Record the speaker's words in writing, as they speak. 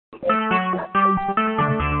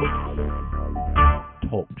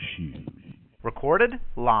Talk shoes. Recorded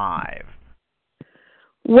live.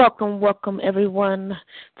 Welcome everyone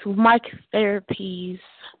to Mike Therapy's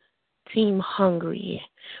Team Hungry.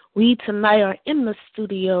 We tonight are in the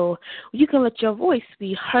studio. You can let your voice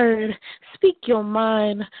be heard. Speak your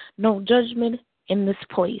mind. No judgment in this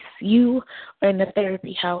place. You are in the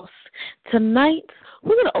therapy house. Tonight,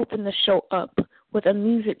 we're going to open the show up with a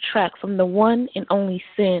music track from the one and only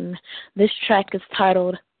Sin. This track is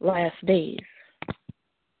titled Last Days.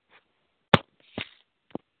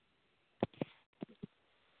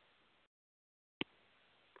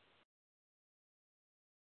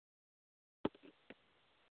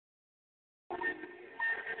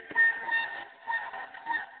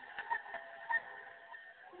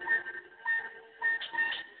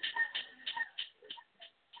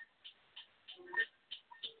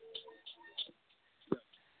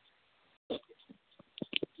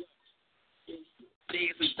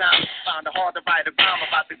 Days and times, found it hard to write a rhyme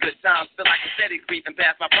about the good times. Feel like a steady creeping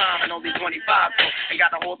past my prime and only 25, so I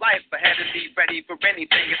got a whole life ahead of me, ready for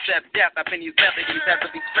anything except death. I've been these melodies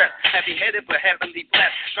heavily stressed, heavy-headed but heavenly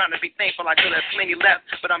blessed. Trying to be thankful I could have plenty left,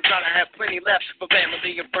 but I'm trying to have plenty left for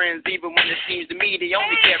family and friends, even when it seems to me they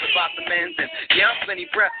only care about the men's. And yeah, I'm plenty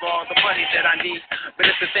breath for all the money that I need, but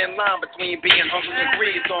it's a thin line between being hungry and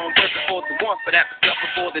greedy, so I'm working for the want, but that's stuff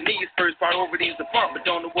before the needs. First priority is the fun, but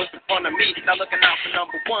don't know what's in front of me. Now looking out for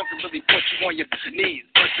number one can really put you on your knees.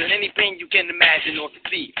 Worse than anything you can imagine or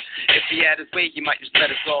conceive. If he had his way, he might just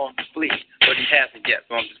let us all flee. But he hasn't yet,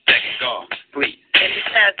 so I'm just begging God, please. In these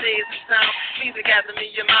past days and times, please gather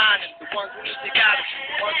me your mind. It's the ones who need to guide us,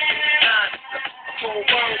 the ones who need to shine. A whole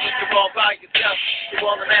world when you're all by yourself. You're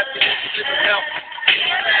all I'm asking is for different help. In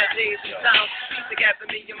these past days and times, please gather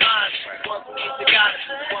me your mind. The ones who need to guide us,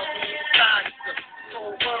 the ones who need to shine. The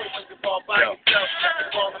whole world when you're all by yourself.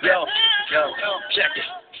 Yo, check it.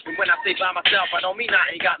 And when I say by myself, I don't mean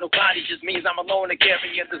I ain't got nobody. Just means I'm alone and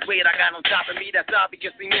carrying this weight I got on top of me. That's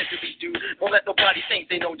obviously meant to be due. Don't let nobody think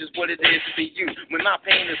they know just what it is to be you. When my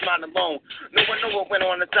pain is mine alone. No one know what went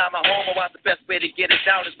on inside my home. Or why the best way to get it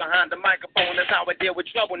out is behind the microphone. That's how I deal with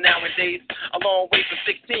trouble nowadays. A long way from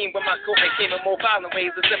 16 when my coping came in more violent ways.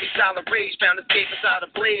 A semi-silent rage found escape inside a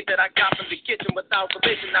blade that I got from the kitchen without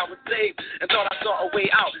religion. I was saved and thought I saw a way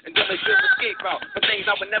out and then a good escape route. For things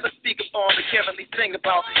I would never speak upon but carefully sing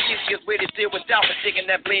about. Easiest way to deal with doubt is taking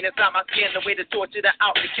that blade inside my skin. The way to torture the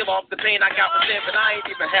out to kill off the pain I got within. But I ain't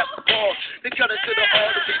even have the balls to cut it to the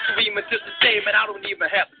heart to be screaming just the same. And I don't even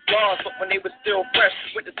have the scars. But when they were still fresh,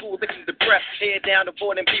 went to school looking depressed. Head down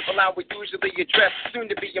avoiding people I would usually address. Soon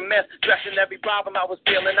to be a mess, dressing every problem I was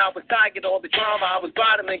feeling. I was tired, all the drama I was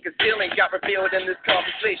bottling, concealing. Got revealed in this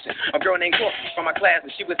conversation. A girl named Courtney from my class,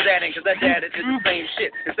 and she was saddened because her dad did the same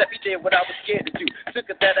shit. Except he did what I was scared to do. Took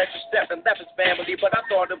it that extra step and left his family. But I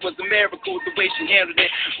thought it was a miracle the way she handled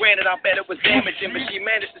it. Granted, I bet it was damaging, but she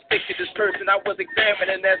managed to stick to this person I was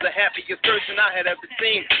examining as the happiest person I had ever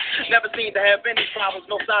seen. Never seemed to have any problems,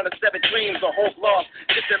 no sign of seven dreams or hope lost.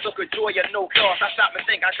 Just that look of joy and no thoughts. I stopped and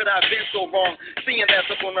think I could have been so wrong. Seeing that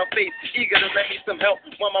look on her face, eager to let me some help.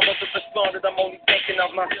 When my mother responded, I'm only thinking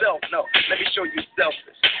of myself. No, let me show you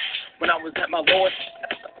selfish. When I was at my lowest,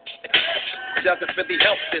 doesn't really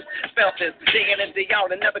help this, felt this, day in and day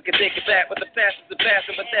out, and never could take it back. But the past is the past,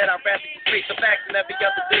 and with that, I'd rather just face the facts. And every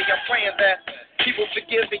other day, I'm praying that people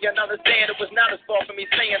forgive me and understand it was not his fault for me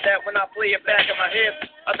saying that. When I play it back in my head,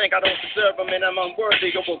 I think I don't deserve them, and I'm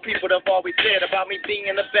unworthy of what people have always said about me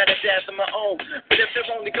being a better dad than my own. But if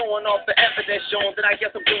they're only going off the evidence shown, then I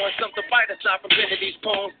guess I'm doing something right aside from penning these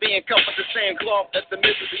poems, being cut with the same cloth as the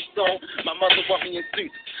misery stone. My mother want me in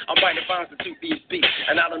suits. I'm writing rhymes to suit these beats,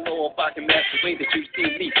 and I don't know if I can match the way that you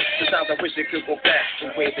see me. Sometimes I wish it could go back the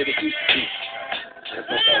way that it used to be. There's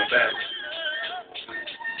no going back.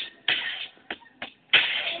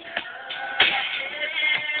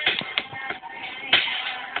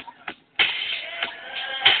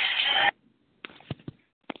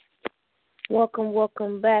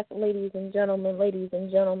 Welcome back, ladies and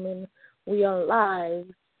gentlemen. We are live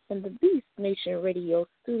in the BEASTNation radio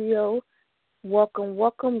studio.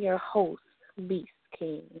 Welcome, your host, Beast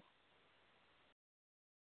King.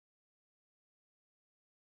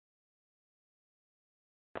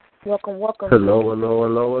 Welcome. Hello.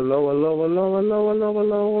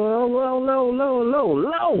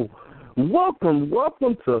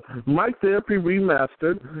 Welcome to Mike Therapy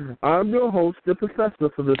Remastered. I'm your host, the professor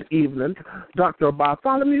for this evening, Dr.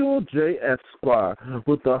 Bartholomew J. Esquire,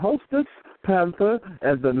 with the hostess, Panther,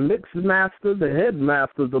 and the mix master, the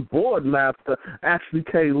headmaster, the board master, Ashley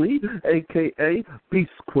K. Lee, a.k.a.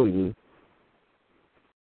 Beast Queen.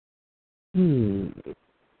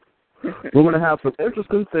 We're going to have some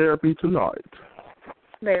interesting therapy tonight.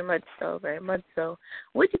 Very much so, very much so.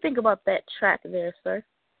 What do you think about that track there, sir?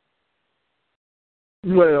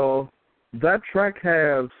 Well, that track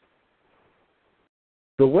has,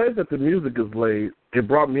 the way that the music is laid, it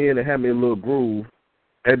brought me in and had me a little groove,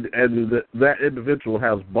 and that individual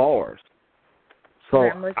has bars. So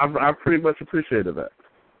I pretty much appreciated that.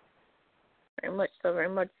 Very much so, very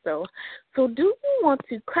much so. So do you want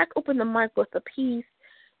to crack open the mic with a piece?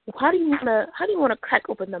 How do you want to crack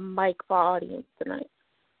open the mic for our audience tonight?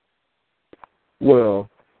 Well,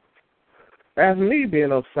 as me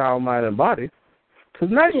being of sound mind and body,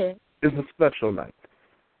 tonight is a special night.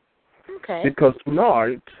 Okay. Because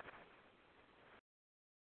tonight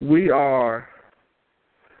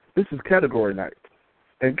this is category night.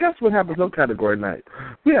 And guess what happens on category night?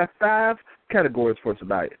 We have 5 categories for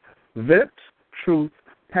tonight: vent, truth,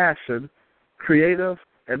 passion, creative,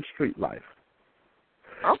 and street life.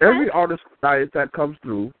 Okay. Every artist tonight that comes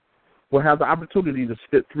through will have the opportunity to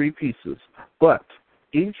spit 3 pieces, but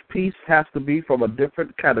each piece has to be from a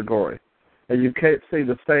different category, and you can't say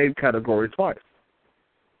the same category twice.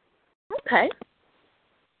 Okay.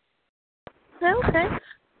 Okay.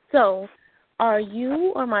 So, are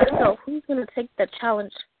you or myself, who's going to take the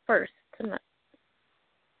challenge first tonight?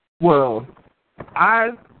 Well, I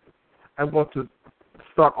want to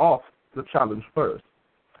start off the challenge first.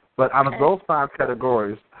 But out of those 5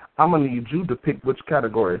 categories, I'm going to need you to pick which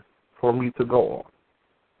category for me to go on.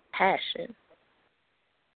 Passion.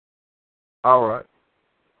 All right.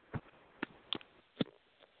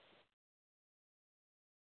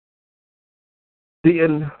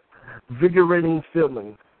 The invigorating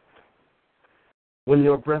feeling when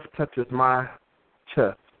your breath touches my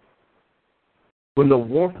chest, when the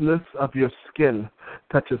warmthness of your skin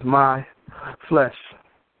touches my flesh,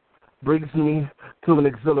 brings me to an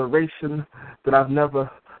exhilaration that I've never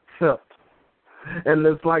felt. And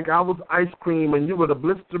it's like I was ice cream and you were the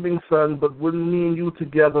blistering sun, but when me and you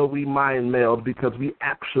together, we mind meld because we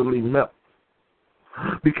actually melt.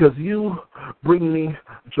 Because you bring me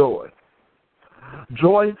joy.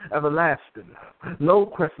 Joy everlasting. No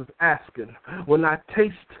questions asking. When I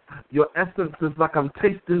taste your essence, it's like I'm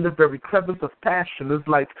tasting the very crevice of passion. It's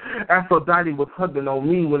like Aphrodite was hugging on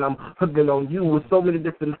me when I'm hugging on you, with so many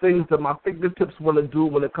different things that my fingertips want to do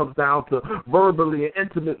when it comes down to verbally and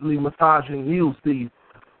intimately massaging you. See,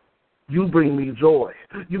 you bring me joy.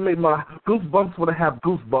 You make my goosebumps want to have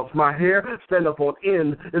goosebumps. My hair stand up on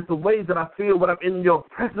end. It's the way that I feel when I'm in your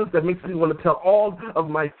presence that makes me want to tell all of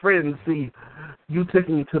my friends, see, you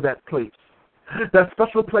taking me to that place. That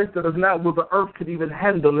special place that is not where the earth could even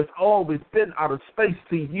handle. It's always been out of space.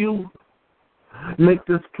 See, you make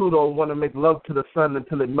this Pluto want to make love to the sun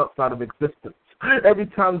until it melts out of existence. Every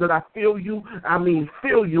time that I feel you,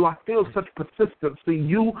 I feel such persistence. See,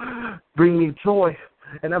 you bring me joy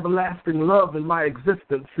and everlasting love in my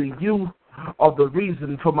existence. See, you are the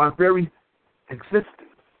reason for my very existence.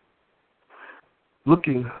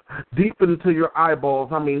 Looking deep into your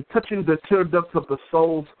eyeballs, touching the tear ducts of the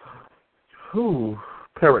soul's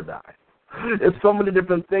paradise. It's so many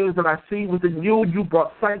different things that I see within you. You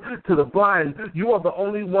brought sight to the blind. You are the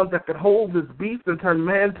only one that can hold this beast and turn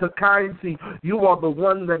man to kind. See, you are the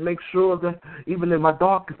one that makes sure that even in my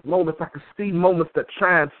darkest moments, I can see moments that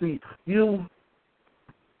shine. See, you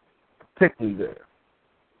take me there.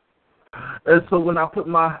 And so when I put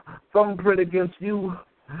my thumbprint against you,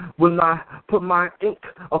 when I put my ink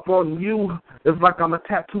upon you, it's like I'm a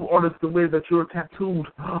tattoo artist the way that you're tattooed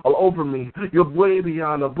all over me. You're way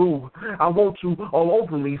beyond a boo. I want you all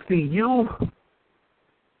over me. See, you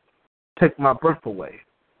take my breath away.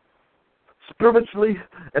 Spiritually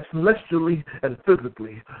and celestially and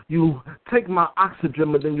physically. You take my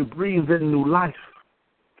oxygen and then you breathe in new life.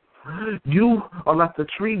 You are like the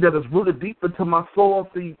tree that is rooted deep into my soul.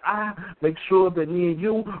 See, I make sure that me and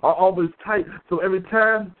you are always tight. So every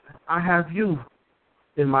time I have you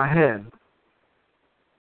in my hand,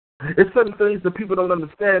 it's certain things that people don't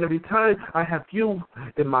understand. Every time I have you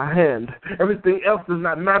in my hand, everything else does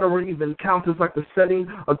not matter or even count. It's like the setting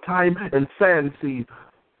of time and sand. See,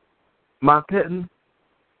 my pen,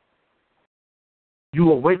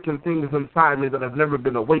 you awaken things inside me that have never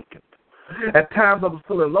been awakened. At times I was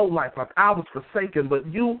feeling low life, like I was forsaken, but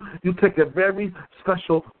you take a very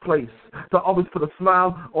special place to always put a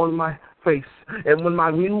smile on my face. And when my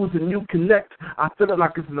muse and you connect, I feel it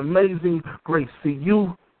like it's an amazing grace. See,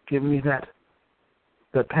 you give me that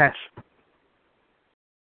passion.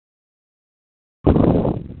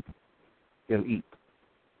 And eat.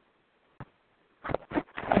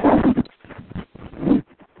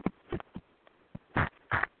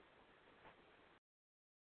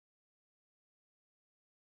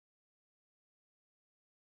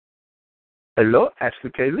 Hello, Ashley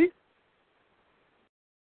Kaylee.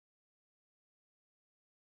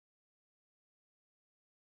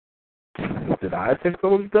 Did I take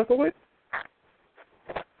someone's breath away?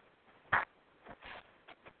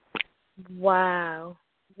 Wow.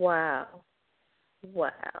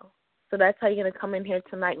 So that's how you're going to come in here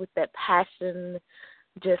tonight with that passion,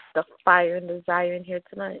 just the fire and desire in here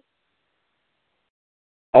tonight?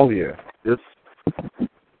 Oh, yeah.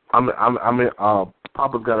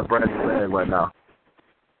 Papa's got a brand new bag right now.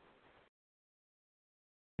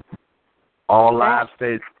 All live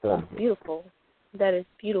stage performance. Beautiful. That is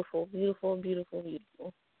beautiful.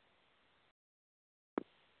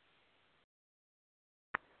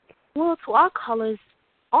 Well, to our callers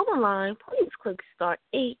on the line, please click star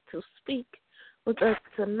 8 to speak with us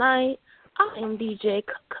tonight. I am DJ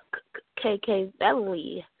KK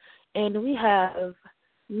Belly, and we have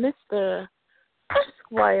Mr.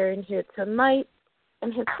 Esquire in here tonight,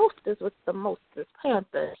 and his hostess with the mostest,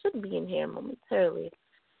 Panther, should be in here momentarily.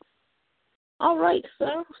 All right,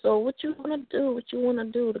 sir. So what you want to do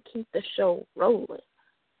to keep the show rolling?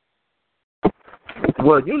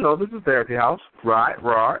 Well, this is Therapy House, right?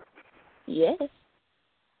 Yes.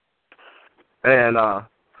 And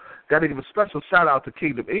got to give a special shout-out to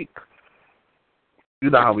Kingdom Inc.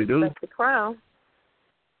 You know how we do. That's the crown.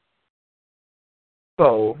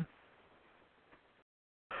 So,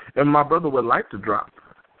 and my brother would like to drop.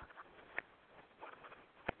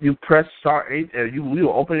 You press star 8 and we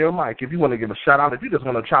will open your mic. If you want to give a shout-out, if you just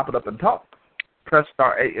want to chop it up and talk, press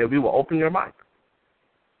star 8 and we will open your mic.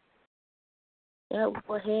 Yeah,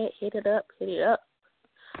 go ahead, hit it up.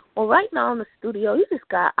 Well, right now in the studio, you just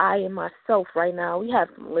got I and myself right now. We have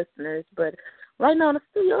some listeners, but right now in the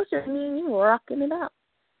studio, it's just me and you rocking it out.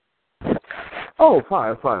 Oh,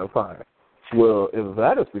 fine. Well, if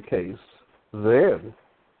that is the case, then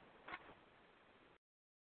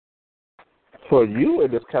for you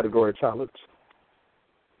in this category challenge,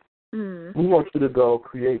 we want you to go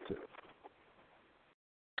creative.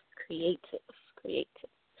 Creative.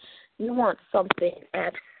 You want something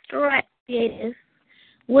abstract, creative.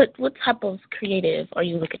 What type of creative are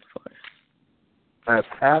you looking for? As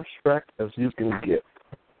abstract as you can get.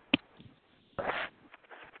 Abstract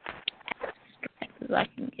as I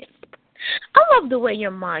can get. I love the way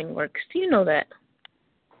your mind works. Do you know that?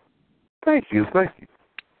 Thank you.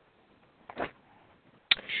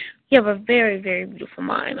 You have a very, very beautiful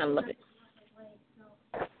mind. I love it.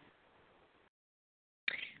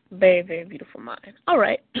 Very, very beautiful mind. All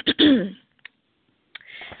right.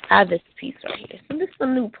 I have this piece right here. So this is a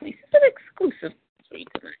new piece. It's an exclusive for you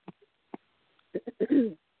tonight.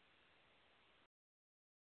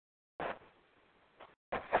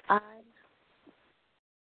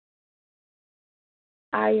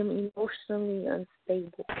 I am emotionally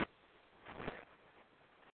unstable,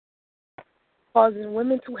 causing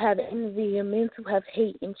women to have envy and men to have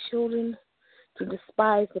hate and children to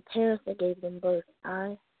despise the parents that gave them birth.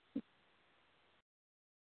 I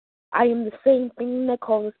am the same thing that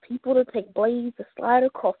causes people to take blades to slide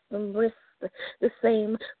across them wrists. The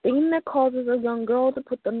same thing that causes a young girl to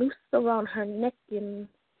put the noose around her neck and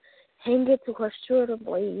hang it to her shoulder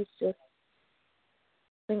blades just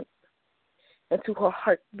sink into her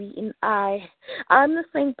heartbeat. And I'm the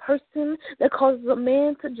same person that causes a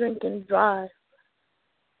man to drink and drive.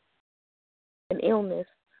 An illness.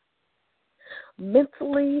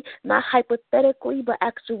 Mentally, not hypothetically, but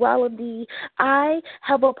actuality. I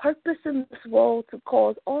have a purpose in this world to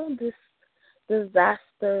cause all this disaster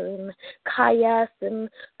and chaos and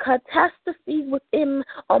catastrophe within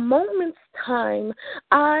a moment's time.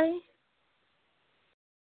 I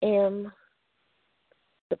am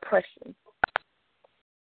depression.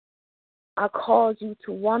 I cause you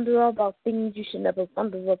to wonder about things you should never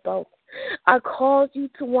wonder about. I cause you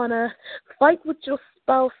to want to fight with your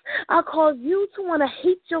spouse. I cause you to want to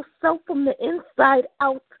hate yourself from the inside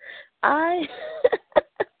out. I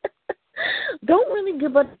don't really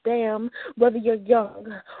give a damn whether you're young,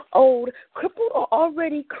 old, crippled, or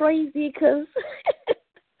already crazy, because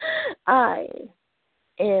I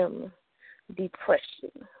am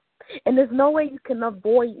depression. And there's no way you can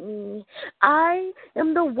avoid me. I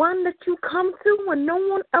am the one that you come to when no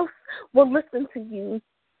one else will listen to you.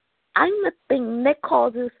 I'm the thing that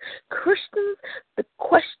causes Christians to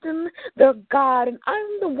question their God, and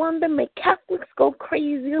I'm the one that make Catholics go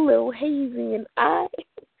crazy, a little hazy, and I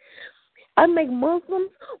make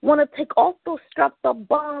Muslims want to take off those strapped up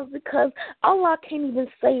bombs because Allah can't even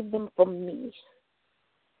save them from me.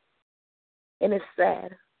 And it's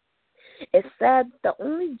sad. It's sad the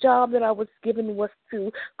only job that I was given was to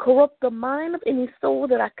corrupt the mind of any soul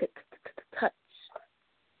that I could touch.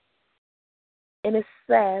 And it's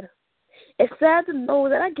sad. It's sad to know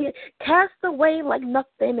that I get cast away like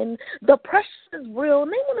nothing, and depression is real.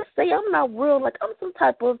 And they want to say I'm not real, like I'm some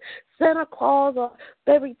type of Santa Claus or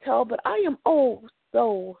fairy tale, but I am oh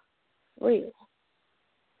so real.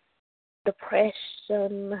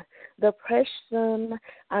 Depression, depression.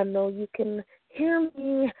 I know you can hear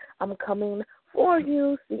me. I'm coming for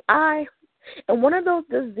you. See, and one of those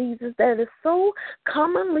diseases that is so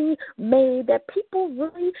commonly made that people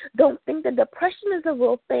really don't think that depression is a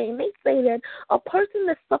real thing. They say that a person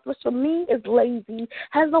that suffers from me is lazy,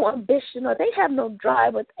 has no ambition, or they have no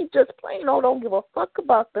drive, or they just plain old don't give a fuck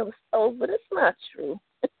about themselves, but it's not true.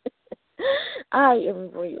 I am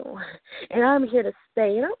real, and I'm here to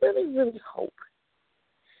stay, and I really, really hope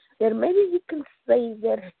that maybe you can say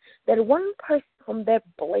that one person from that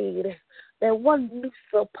blade, that one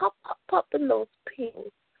needle pop in those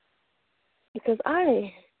pills, because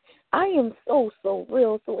I am so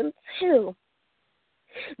real. So until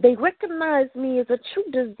they recognize me as a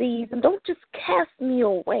true disease and don't just cast me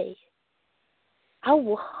away, I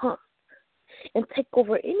will hunt and take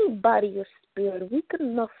over any body or spirit weak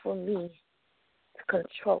enough for me to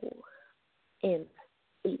control and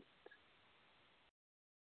eat.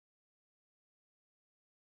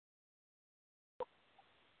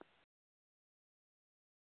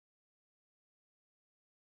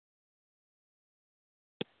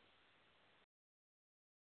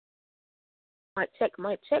 My check,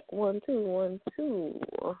 1 2 1 2.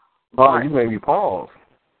 Oh, you made me pause.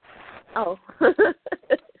 Oh.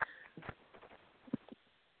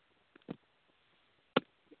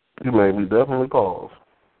 You made me definitely pause.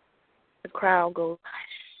 The crowd goes,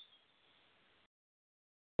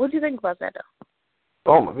 what do you think about that,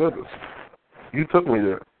 though? Oh, my goodness. You took me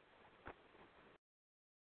there.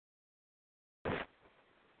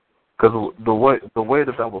 Because the way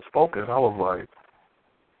that was spoken, I was like,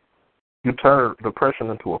 you turned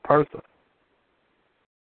depression into a person.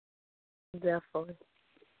 Definitely.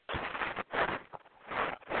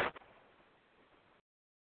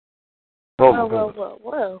 Oh,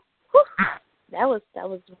 whoa. Whew. That was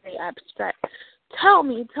very abstract. Tell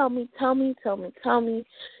me.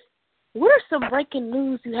 What are some breaking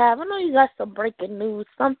news you have? I know you got some breaking news.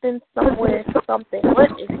 Something, somewhere, something.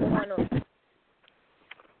 What is going on?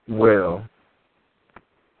 Well,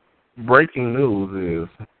 breaking news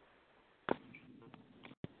is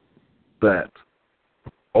that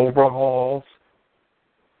overhauls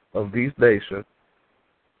of BEASTNation,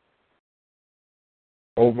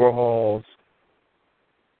 overhauls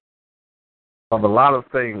of a lot of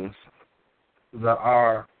things that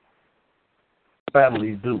our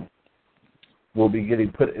families do will be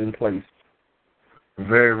getting put in place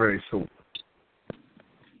very, very soon.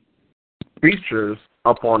 Features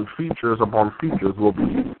upon features upon features will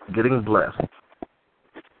be getting blessed.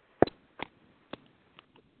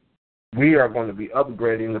 We are going to be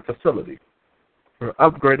upgrading the facility. We're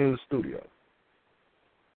upgrading the studio.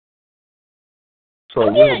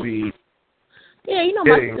 So we'll be... Yeah, you know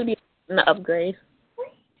my studio is an upgrade.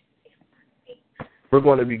 We're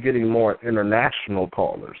going to be getting more international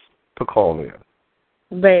callers to call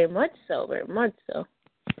in. Very much so, very much so.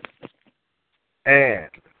 And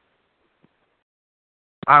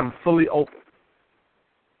I'm fully open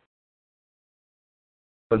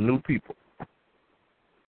for new people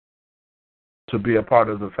to be a part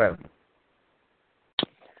of the family.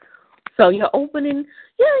 So you're opening,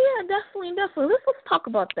 yeah, definitely. Let's talk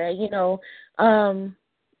about that. You know,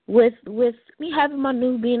 with me having my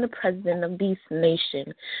being the president of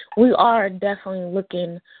BEASTNation, we are definitely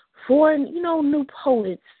looking for new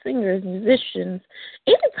poets, singers, musicians,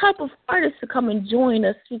 any type of artists to come and join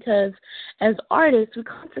us, because as artists we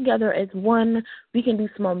come together as one. We can do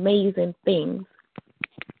some amazing things.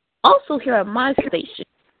 Also here at my station,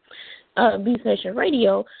 BEASTNation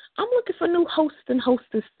Radio, I'm looking for new hosts and hostess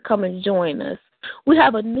to come and join us. We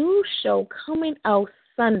have a new show coming out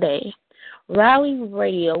Sunday, Rally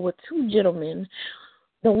Radio, with two gentlemen,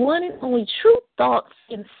 the one and only True Thoughts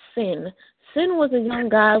and Sin. Sin was a young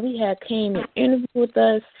guy we had came and interviewed with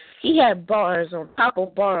us. He had bars on top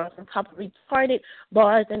of bars, on top of retarded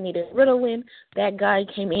bars that needed Ritalin. That guy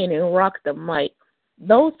came in and rocked the mic.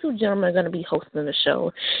 Those two gentlemen are going to be hosting the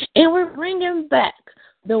show. And we're bringing back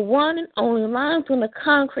the one and only Lines on the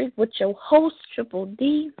Concrete with your host, Triple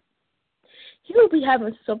D. He will be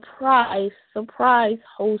having surprise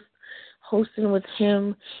hosting with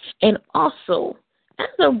him. And also, as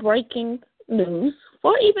a breaking news,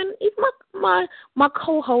 or even my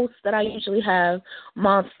co-host that I usually have,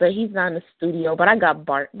 Monster, he's not in the studio, but I got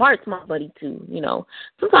Bart. Bart's my buddy too,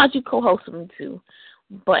 Sometimes you co-host with him too.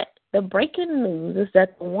 But the breaking news is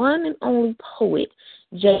that the one and only poet,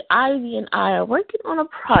 Jay Ivy, and I are working on a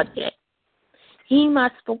project team I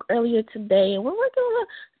spoke earlier today, and we're working on a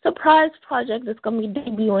surprise project that's going to be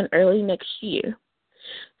debuting early next year.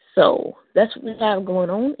 So that's what we have going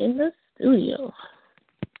on in the studio.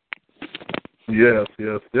 Yes.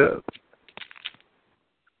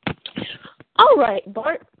 All right,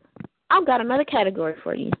 Bart, I've got another category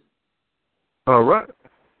for you. All right.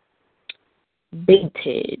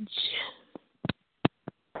 Vintage.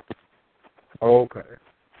 Okay.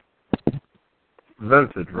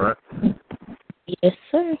 Vintage, right? Yes,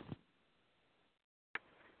 sir.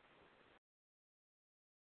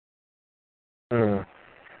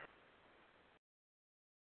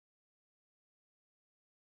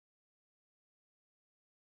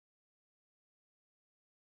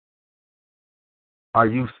 I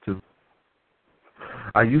used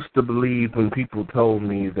to believe when people told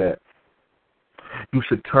me that you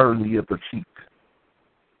should turn the other cheek.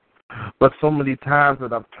 But so many times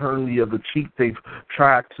that I've turned the other cheek, they've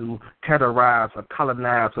tried to categorize or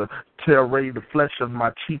colonize or tear away the flesh of my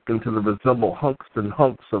cheek until it resembles hunks and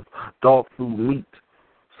hunks of dog food meat,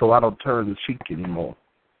 so I don't turn the cheek anymore.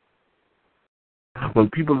 When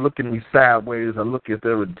people look at me sideways, I look at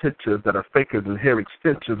their intentions that are faker than hair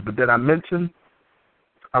extensions, but then I mention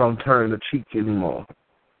I don't turn the cheek anymore.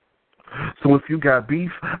 So if you got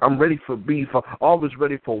beef, I'm ready for beef. I'm always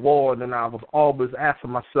ready for war. And then I was always asking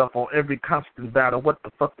myself on every constant battle, what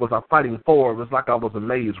the fuck was I fighting for? It was like I was a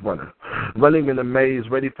maze runner, running in a maze,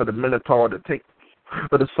 ready for the Minotaur to take me.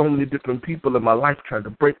 But there's so many different people in my life trying to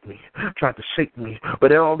break me, tried to shake me.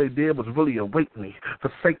 But all they did was really awake me,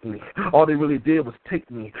 forsake me. All they really did was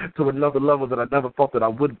take me to another level that I never thought that I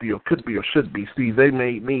would be or could be or should be. See, they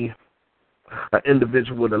made me an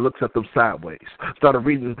individual that looks at them sideways. Started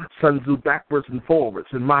reading Sun Tzu backwards and forwards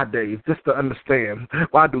in my days just to understand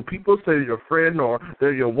why do people say they're your friend or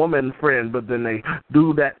they're your woman friend, but then they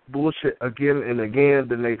do that bullshit again and again,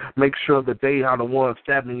 then they make sure that they are the ones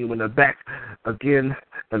stabbing you in the back again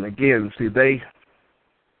and again. See, they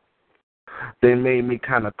made me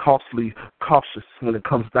kind of cautious when it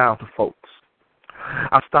comes down to folks.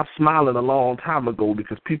 I stopped smiling a long time ago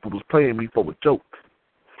because people was playing me for a joke.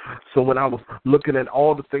 So when I was looking at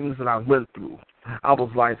all the things that I went through, I was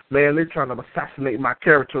like, man, they're trying to assassinate my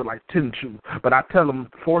character like Tenchu. But I tell them,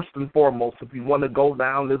 first and foremost, if you want to go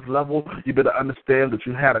down this level, you better understand that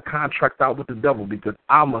you had a contract out with the devil because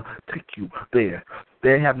I'm going to take you there.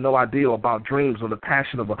 They have no idea about dreams or the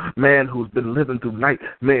passion of a man who's been living through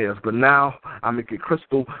nightmares. But now I make it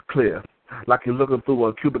crystal clear. Like you're looking through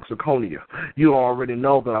a cubic zirconia. You already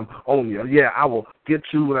know that I'm on you. Yeah, I will get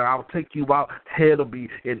you and I'll take you out. Head will be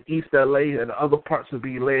in East L.A. and other parts will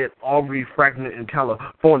be led Aubrey Fragment in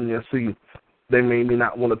California. See, they made me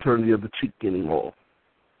not want to turn the other cheek anymore.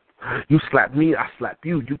 You slap me, I slap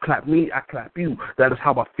you. You clap me, I clap you. That is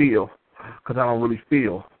how I feel because I don't really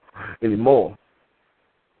feel anymore.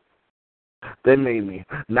 They made me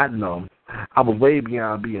not numb. I was way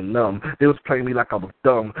beyond being numb. They was playing me like I was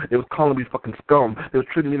dumb. They was calling me fucking scum. They was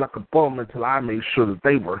treating me like a bum until I made sure that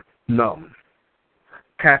they were numb.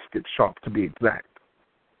 Casket sharp to be exact.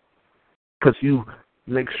 Because you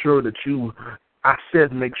make sure that you, I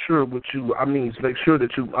said make sure with you, I mean make sure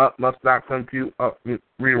that you must not compute,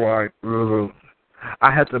 rewind.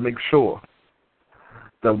 I had to make sure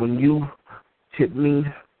that when you hit me,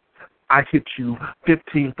 I hit you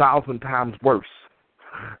 15,000 times worse.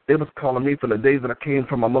 They was calling me from the days that I came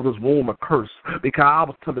from my mother's womb a curse because I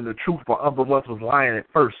was telling the truth while other ones was lying at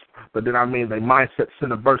first. But then I mean their mindset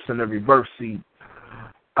sent a verse in every verse. See,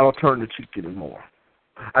 I don't turn the cheek anymore.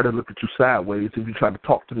 I just look at you sideways if you try to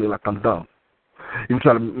talk to me like I'm dumb. If you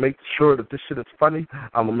try to make sure that this shit is funny,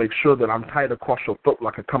 I'm going to make sure that I'm tight across your throat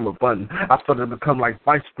like a cummerbund. I started to become like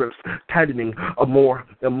vice grips, tightening more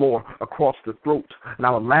and more across the throat. And I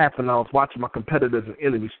was laughing and I was watching my competitors and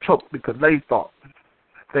enemies choke because they thought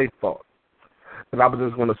that I was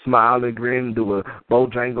just going to smile and grin and do a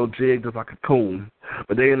Bojangle jig just like a coon.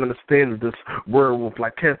 But they didn't understand that this werewolf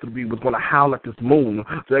like Cassidy was going to howl at this moon.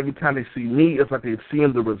 So every time they see me, it's like they're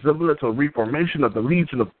seeing the resemblance or reformation of the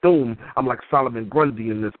Legion of Doom. I'm like Solomon Grundy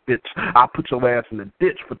in this bitch. I'll put your ass in the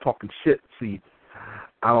ditch for talking shit. See,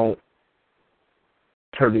 I don't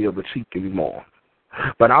turn the other cheek anymore.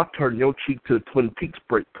 But I'll turn your cheek to the Twin Peaks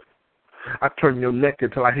break. I turn your neck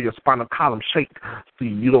until I hear your spinal column shake. See,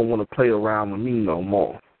 you don't want to play around with me no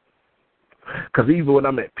more. Because even when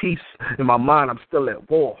I'm at peace, in my mind, I'm still at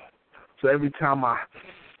war. So every time I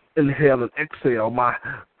inhale and exhale, my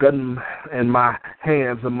gun and my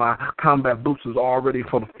hands and my combat boots is all ready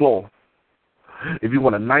for the floor. If you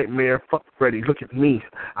want a nightmare, fuck Freddy, look at me.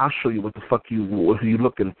 I'll show you what the fuck you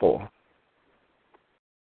looking for.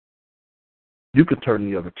 You could turn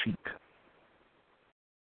the other cheek.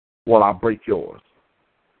 while I break yours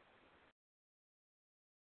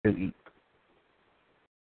and eat.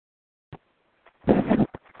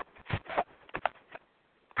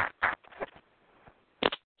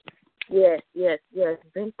 Yes.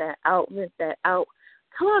 Vent that out.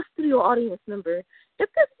 Tell our studio audience member if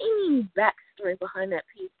there's any backstory behind that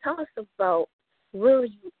piece. Tell us about where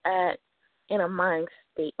you at in a mind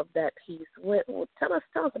state of that piece. Tell us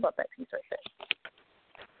about that piece right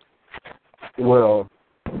there. Well,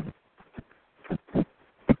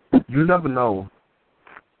 you never know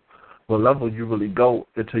what level you really go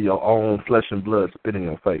into your own flesh and blood spit in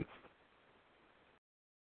your face.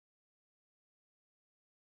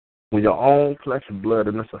 When your own flesh and blood,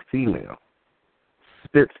 and it's a female,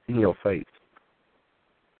 spits in your face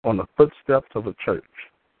on the footsteps of a church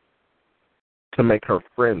to make her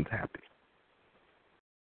friends happy.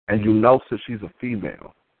 And you know, since she's a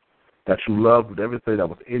female, that you love with everything that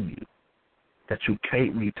was in you, that you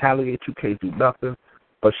can't retaliate, you can't do nothing,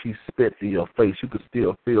 but she spit in your face. You can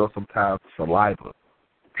still feel sometimes saliva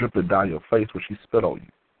dripping down your face when she spit on you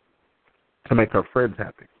to make her friends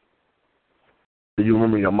happy. Do you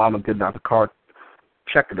remember your mama getting out the car,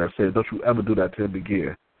 checking her, saying, don't you ever do that to him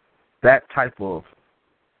again? That type of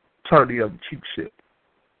turn the other cheek shit.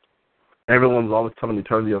 Everyone's always telling me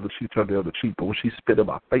turn the other cheek, but when she spit in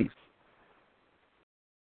my face,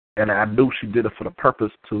 and I knew she did it for the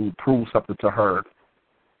purpose to prove something to her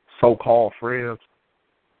so-called friends,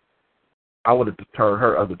 I wanted to turn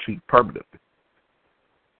her other cheek permanently.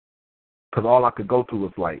 Because all I could go through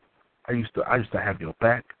was like, I used to have your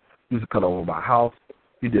back. You used to come over my house.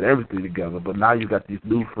 You did everything together, but now you got these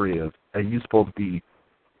new friends, and you're supposed to be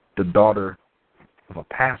the daughter of a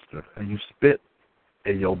pastor, and you spit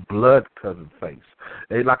in your blood cousin's face.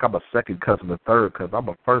 It ain't like I'm a second cousin or third cousin. I'm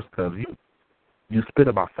a first cousin. You spit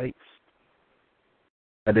in my face.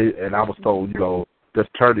 And I was told, just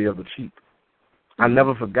turn the other cheek. I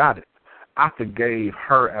never forgot it. I forgave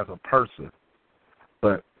her as a person.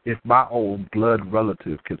 But if my own blood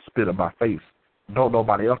relative can spit in my face, don't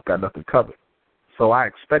nobody else got nothing covered. So I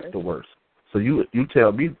expect the worst. So you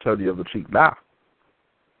tell me to turn the other cheek now.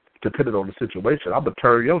 Depending on the situation, I'm going to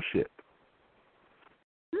turn your shit.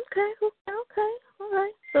 Okay. All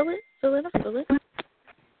right. Feel it.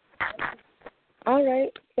 All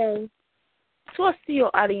right. So, to our studio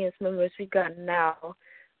audience members we got now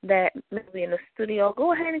that may be in the studio,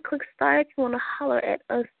 go ahead and click start if you want to holler at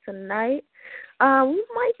us tonight. We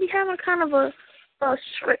might be having kind of a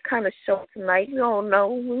short kind of show tonight. We don't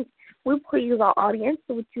know. We please our audience.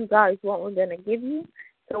 So what you guys want, we're going to give you.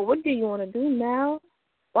 So what do you want to do now?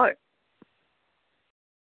 Start.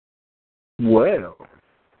 Well,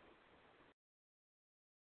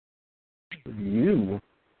 you,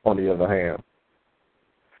 on the other hand,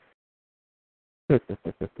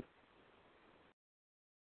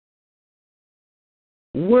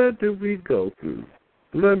 where did we go through?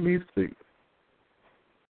 Let me see.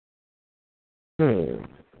 I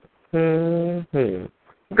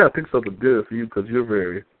got to pick something good for you because you're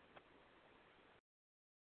very...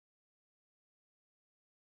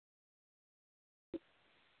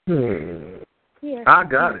 Yeah. I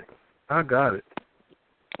got it. Okay.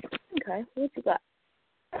 What you got?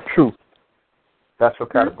 Truth. That's your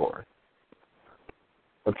category.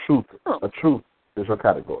 A truth is your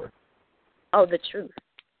category. Oh, the truth.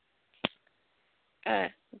 I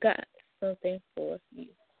got something for you.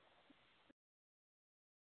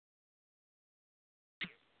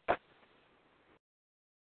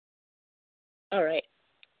 All right.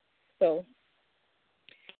 So,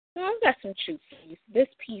 I've got some truth for you. This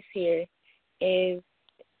piece here is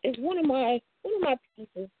one of my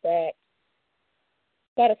pieces that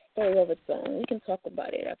got a story of its own. We can talk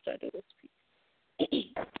about it after I do this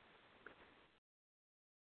piece.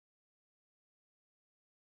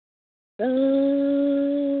 Sometimes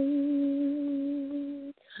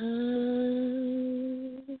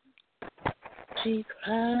she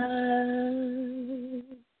cries,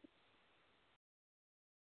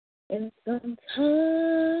 and sometimes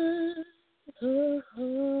her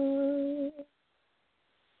heart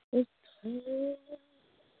is torn.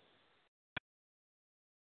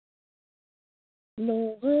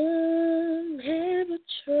 No one ever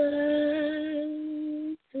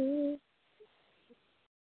tried to.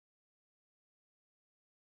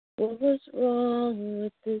 What was wrong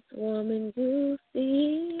with this woman you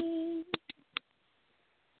see?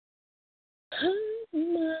 Her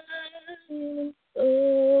mind is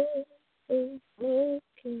so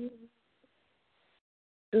broken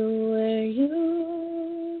to where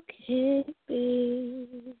you can't be.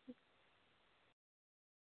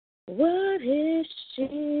 What is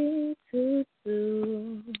she to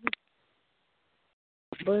do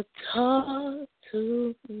but talk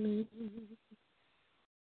to me.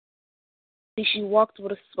 See, she walked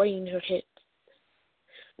with a sway in her hips.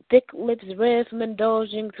 Thick lips red from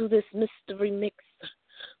indulging to this mystery mix.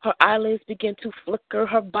 Her eyelids begin to flicker.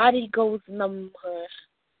 Her body goes numb. Her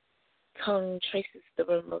tongue traces the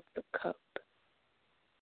rim of the cup.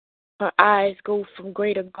 Her eyes go from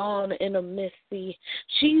gray to gone in a mist. See,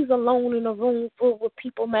 she's alone in a room full with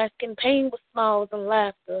people masking pain with smiles and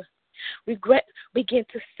laughter. Regret begin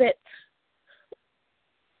to set,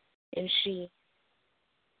 and she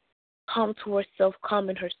come to herself,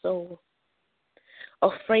 calming her soul.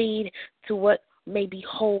 Afraid to what may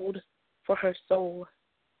behold for her soul.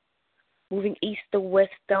 Moving east to west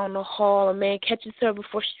down the hall, a man catches her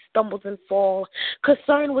before she stumbles and falls.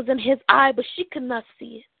 Concern was in his eye, but she could not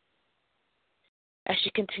see it. As she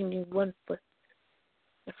continued one foot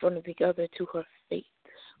in front of the other to her fate.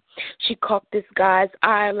 She caught this guy's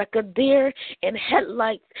eye like a deer in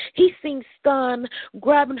headlights. He seemed stunned,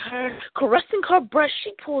 grabbing her, caressing her breast.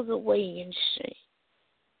 She pulls away in shame.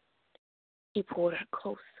 He pulled her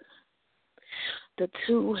closer. The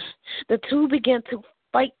two began to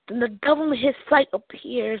fight, and the devil in his sight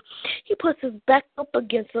appeared. He puts his back up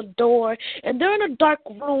against a door, and they're in a dark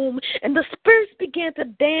room, and the spirits began to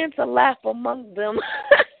dance and laugh among them.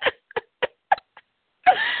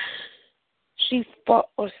 She fought,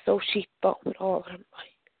 or so she thought, with all her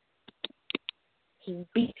might. He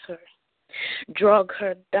beat her, drug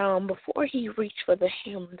her down before he reached for the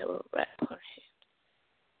hem that would wrap her head.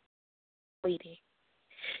 Waiting.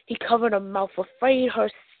 He covered her mouth, afraid her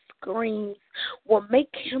screams would make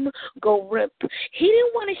him go limp. He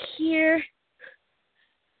didn't want to hear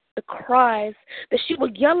the cries that she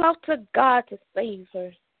would yell out to God to save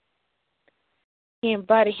her. He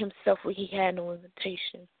invited himself where he had no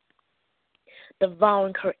invitation,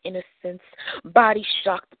 devouring her innocence, body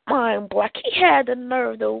shocked, mind black. He had the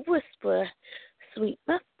nerve to whisper sweet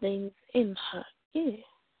nothings in her ear.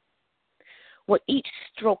 With each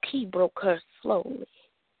stroke, he broke her slowly,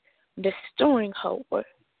 destroying her worth.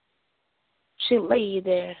 She lay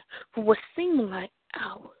there for what seemed like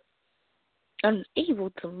hours,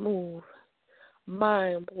 unable to move,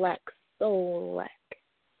 mind black, soul lack.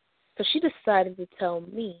 So she decided to tell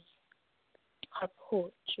me her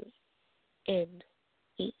poetry and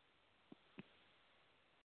eat.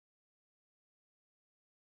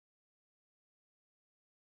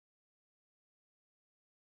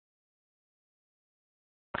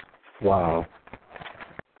 Wow.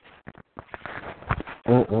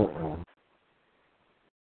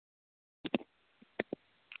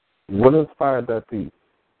 What inspired that piece?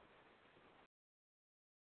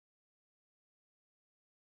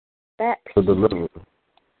 That To deliver.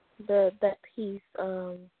 that piece,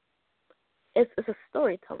 it's a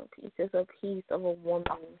storytelling piece. It's a piece of a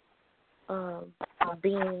woman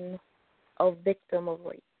being a victim of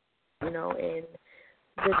rape, and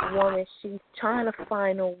this woman, she's trying to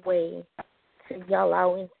find a way to yell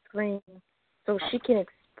out and scream so she can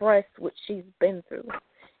express what she's been through,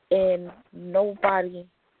 and nobody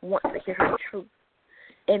wants to hear her truth.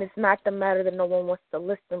 And it's not the matter that no one wants to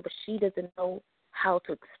listen, but she doesn't know how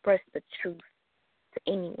to express the truth to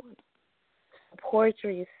anyone.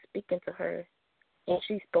 Poetry is speaking to her, and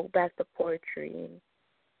she spoke back to poetry and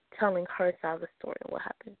telling her side of the story and what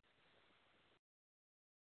happened.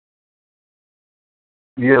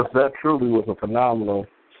 Yes, that truly was a phenomenal,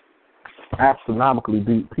 astronomically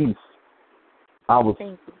deep piece. I was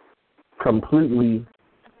completely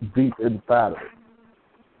deep inside of it.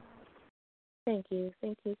 Thank you.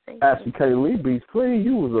 Ashley K. Lee Beats, please,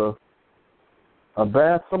 you was a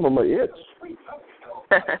bad some of my itch.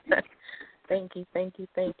 Thank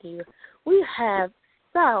you. We have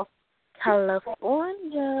South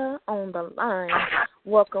California on the line.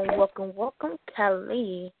 Welcome,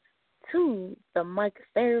 Cali, to the Mic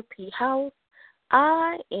Therapy House.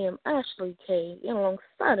 I am Ashley K. And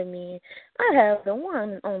alongside of me, I have the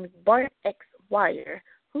one and only Bart X Wire.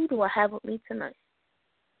 Who do I have with me tonight?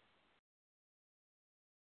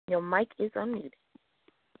 Your mic is unmuted.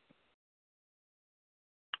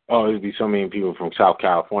 Oh, there'd be so many people from South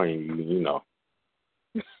California, you know.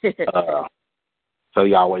 So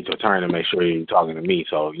y'all wait your turn to make sure you're talking to me.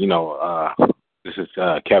 So, this is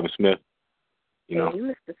Kevin Smith. Hey,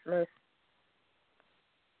 Mr. Smith.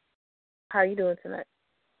 How are you doing tonight?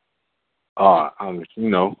 I'm,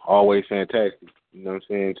 always fantastic. You know what I'm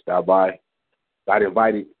saying? Stop by. Got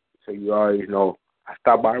invited, so you already know. I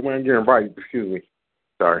stopped by when I get invited. Excuse me.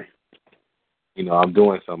 Sorry. I'm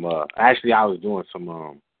doing some. Actually, I was doing some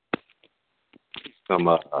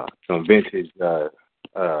vintage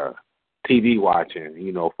TV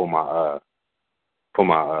watching. For for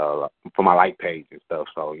my like page and stuff.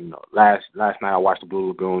 So, you know, last night I watched the Blue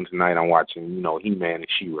Lagoon. Tonight I'm watching, you know, He-Man and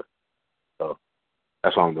She-Ra. So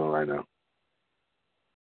that's what I'm doing right now.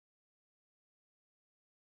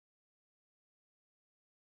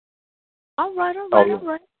 All right.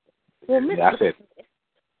 Well, Yeah, that's it.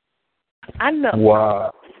 I know.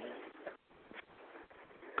 Wow.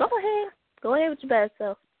 Go ahead with your bad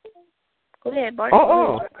self. Go ahead, Bart.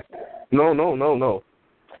 No.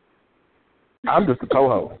 I'm just a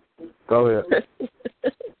co-host. Go ahead.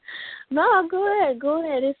 No, go ahead.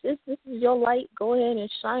 This is your light. Go ahead and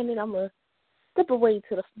shine it. I'm going to step away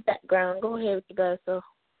to the background. Go ahead with your bad self.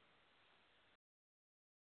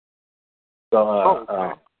 So,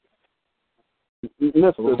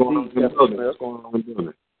 Mr. what's going on in the building? What's going on in the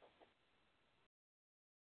building?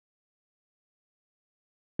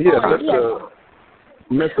 Yeah,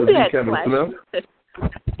 Mr. D. Kevin Smith.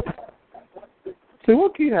 See,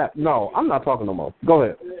 what key hat? No, I'm not talking no more. Go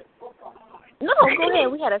ahead. No, go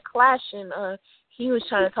ahead. We had a clash, and he was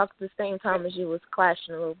trying to talk at the same time as you was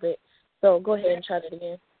clashing a little bit. So go ahead and try that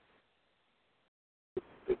again.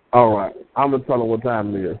 All right. I'm going to tell them what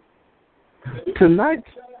time it is. Tonight,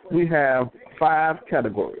 we have 5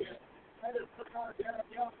 categories.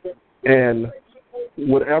 And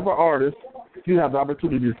whatever artist, you have the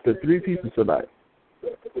opportunity to spit 3 pieces tonight.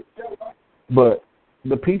 But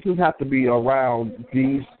the pieces have to be around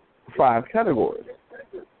these 5 categories.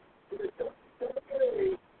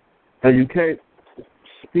 And you can't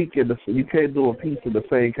you can't do a piece in the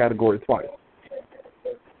same category twice.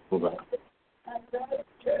 Okay.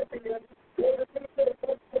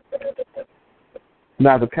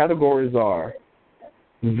 Now the categories are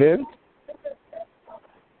vent,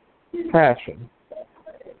 passion,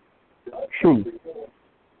 truth,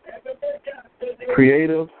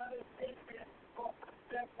 creative,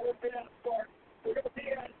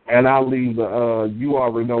 and I'll leave you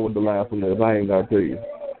already know what the last one is. I ain't got to tell you.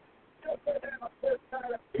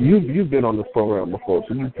 You've been on this program before,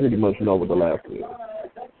 so you pretty much know what the last one is.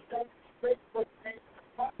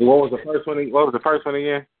 What was the first one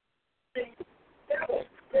again?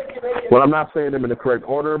 Well, I'm not saying them in the correct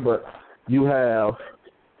order, but you have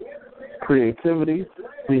creativity.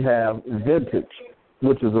 We have vintage,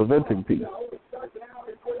 which is a venting piece.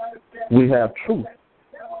 We have truth.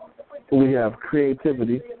 We have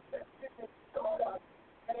creativity.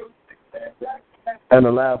 And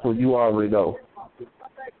the last one you already know.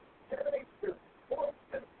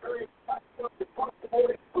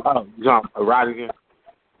 Oh, John, right again?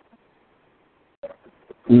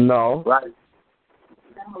 No. Right.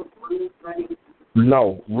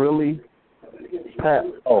 No, really.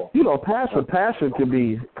 You know, passion can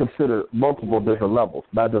be considered multiple different levels,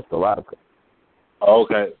 not just erotica.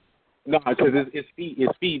 Okay. No, because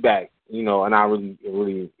it's feedback, you know, and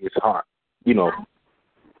it's hard. You know,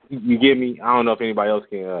 you get me? I don't know if anybody else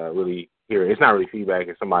can really hear it. It's not really feedback.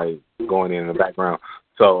 It's somebody going in the background.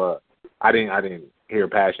 So I didn't hear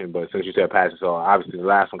passion, but since you said passion, so obviously the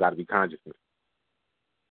last one got to be consciousness.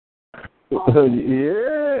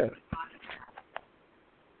 Yeah.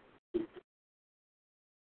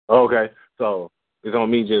 Okay, so it's on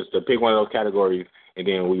me just to pick one of those categories, and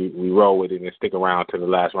then we roll with it and stick around to the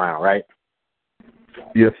last round, right?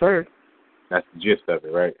 Yes, sir. That's the gist of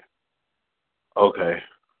it, right? Okay.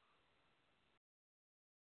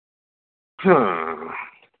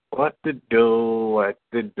 What to do,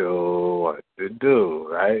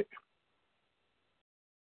 right?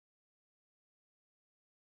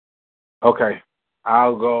 Okay,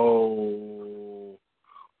 I'll go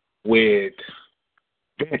with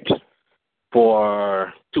Vent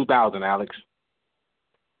for 2,000, Alex.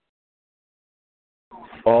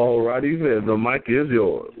 All righty then. The mic is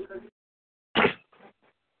yours.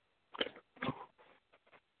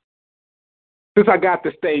 Since I got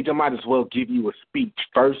the stage, I might as well give you a speech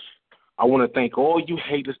first. I want to thank all you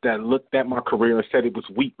haters that looked at my career and said it was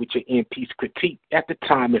weak with your in-piece critique. At the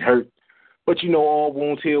time, it hurt. But you know, all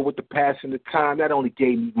wounds heal with the passing of time. That only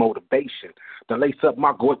gave me motivation. To lace up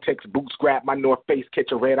my Gore-Tex boots, grab my North Face,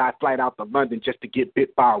 catch a red-eye flight out to London just to get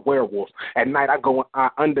bit by a werewolf. At night, I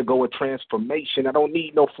undergo a transformation. I don't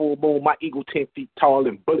need no full moon. My eagle 10 feet tall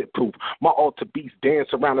and bulletproof. My altar beasts dance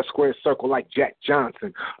around a square circle like Jack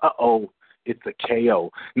Johnson. Uh-oh. It's a KO.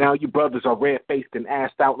 Now you brothers are red-faced and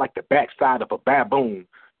assed out like the backside of a baboon.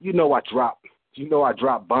 You know I drop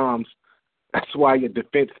bombs. That's why your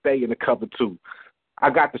defense stay in the cover, too. I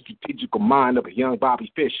got the strategical mind of a young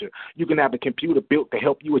Bobby Fischer. You can have a computer built to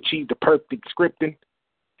help you achieve the perfect scripting.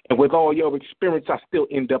 And with all your experience, I still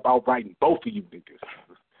end up outwriting both of you niggas.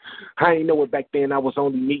 I ain't know it back then. I was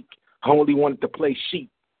only meek. I only wanted to play sheep.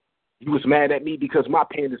 You was mad at me because my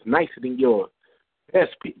pen is nicer than yours.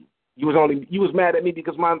 best piece. You was mad at me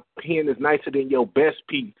because my pen is nicer than your best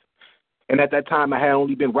piece. And at that time, I had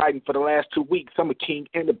only been writing for the last 2 weeks. I'm a king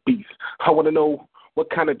and a beast. I want to know what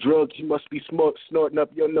kind of drugs you must be snorting up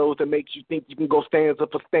your nose that makes you think you can go stanza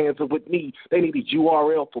for stanza with me. They need a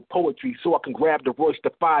URL for poetry so I can grab the Royce to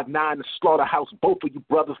 5'9" and slaughterhouse both of you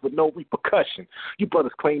brothers with no repercussion. You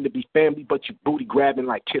brothers claim to be family, but you booty grabbing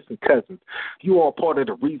like kissing cousins. You all part of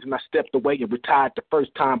the reason I stepped away and retired the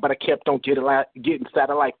first time, but I kept on getting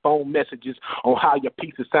satellite phone messages on how your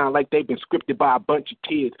pieces sound like they've been scripted by a bunch of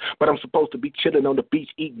kids. But I'm supposed to be chilling on the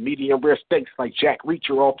beach eating medium rare steaks like Jack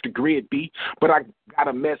Reacher off the grid, B. But I got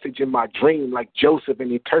a message in my dream like Joseph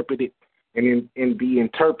and interpreted, and in the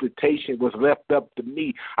interpretation was left up to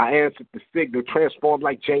me. I answered the signal, transformed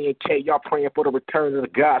like J and K. Y'all praying for the return of the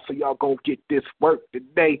God, so y'all gonna get this work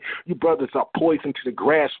today. You brothers are poison to the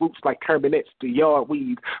grassroots like Terminettes to yard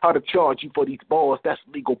weed. How to charge you for these balls? That's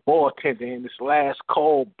legal bartender in this last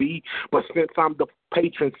call, B. But since I'm the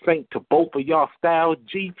patron saint to both of y'all style,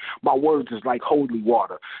 G, my words is like holy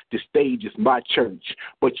water. The stage is my church,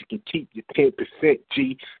 but you can keep your 10%,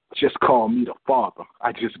 G. Just call me the Father.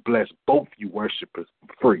 I just bless both you worshipers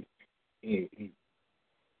for free. Mm-hmm.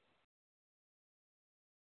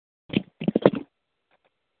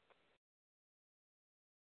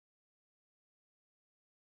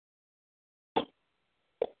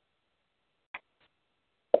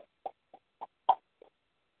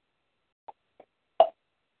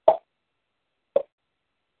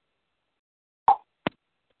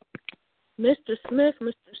 Mr. Smith.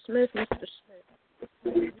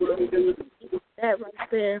 That right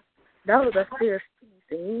there, that was a fierce piece,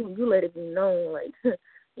 and you let it be known, like,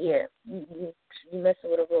 yeah, you messing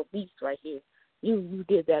with a real beast right here. You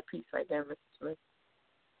did that piece right there, Mr. Smith.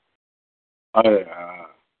 I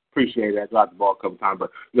appreciate that. I dropped the ball a couple times, but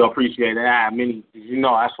appreciate that. I have many,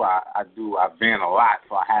 that's why I vent a lot,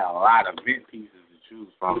 so I had a lot of vent pieces to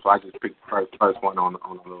choose from, so I just picked the first one on the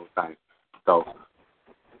little thing. So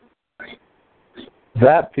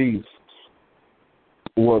that piece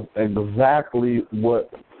was exactly what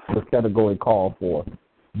the category called for.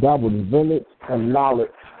 That was village and knowledge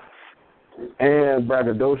and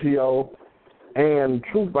braggadocio and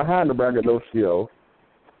truth behind the braggadocio,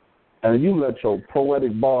 and you let your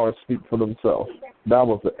poetic bars speak for themselves. That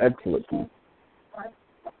was an excellent piece.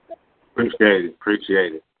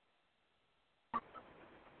 Appreciate it.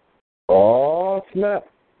 Oh, snap.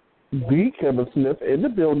 B. Kevin Smith in the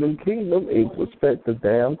building, Kingdom Inc. Respect the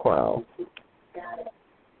damn crown.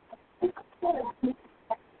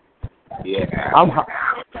 Yeah. I'm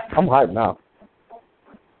hyped now.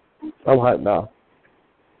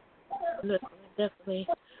 Definitely.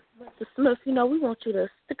 Mr. Smith, we want you to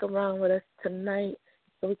stick around with us tonight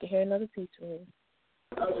so we can hear another piece from you.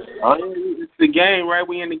 Oh, it's the game, right?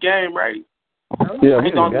 We in the game, right? Yeah, we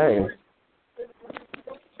in the game.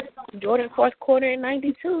 Jordan, fourth quarter in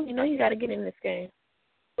 92. You got to get in this game.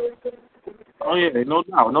 Oh, yeah, no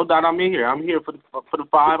doubt. I'm in here. I'm here for the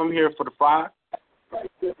 5. I'm here for the 5.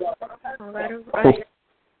 All right.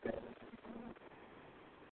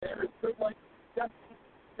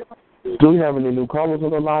 Do we have any new callers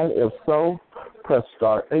on the line? If so, press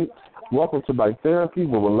star 8. Welcome to Bike Therapy.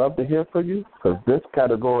 We would love to hear from you because this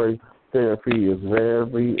category, therapy, is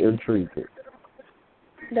very intriguing.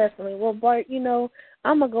 Definitely. Well, Bart,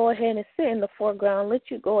 I'm going to go ahead and sit in the foreground, let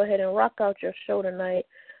you go ahead and rock out your show tonight.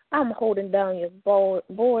 I'm holding down your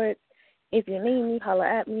board. If you need me, holler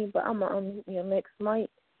at me, but I'm going to unmute your next mic.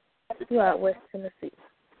 You out West Tennessee.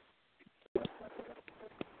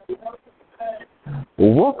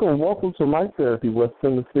 Welcome to Mike Therapy, West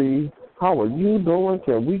Tennessee. How are you doing?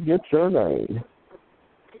 Can we get your name?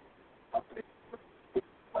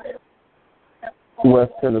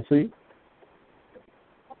 West Tennessee.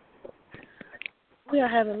 We are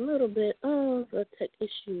having a little bit of a tech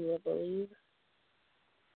issue, I believe.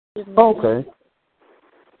 Okay.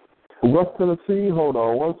 West Tennessee, hold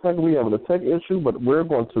on one second. We have a tech issue, but we're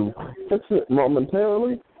going to fix it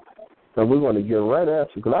momentarily, and we're going to get right at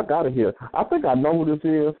you because I got it here. I think I know who this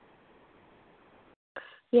is.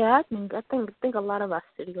 Yeah, I think a lot of our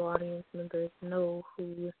studio audience members know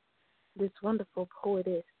who this wonderful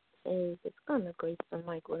poetess is. It's going to grace the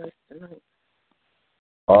mic with us tonight.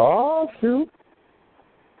 Oh, shoot.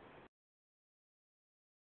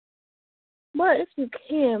 But if you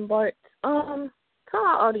can, Bart, tell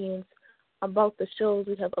our audience about the shows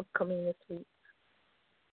we have upcoming this week.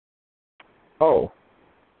 Oh,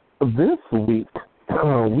 this week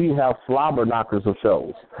we have slobber knockers of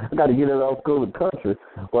shows. I got to get it out school and country.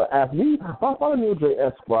 But as me, my father Neil J.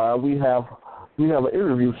 Esquire, we have an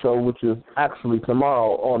interview show which is actually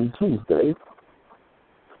tomorrow on Tuesday.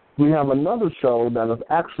 We have another show that is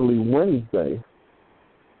actually Wednesday.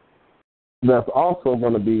 That's also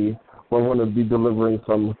going to be, we're going to be delivering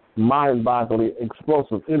some mind-boggling,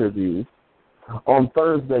 explosive interviews. On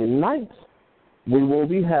Thursday nights, we will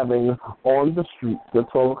be having On the Streets at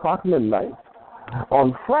 12 o'clock midnight.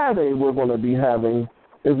 On Friday, we're going to be having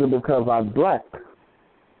Is It Because I'm Black?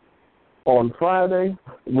 On Friday,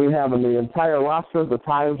 we're having the entire roster, the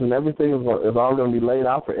times, and everything is all going to be laid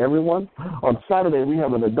out for everyone. On Saturday, we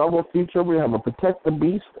have a double feature. We have a Protect the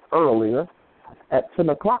Beast earlier at 10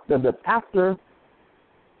 o'clock. And then after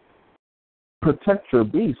Protect Your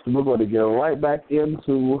Beast, we're going to get right back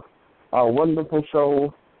into our wonderful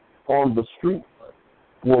show On the Street,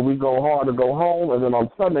 where we go hard to go home. And then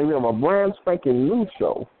on Sunday, we have a brand spanking new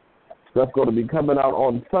show that's going to be coming out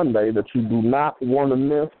on Sunday that you do not want to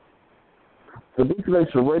miss. The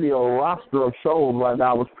BEASTNation radio roster of shows right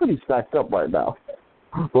now is pretty stacked up right now.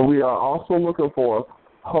 But we are also looking for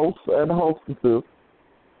hosts and hostesses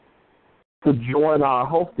to join our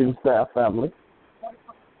hosting staff family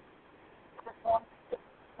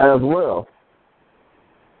as well.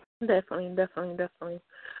 Definitely.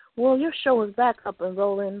 Well, your show is back up and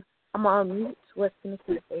rolling. I'm on mute. What's in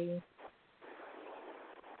the say?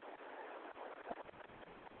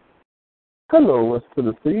 Hello, West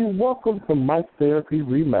Tennessee. Welcome to Mike Therapy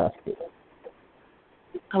Remastered.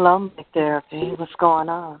 Hello, Mike Therapy. What's going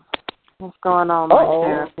on? What's going on,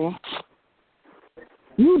 Mike Therapy?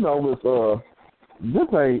 You know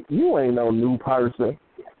you ain't no new person.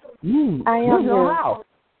 I am your house.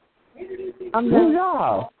 I'm new. Your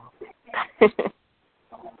house.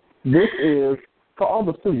 This is, for all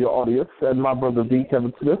the studio audience and my brother D.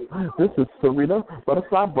 Kevin Smith, this is Serena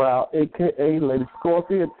Butterfly Brown, a.k.a. Lady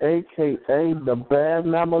Scorpion, a.k.a. the Bad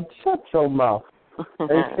Mama Shut Your Mouth,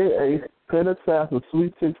 a.k.a. Pen Assassin,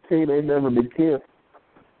 Sweet 16, Ain't Never Been Kissed.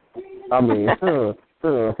 I mean,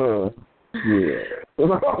 yeah.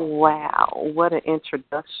 Wow, what an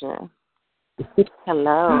introduction.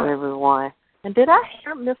 Hello, everyone. And did I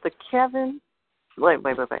hear Mr. Kevin? Wait,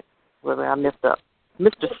 I messed up.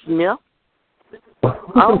 Mr. Smith?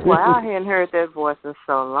 Oh, wow, I hadn't heard that voice in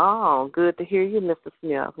so long. Good to hear you, Mr.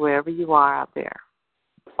 Smith, wherever you are out there.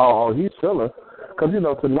 Oh, he's chilling. Because,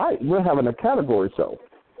 tonight we're having a category show.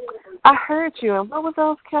 I heard you. And what were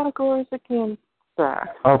those categories again, sir?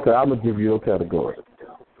 Okay, I'm going to give you a category.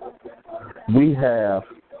 We have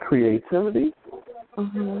creativity.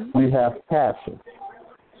 Mm-hmm. We have passion.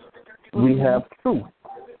 Mm-hmm. We have truth.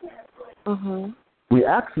 Mm-hmm. We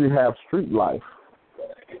actually have street life.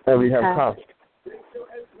 And we have conscience.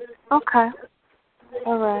 Okay.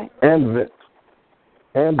 All right. And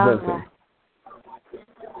venting. Right.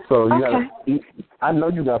 So you got. I know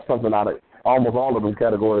you got something out of almost all of them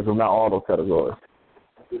categories, if not all those categories.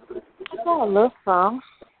 I got a little song.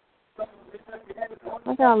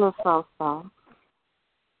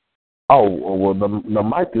 Oh well, the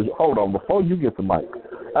mic is. Hold on, before you get the mic,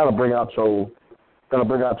 gotta bring out your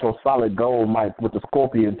solid gold mic with the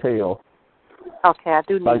scorpion tail. Okay, I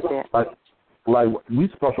do need that. Like we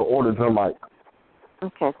special ordered your mic.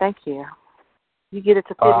 Okay, thank you. You get it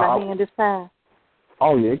to fit my hand this time?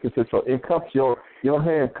 Oh yeah, it can fit it cups your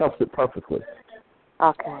hand cups it perfectly.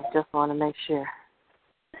 Okay, just want to make sure.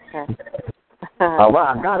 Okay. All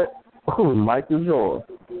right, I got it. The mic is yours.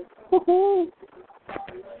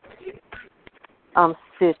 I'm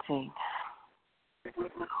sitting,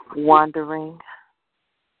 wondering,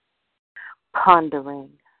 pondering,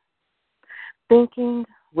 thinking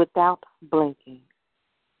without blinking.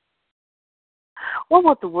 What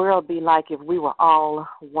would the world be like if we were all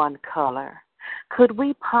one color? Could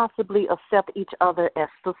we possibly accept each other as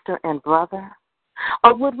sister and brother?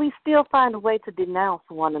 Or would we still find a way to denounce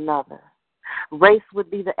one another? Race would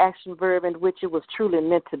be the action verb in which it was truly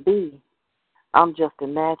meant to be. I'm just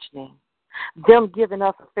imagining them giving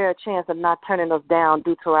us a fair chance of not turning us down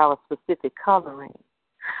due to our specific coloring.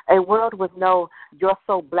 A world with no "you're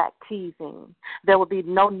so black" teasing. There would be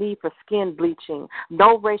no need for skin bleaching,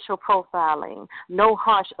 no racial profiling, no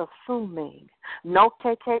harsh assuming, no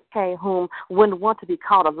KKK whom wouldn't want to be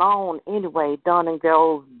caught alone anyway, donning their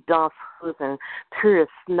old dunce hoods and pure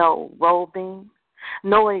snow robing,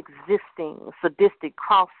 no existing sadistic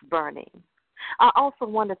cross burning. I also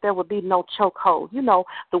wonder if there would be no chokehold,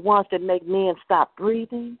 the ones that make men stop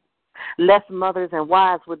breathing. Less mothers and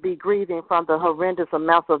wives would be grieving from the horrendous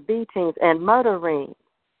amounts of beatings and murdering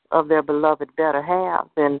of their beloved better halves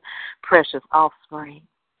and precious offspring.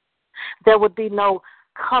 There would be no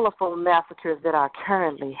colorful massacres that are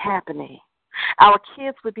currently happening. Our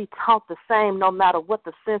kids would be taught the same no matter what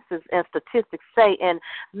the census and statistics say, and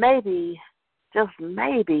maybe, just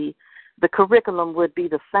maybe, the curriculum would be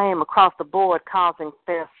the same across the board, causing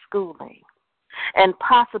fair schooling, and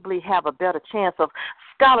possibly have a better chance of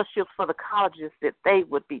scholarships for the colleges that they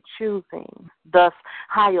would be choosing, thus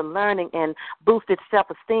higher learning and boosted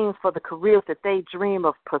self-esteem for the careers that they dream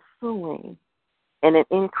of pursuing, and an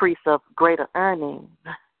increase of greater earnings.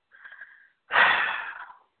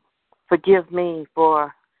 Forgive me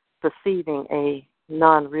for perceiving a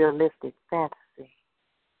non-realistic fantasy,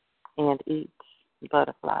 and each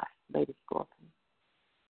butterfly, Lady Scorpion.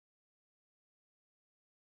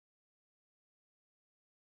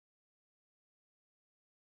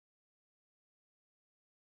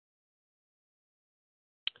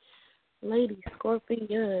 Lady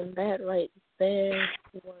Scorpion, that right there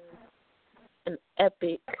was an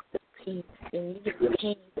epic piece, and you just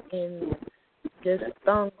came and just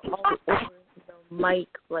stung all over the mic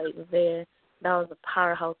right there. That was a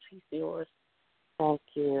powerhouse piece of yours. Thank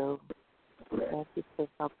you. Thank you, sis.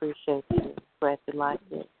 I appreciate you. Glad you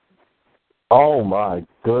liked it. Oh, my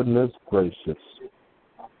goodness gracious.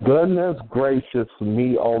 Goodness gracious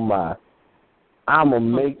me, oh, my. I'm going to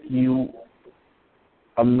make you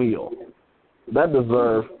a meal. That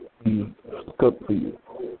deserves to be cooked for you.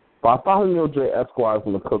 Bartholomew J. Esquire is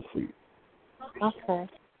going to cook for you. Okay.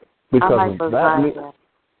 Because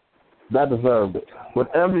that deserved it.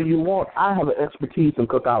 Whatever you want, I have an expertise in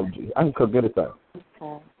cookology. I can cook anything.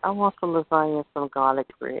 Okay. I want some lasagna and some garlic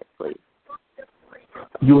bread, please.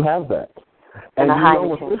 You have that. And a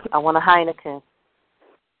Heineken. I want a Heineken.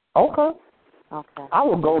 Okay. Okay. I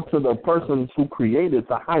will go to the persons who created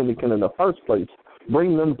the Heineken in the first place,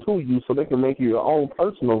 bring them to you so they can make you your own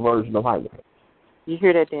personal version of Heineken. You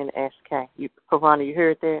hear that then, SK? Corona, you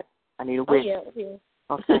heard that? I need a witness. Oh, yeah.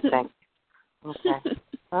 Okay, thank you. Okay.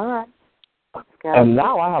 All right. And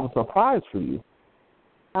now I have a surprise for you.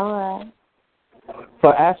 All right.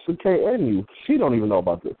 For Ashley K. and you. She don't even know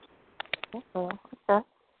about this. Okay.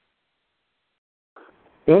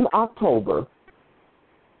 In October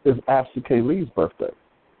is Ashley K. Lee's birthday.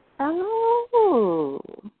 Oh.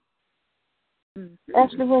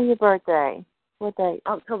 Ashley, when's your birthday? What date?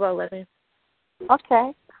 October 11th.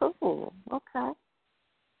 Okay, cool. Okay.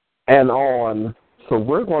 And so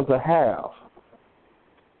we're going to have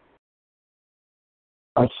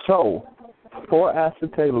a show for Ashley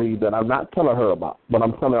K. Lee that I'm not telling her about, but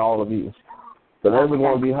I'm telling all of you. That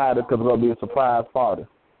everyone will be hiding because it's going to be a surprise party.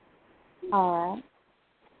 All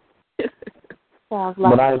right. Sounds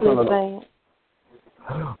like a good thing.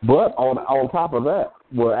 But on top of that,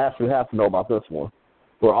 we'll actually have to know about this one.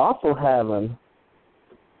 We're also having,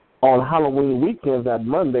 on Halloween weekend, that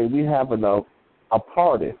Monday, we're having a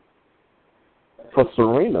party for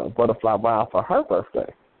Serena Butterfly Brown for her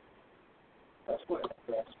birthday.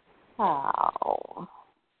 Wow.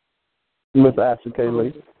 Miss Ashley K.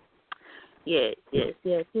 Lee? Yes.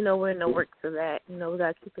 You know, we're in the works of that. You know, we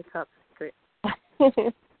got to keep it top secret.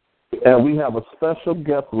 And we have a special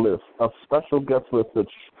guest list that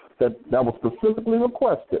was specifically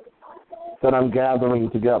requested that I'm gathering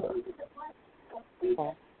together.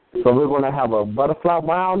 Okay. So we're going to have a Butterfly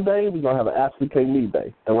Brown Day. We're going to have an Ashley K. Lee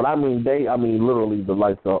Day. And when I mean day, I mean literally the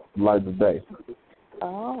lights of day.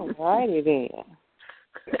 All righty then.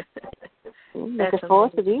 Looking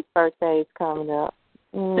forward to these birthdays coming up.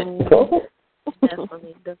 Definitely.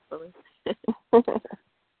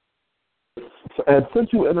 And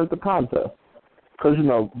since you entered the contest, because, you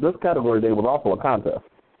know, this category day was also a contest.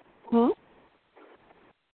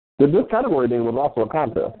 This category day was also a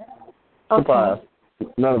contest. Okay. Surprise.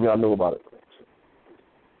 None of y'all knew about it.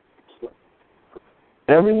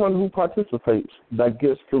 Everyone who participates that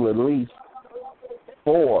gets to at least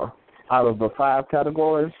 4 out of the 5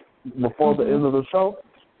 categories before the end of the show,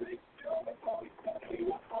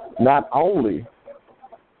 not only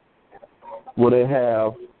will they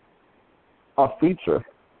have a feature,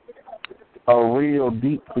 a real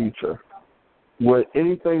deep feature, where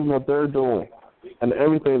anything that they're doing and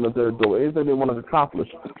everything that they're doing, anything they want to accomplish,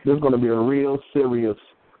 there's going to be a real serious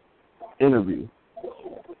interview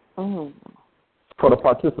for the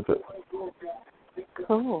participants.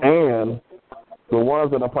 Cool. And the ones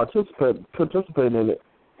that are participating in it,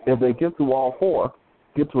 if they get through all 4,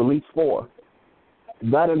 get to at least 4,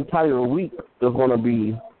 that entire week is going to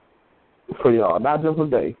be for y'all, not just a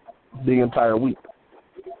day, the entire week.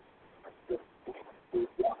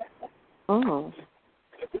 Oh.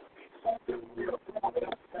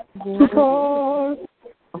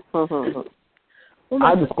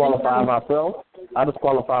 I disqualify myself,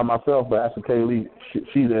 but Ashley K. Lee,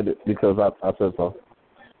 she did it because I said so.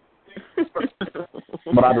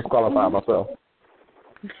 But I disqualify myself.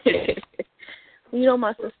 You know,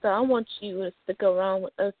 my sister, I want you to stick around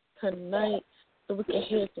with us tonight so we can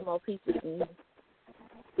hear some more pieces from you.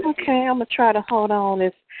 Okay, I'm going to try to hold on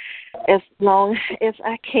as long as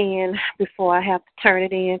I can before I have to turn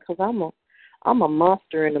it in, because I'm a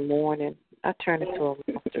monster in the morning. I turn into a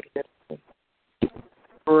monster.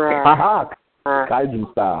 Haha,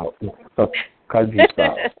 kaiju style. Kaiju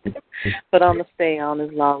style. But I'm going to stay on as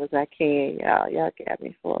long as I can, y'all. Y'all got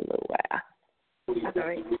me for a little while. All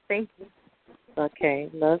right, thank you. Okay,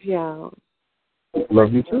 love y'all.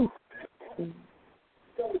 Love you too.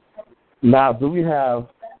 Now, do we have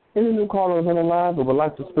any new callers on the line that would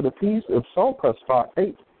like to spit a piece? If so, press star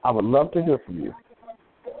 8. I would love to hear from you.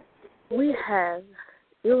 We have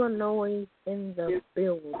Illinois in the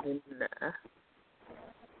building. I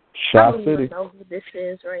Shot don't City. even know who this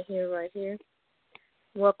is right here.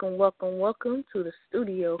 Welcome to the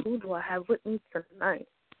studio. Who do I have with me tonight?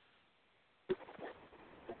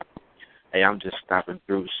 Hey, I'm just stopping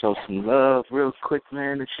through to show some love real quick,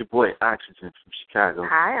 man. It's your boy Oxygen from Chicago.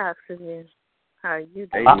 Hi, Oxygen. How are you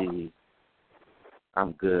doing? Hey,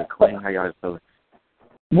 I'm good. Queen, how y'all doing?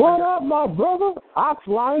 What up, my brother?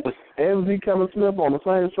 Oxline and Z. Kevin Smith on the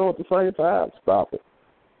same show at the same time. Stop it.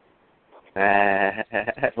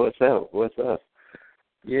 What's up?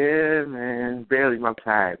 Yeah, man. Barely. I'm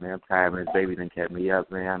tired, man. This baby done kept me up,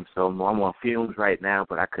 man. I'm on fumes right now,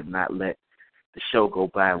 but I could not let the show go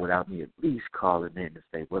by without me at least calling in to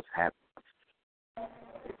say what's happening.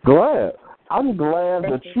 Glad. I'm glad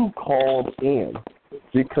that you called in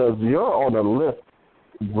because you're on the list,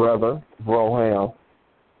 brother, Broham.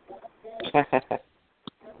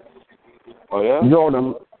 Oh, yeah?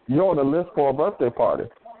 You're on the list for a birthday party.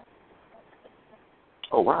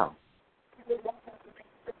 Oh, wow.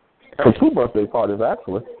 For 2 birthday parties,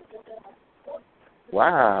 actually.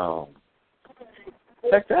 Wow.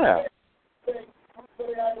 Check that out.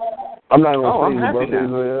 I'm not going to tell you who happy birthdays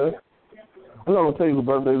now. it is. I'm not going to tell you who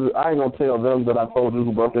birthdays it is. I ain't going to tell them that I told you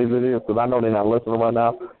who birthdays it is because I know they're not listening right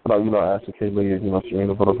now. But, Ashley K. Lee, she ain't going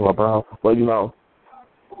to put us Brown. But,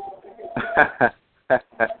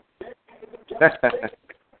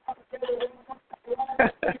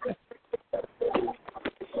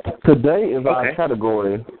 today is our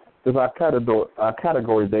category. Is our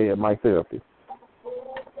category day at My Therapy.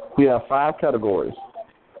 We have 5 categories.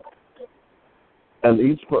 And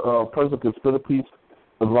each person can split a piece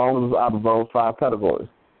as long as it's out of those 5 categories.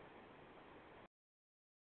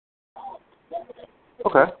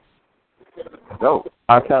 Okay. Dope.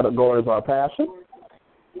 Our categories are passion,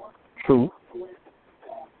 truth,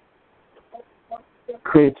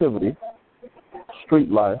 creativity,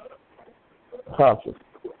 street life, conscious.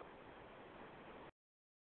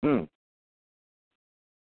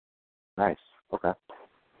 Nice. Okay.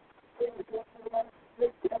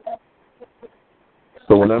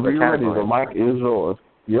 So whenever you're ready, the mic is yours.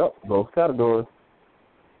 Yep, those categories.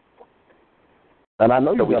 And I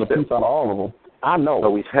know you got a piece out of all of them. I know.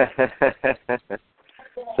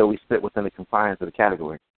 So we sit within the confines of the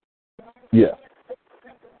category. Yeah.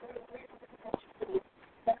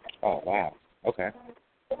 Oh, wow. Okay.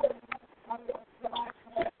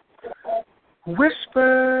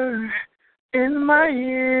 Whisper in my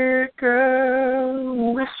ear,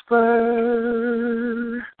 girl. Whisper.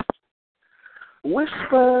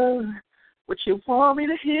 Whisper what you want me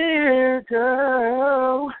to hear,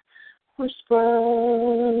 girl. Whisper.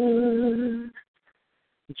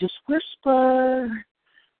 Just whisper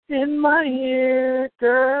in my ear,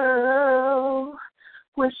 girl.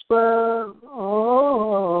 Whisper,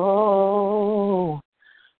 oh,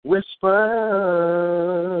 whisper.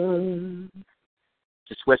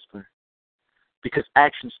 Just whisper. Because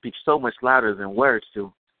actions speak so much louder than words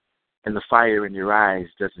do. And the fire in your eyes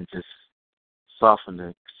doesn't just soften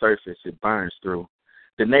the surface, it burns through.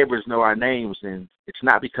 The neighbors know our names, and it's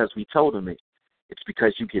not because we told them it. It's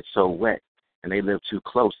because you get so wet, and they live too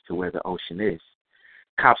close to where the ocean is.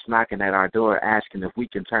 Cops knocking at our door asking if we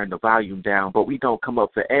can turn the volume down, but we don't come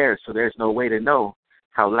up for air, so there's no way to know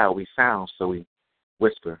how loud we sound, so we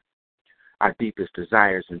whisper. Our deepest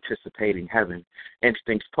desires anticipating heaven.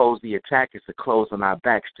 Instincts pose the attack as the clothes on our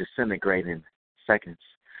backs disintegrate in seconds.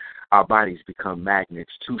 Our bodies become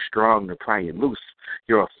magnets, too strong to pry it loose.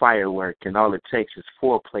 You're a firework, and all it takes is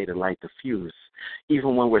foreplay to light the fuse.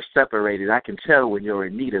 Even when we're separated, I can tell when you're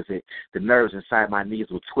in need of it. The nerves inside my knees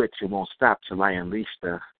will twitch and won't stop till I unleash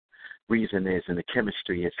the reason is in the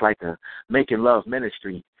chemistry. It's like a making love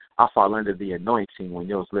ministry. I'll fall under the anointing when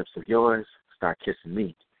those lips of yours start kissing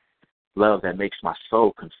me. Love that makes my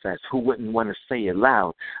soul confess. Who wouldn't want to say it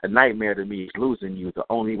loud? A nightmare to me is losing you. The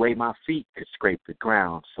only way my feet could scrape the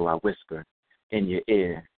ground. So I whisper in your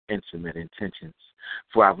ear, intimate intentions.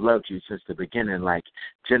 For I've loved you since the beginning, like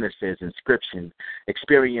Genesis inscription.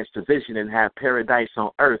 Experienced the vision and have paradise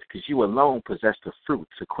on earth, because you alone possess the fruit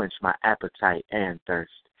to quench my appetite and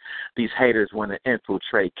thirst. These haters want to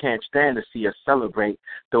infiltrate, can't stand to see us celebrate,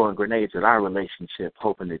 throwing grenades at our relationship,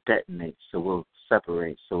 hoping to detonate, so we'll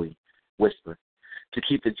separate, so we whisper. To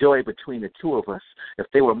keep the joy between the two of us. If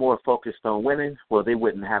they were more focused on winning, well, they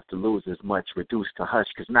wouldn't have to lose as much, reduced to hush,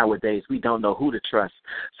 because nowadays we don't know who to trust.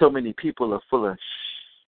 So many people are full of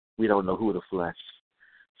we don't know who to flush.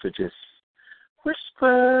 So just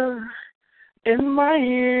whisper in my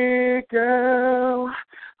ear, girl,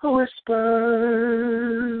 whisper.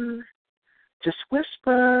 Just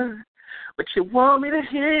whisper what you want me to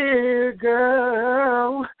hear,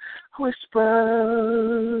 girl,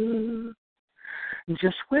 whisper.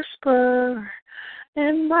 Just whisper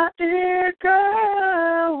in my ear,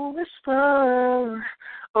 girl, whisper.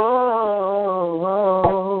 Oh,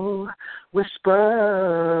 whisper.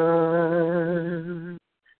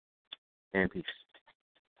 And peace.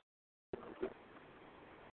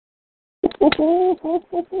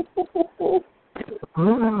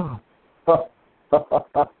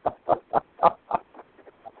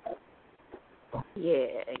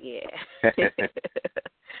 Yeah.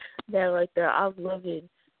 That right there, I love it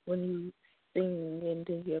when you sing and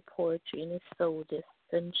do your poetry, and it's so just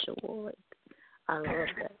sensual. Like, I love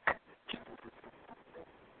that.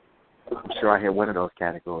 I'm sure I hit one of those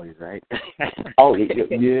categories, right? Oh,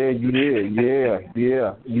 yeah, you did.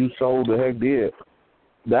 Yeah. You so the heck did.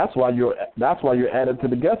 That's why you're added to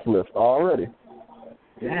the guest list already.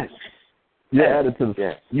 Yes. You added to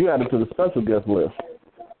the special guest list.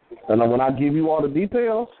 And when I give you all the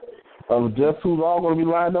details of just who's all going to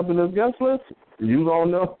be lined up in this guest list, you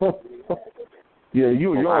don't know. Yeah,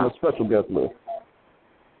 you're on the special guest list.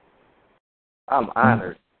 I'm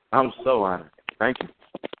honored. I'm so honored. Thank you.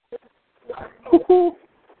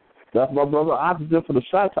 That's my brother Oxygen for the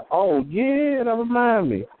shot. Oh, yeah, that reminds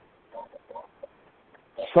me.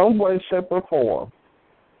 Some way, shape, or form,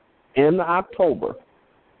 in October,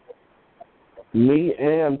 me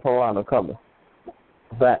and Piranha coming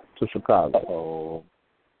back to Chicago.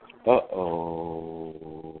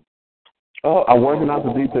 I'm working out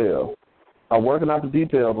the details. I'm working out the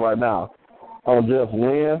details right now on just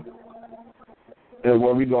when and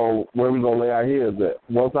where we gonna lay our heads at.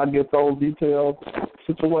 Once I get those details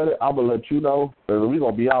situated, I'm gonna let you know that we're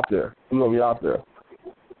gonna be out there.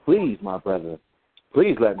 Please, my brother.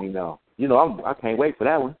 Please let me know. You know, I can't wait for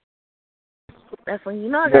that one. That's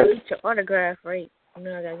when I gotta get your autograph right.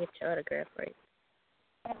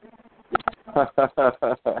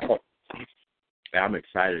 I'm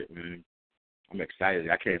excited, man. I'm excited.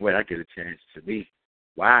 I can't wait. I get a chance to meet.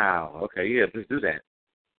 Wow. Okay, yeah, let's do that.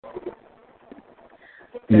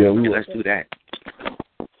 Yeah, let's do that.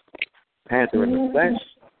 Panther in the flesh.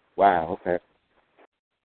 Wow. Okay.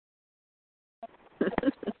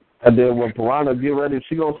 And then when Piranha get ready,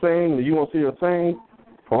 she gonna sing, and you gonna see her sing.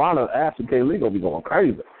 Piranha, Ashley K. Lee gonna be going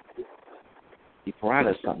crazy. See,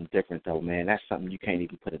 Piranha's something different though, man. That's something you can't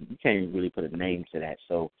even really put a name to that.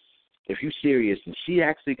 So if you're serious and she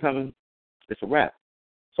actually coming, it's a wrap.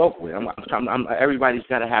 So hopefully, everybody's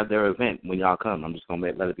got to have their event when y'all come. I'm just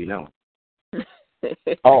gonna let it be known. We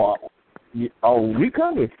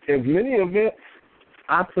coming. As many events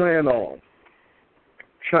I plan on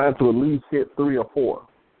trying to at least hit 3 or 4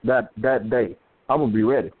 that day. I'm gonna be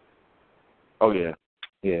ready. Oh yeah.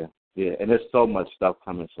 And there's so much stuff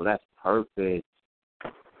coming, so that's perfect.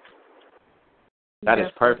 That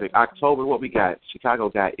is perfect. October, what we got? Chicago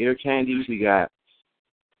got Ear Candies. We got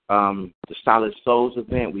the Solid Souls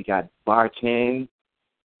event. We got Bartend.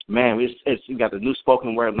 Man, we got the new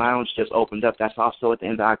Spoken Word Lounge just opened up. That's also at the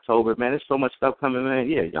end of October. Man, there's so much stuff coming, man.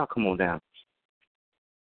 Yeah, y'all come on down.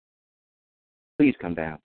 Please come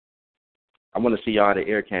down. I want to see y'all at the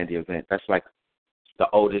Ear Candy event. That's like the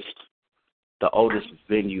oldest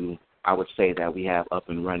venue, I would say, that we have up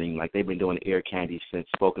and running. Like, they've been doing Ear Candy since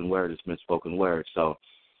Spoken Word has been Spoken Word. So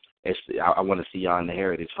I want to see y'all in the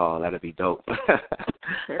Heritage Hall. That'd be dope.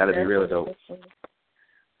 That'd be real dope.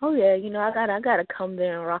 Oh yeah, I gotta come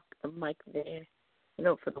there and rock the mic there.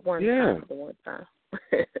 For the one time.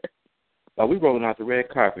 Oh, we rolling out the red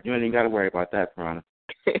carpet. You ain't even got to worry about that, Piranha.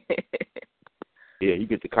 Yeah, you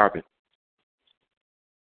get the carpet.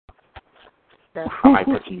 I might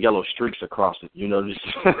put some yellow streaks across it. Just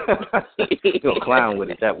you'll clown with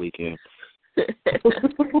it that weekend.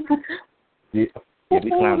 Yeah, we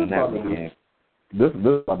clowning that weekend. This is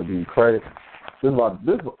about to be crazy.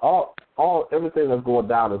 Everything that's going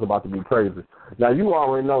down is about to be crazy. Now you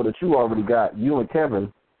already know that you and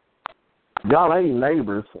Kevin, y'all ain't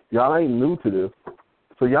neighbors. Y'all ain't new to this.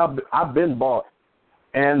 So I've been bought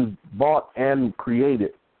and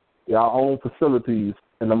created our own facilities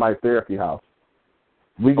in the Mike Therapy House.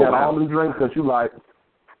 We got all the drinks that you like.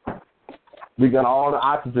 We got all the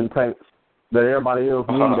oxygen tanks that everybody else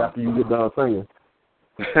needs after you get done singing.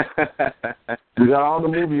 We got all the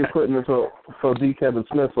movie equipment for D. Kevin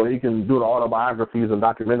Smith so he can do the autobiographies and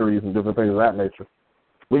documentaries and different things of that nature.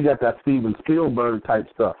 We got that Steven Spielberg type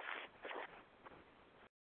stuff.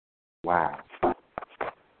 Wow.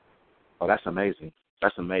 Oh, that's amazing.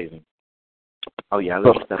 That's amazing. Oh, yeah,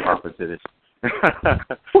 let me step off into this.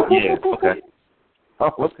 Yeah, okay.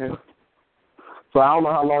 Oh, okay. So I don't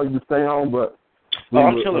know how long you stay on, but...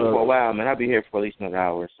 I'm chilling for a while, man. I'll be here for at least another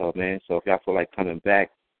hour or so, man. So if y'all feel like coming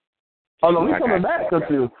back... Oh, no, we coming back,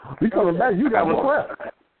 because we coming back. You got requests.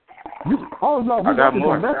 We got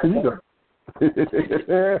more.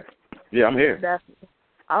 Yeah, I'm here. Definitely.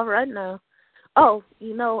 All right now. Oh,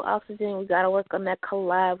 Oxygen, we got to work on that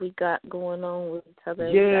collab we got going on with each other.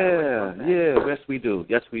 Yeah. Yes, we do.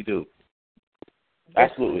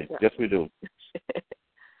 Absolutely. Yes, we do.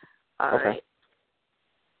 All right.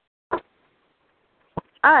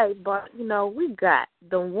 All right, but, we got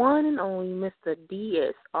the one and only Mr.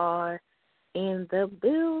 DSR in the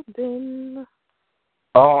building.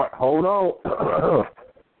 All right, hold on.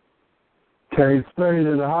 K Spade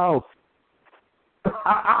in the house.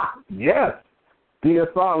 Yes.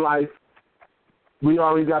 DSR life. We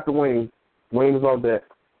already got the wings. Wings on deck.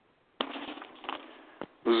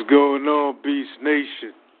 What's going on,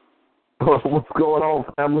 BEASTNation? What's going on,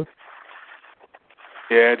 family?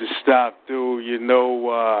 Yeah, I had to stop through,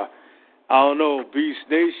 I don't know,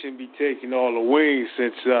 BEASTNation be taking all the wings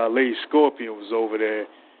since Lady Scorpion was over there.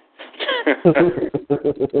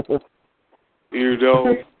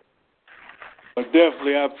 But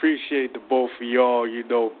definitely I appreciate the both of y'all,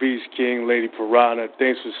 Beast King, Lady Piranha.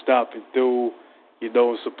 Thanks for stopping through,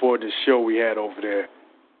 and supporting the show we had over there.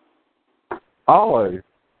 Always,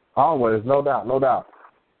 no doubt.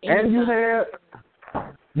 And you had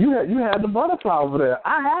the butterfly over there.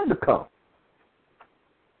 I had to come.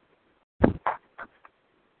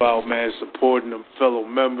 Wow, man, supporting them fellow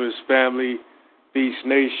members, family,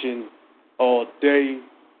 BEASTNation all day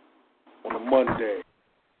on a Monday.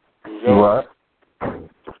 Right.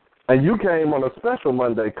 And you came on a special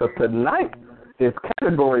Monday because tonight is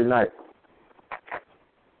category night.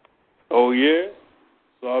 Oh, yeah?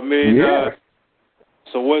 So,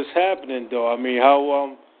 so what's happening, though?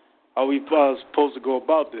 How we supposed to go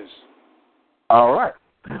about this? All right.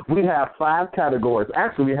 We have 5 categories.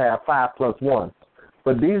 Actually, we have 5 plus 1.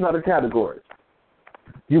 But these are the categories.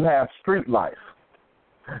 You have street life.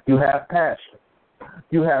 You have passion.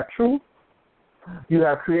 You have truth. You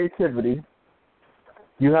have creativity.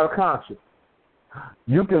 You have conscience.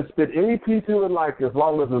 You can spit any piece you would like as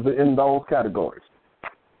long as it's in those categories.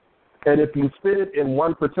 And if you spit it in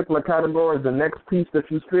one particular category, the next piece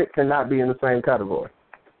that you spit cannot be in the same category.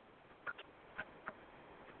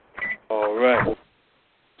 All right.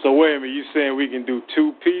 So wait a minute, you saying we can do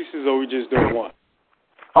 2 pieces or we just do 1?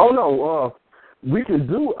 Oh, no. We can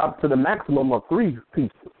do up to the maximum of 3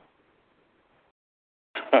 pieces.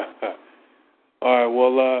 All right,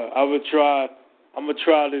 well, I'm gonna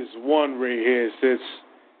try this one right here since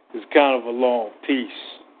it's kind of a long piece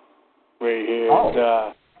right here.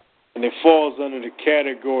 Oh. And it falls under the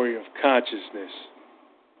category of consciousness.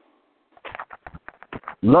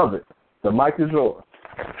 Love it. The mic is yours.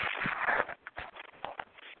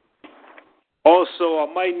 Also, I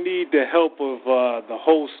might need the help of the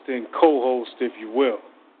host and co-host, if you will.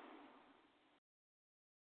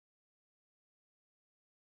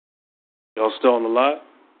 Y'all still on the line?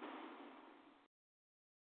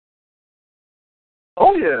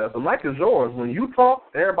 Oh, yeah. The mic is yours. When you talk,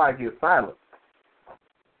 everybody gets silent.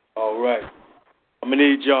 All right. I'm going to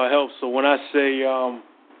need y'all help. So when I say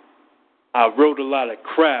I wrote a lot of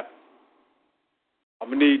crap, I'm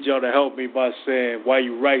going to need y'all to help me by saying why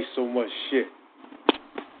you write so much shit.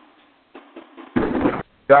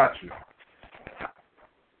 Got you.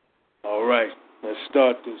 All right. Let's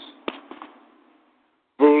start this.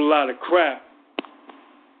 Wrote a lot of crap.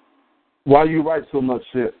 Why you write so much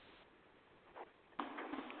shit?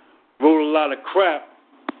 Wrote a lot of crap.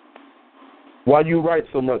 Why you write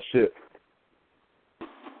so much shit?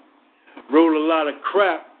 Wrote a lot of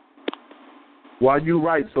crap. Why you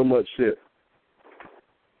write so much shit?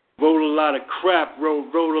 Wrote a lot of crap.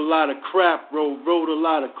 Wrote a lot of crap. Wrote a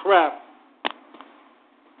lot of crap.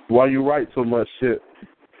 Why you write so much shit?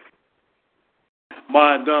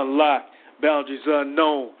 Mind unlocked. Boundaries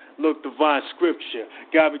unknown. Look, divine scripture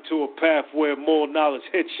got me to a path where more knowledge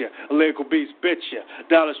hits you. A lyrical beast bit you.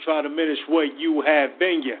 Dollars try to diminish what you have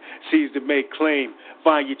in you. Seize to make claim.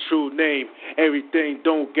 Find your true name. Everything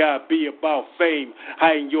don't gotta be about fame.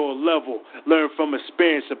 Heighten your level. Learn from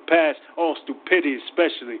experience of past. All stupidity,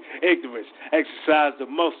 especially ignorance. Exercise the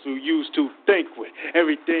muscle used to think with.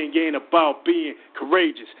 Everything ain't about being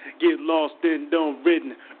courageous. Get lost in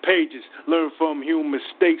unwritten pages. Learn from human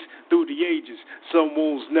mistakes through the ages. Some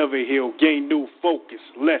wounds never heal. Gain new focus.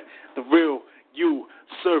 Let the real you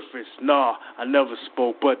surface. Nah, I never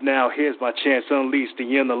spoke, but now here's my chance. Unleash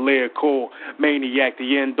the inner lyrical maniac.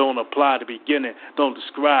 The end don't apply. The beginning don't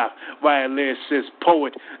describe. Write a lyricist,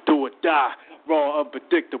 poet, do or die. Raw,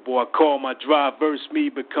 unpredictable. I call my dry verse me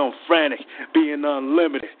become frantic, being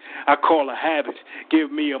unlimited. I call a habit.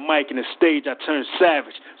 Give me a mic and a stage, I turn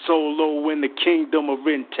savage. Solo in the kingdom of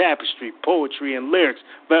written tapestry, poetry and lyrics,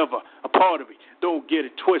 forever a part of me. Don't get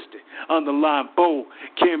it twisted. Underline bold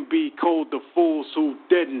can be cold to fools who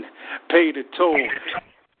didn't pay the toll.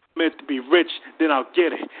 Meant to be rich, then I'll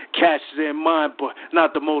get it. Cash is in mind, but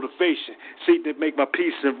not the motivation. See that make my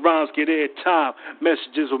piece and rhymes get air time.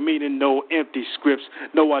 Messages with meaning, no empty scripts.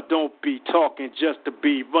 No, I don't be talking just to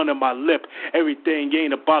be running my lip. Everything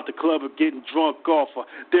ain't about the club or getting drunk off of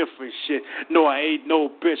different shit. No, I ain't no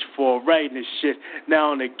bitch for writing this shit.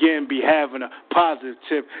 Now and again be having a positive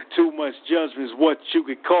tip. Too much judgment is what you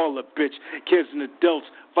could call a bitch. Kids and adults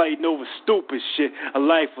fighting over stupid shit. A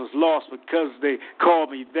life was lost because they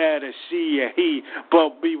called me that or she or he.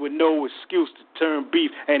 But me with no excuse to turn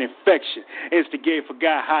beef and infection. Instigate,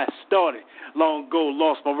 forgot how it started. Long ago,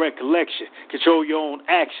 lost my recollection. Control your own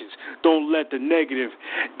actions. Don't let the negative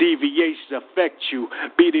deviations affect you.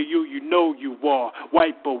 Be the you know you are.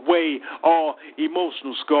 Wipe away all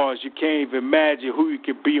emotional scars. You can't even imagine who you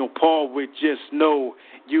could be on par with. Just know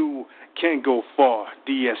you can go far.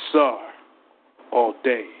 DSR. All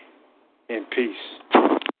day in peace.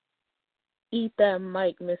 Eat that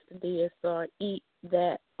mic, Mr. DSR. Eat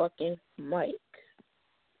that fucking mic.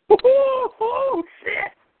 Oh,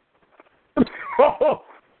 shit.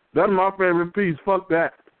 That's my favorite piece. Fuck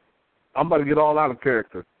that. I'm about to get all out of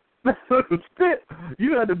character. Spit.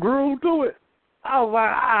 You had the groove to it. I was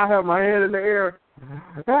like, I have my head in the air.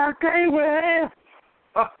 I came with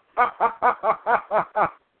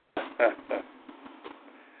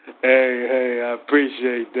Hey, I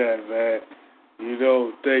appreciate that, man. You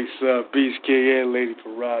know, thanks, Beast King and Lady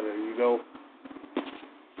Parada, you know.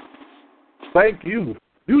 Thank you.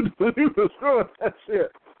 You destroyed that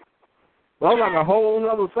shit. I'm like a whole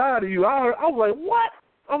other side of you. I was like, what?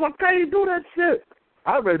 I was like, can't you do that shit?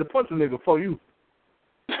 I was ready to punch a nigga for you.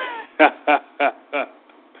 Yeah,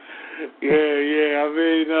 I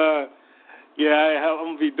mean, I'm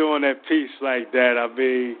going to be doing that piece like that. I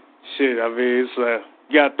mean, it's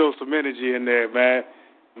you got to throw some energy in there, man.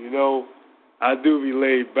 You know, I do be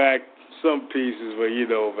laid back some pieces, but, you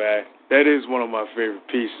know, man, that is one of my favorite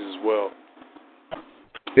pieces as well.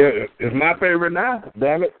 Yeah, it's my favorite now,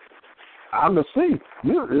 damn it. I'm the C.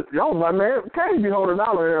 Y'all like, man, can't be holding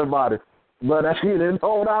out on everybody. But he didn't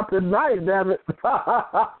hold out tonight, damn it.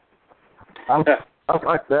 I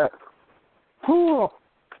like that. Whew.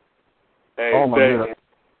 Hey, oh, my God.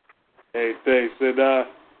 Hey, thanks. And,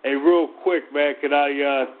 hey, real quick, man, can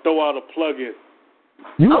I throw out a plug-in?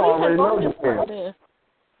 You already know you can.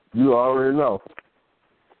 You already know.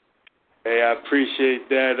 Hey, I appreciate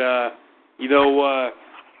that. You know,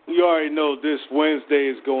 you already know this Wednesday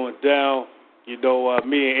is going down. You know,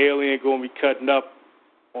 me and Alien going to be cutting up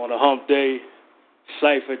on a hump day,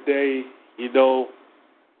 Cypher Day. You know,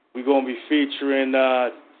 we're going to be featuring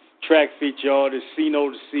track feature artist, Cino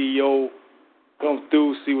the CEO. Come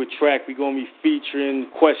through, see what track we're going to be featuring,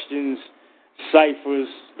 questions, ciphers.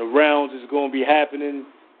 The rounds is going to be happening.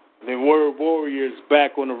 And then Word Warriors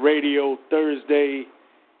back on the radio Thursday,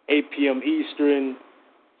 8 p.m. Eastern,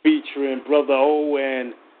 featuring Brother O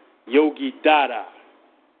and Yogi Dada.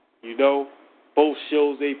 You know, both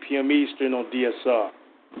shows 8 p.m. Eastern on DSR.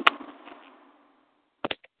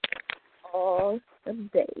 Awesome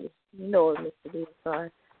day. You know it, Mr. DSR.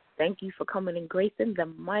 Thank you for coming and gracing the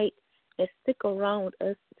mic and stick around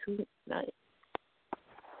us tonight.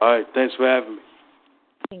 All right, thanks for having me.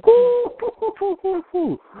 Thank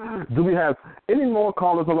you. Do we have any more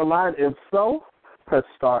callers on the line? If so, press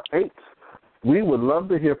star 8. We would love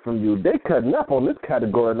to hear from you. They cutting up on this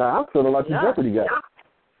category now. I'm feeling like a Jeopardy guy.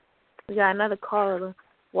 We got another caller.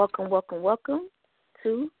 Welcome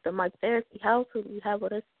to the Mike Therapy House. Who do you have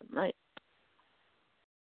with us tonight?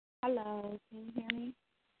 Hello, can you hear me?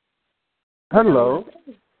 Hello.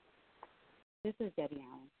 This is Debbie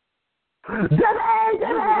Allen.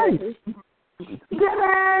 Debbie!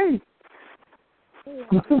 Debbie!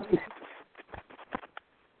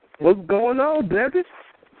 What's going on, Debbie?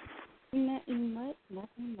 Nothing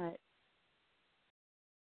much.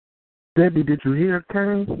 Debbie, did you hear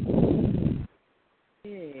Kane?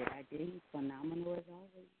 Good. I did. He's phenomenal as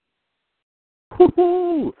always.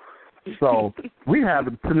 Woo-hoo! So, we have,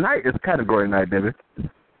 tonight is category night, Debbie.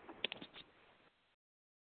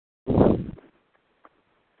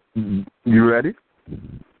 You ready?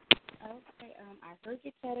 Okay. I heard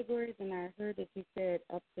your categories, and I heard that you said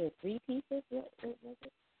up to 3 pieces. What was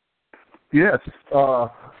it? Yes.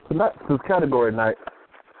 Tonight is category night.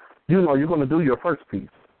 You know, you're going to do your first piece,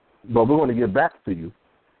 but we're going to get back to you.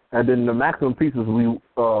 And then the maximum pieces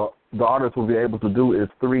the artist will be able to do is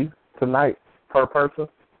 3 tonight per person.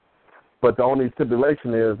 But the only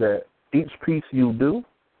stipulation is that each piece you do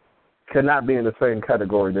cannot be in the same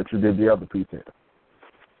category that you did the other piece in.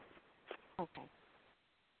 Okay.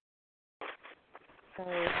 So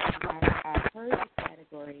I heard the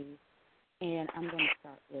categories, and I'm going to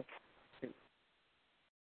start with 3.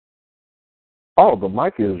 Oh, the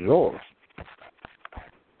mic is yours.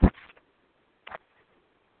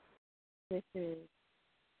 This is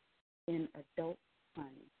an adult fun.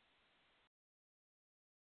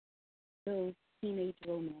 Those teenage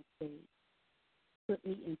romance days put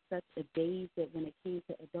me in such a daze that when it came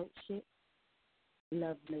to adult shit,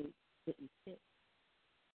 love made didn't fit.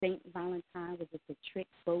 St. Valentine was just a trick,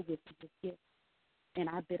 bogus as a gift, and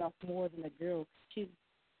I bit off more than a girl could chew.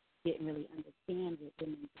 Didn't really understand what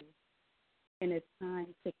women do. And as time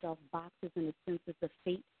ticked off boxes in the senses of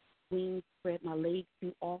fate, wings spread my legs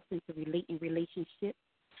flew off into relating relationships.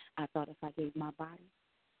 I thought if I gave my body,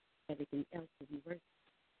 everything else would be worth it.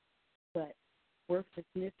 But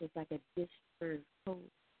worthlessness is like a dish served cold.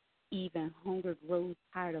 Even hunger grows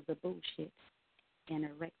tired of the bullshit.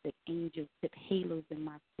 Anorexic angels tip halos in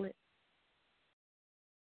my slip.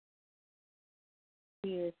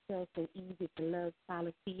 Tears felt so easy to love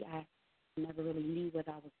policy. I never really knew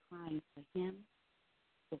whether I was crying for him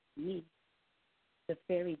or for me. The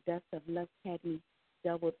fairy dust of lust had me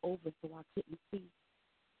doubled over so I couldn't see.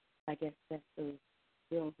 I guess that's those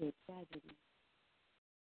girlhood tragedies.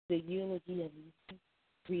 The eulogy of you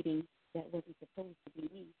reading that wasn't supposed to be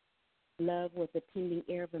me. Love was a pending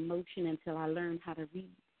air of emotion until I learned how to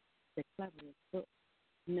read the cleverest book.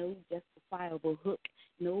 No justifiable hook,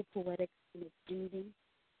 no poetic ending.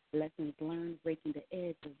 Lessons learned breaking the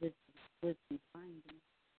edge of wisdom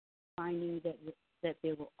finding that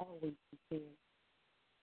there will always be fear.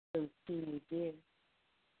 Those teenage years,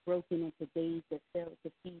 broken into days that failed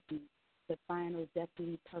to feed me. The final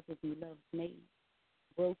definitely puzzles me love's made.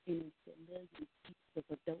 Broken into a million pieces of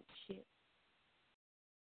adult shit.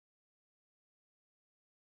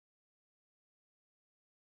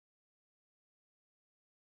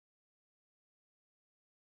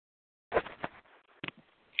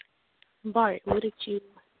 Bart, what did you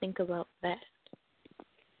think about that?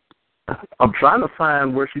 I'm trying to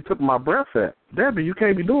find where she took my breath at. Debbie, you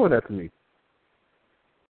can't be doing that to me.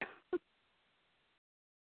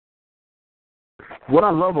 What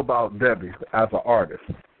I love about Debbie as an artist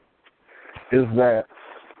is that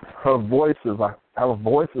her voice is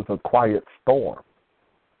a quiet storm,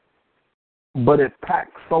 but it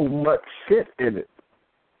packs so much shit in it.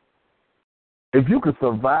 If you can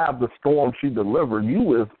survive the storm she delivered,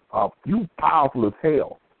 you powerful as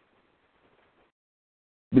hell.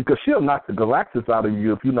 Because she'll knock the galactus out of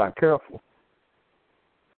you if you're not careful.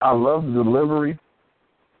 I love the delivery.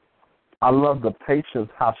 I love the patience,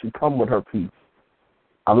 how she come with her piece.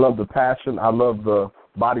 I love the passion. I love the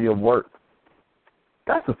body of work.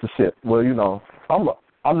 That's just the shit. Well, you know,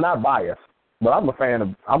 I'm not biased, but I'm a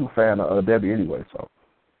fan of Debbie anyway. So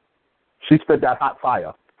she spit that hot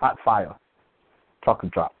fire,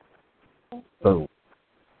 chocolate drop. Boom.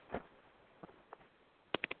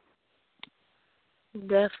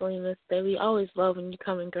 Definitely, Miss Day. We always love when you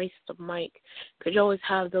come and grace the mic, because you always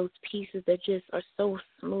have those pieces that just are so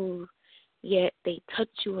smooth, yet they touch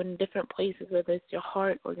you in different places, whether it's your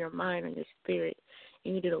heart or your mind or your spirit.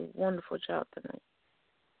 And you did a wonderful job tonight.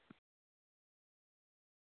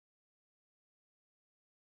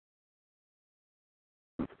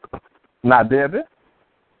 Now, Debbie?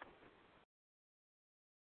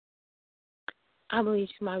 I believe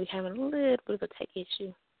she might be having a little bit of a tech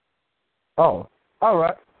issue. Oh, all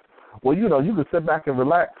right. Well, you know, you can sit back and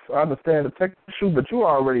relax. I understand the tech issue, but you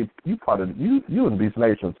in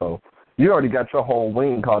BEASTNation, so you already got your whole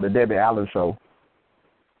wing called the Debbie Allen Show.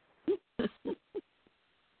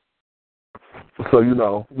 So, you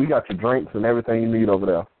know, we got your drinks and everything you need over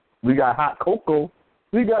there. We got hot cocoa.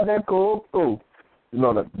 We got that cocoa. You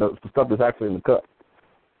know, the stuff that's actually in the cup.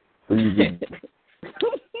 So you can...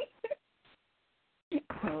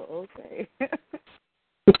 Oh, okay.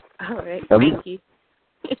 All right. Thank you.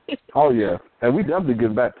 Oh, yeah. And we definitely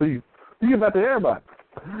give back to you. We give back to everybody.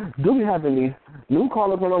 Do we have any new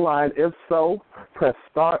callers on the line? If so, press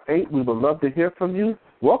star 8. We would love to hear from you.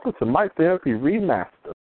 Welcome to Mic Therapy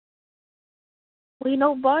Remastered. Well, you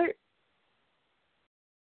know, Bart,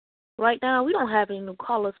 right now we don't have any new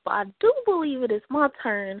callers, but I do believe it is my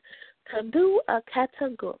turn to do a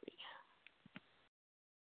category.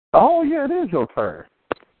 Oh, yeah, it is your turn.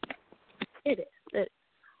 It is.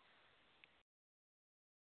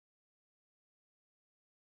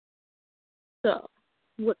 So,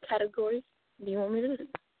 what category do you want me to do?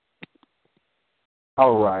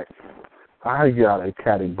 All right. I got a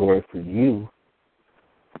category for you.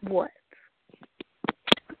 What?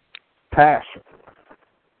 Passion.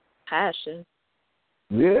 Passion.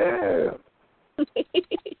 Yeah.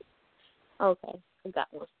 Okay, I got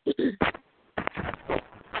one.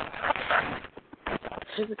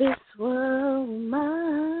 If this world were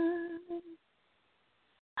mine,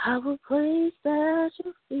 I would place at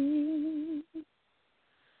your feet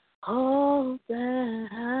all that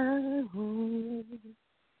I hold.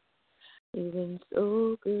 You've been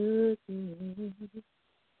so good to me.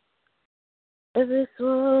 If this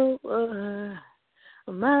world were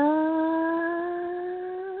mine,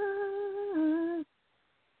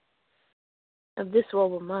 if this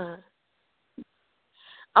world were mine,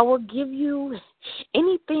 I will give you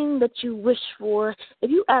anything that you wish for. If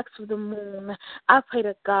you ask for the moon, I pray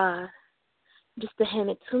to God just to hand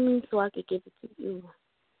it to me so I could give it to you.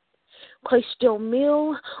 Place your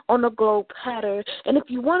meal on a globe platter, and if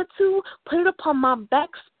you wanted to, put it upon my back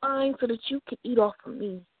spine so that you could eat off of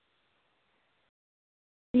me.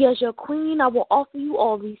 See, as your queen, I will offer you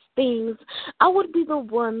all these things. I would be the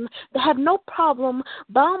one that have no problem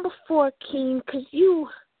bowing before a king, because you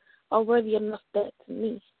are worthy enough that to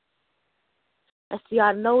me. And see,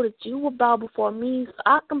 I know that you will bow before me, so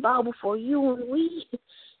I can bow before you, and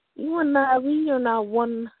you and I, we are not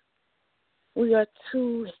one, we are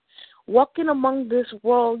two. Walking among this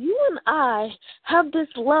world, you and I have this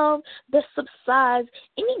love that subsides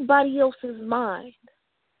anybody else's mind.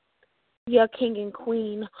 We are king and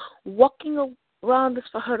queen, walking around this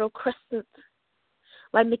fertile crescent,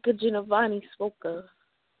 like Nika Giovanni spoke of.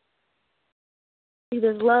 See,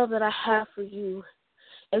 this love that I have for you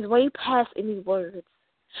is way past any words,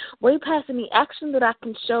 way past any action that I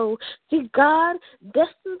can show. See, God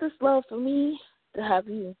destined this love for me to have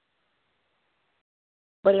you.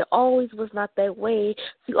 But it always was not that way.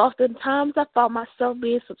 See, oftentimes I found myself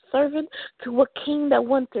being subservient to a king that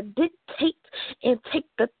wanted to dictate and take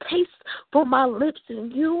the taste from my lips.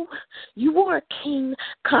 And you were a king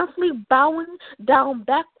constantly bowing down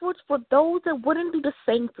backwards for those that wouldn't do the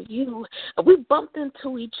same for you. And we bumped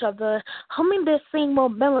into each other, humming that same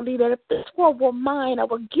old melody that if this world were mine, I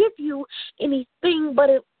would give you anything.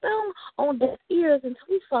 But it fell on deaf ears until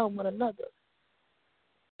we found one another.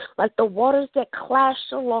 Like the waters that clash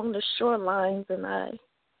along the shorelines, and I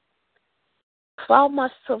found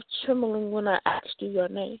myself trembling when I asked you your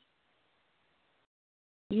name.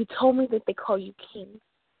 You told me that they call you king.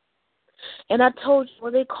 And I told you,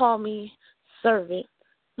 well, they call me servant.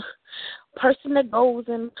 Person that goes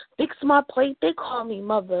and fix my plate, they call me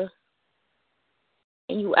mother.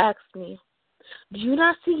 And you asked me, do you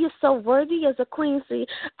not see yourself worthy as a queen? See,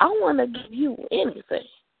 I want to give you anything.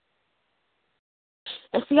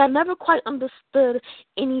 And see, I never quite understood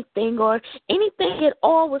anything, or anything at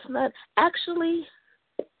all was not actually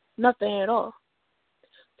nothing at all.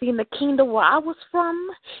 See, in the kingdom where I was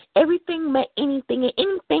from, everything meant anything, and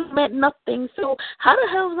anything meant nothing. So how the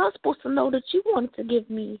hell was I supposed to know that you wanted to give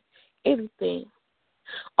me everything?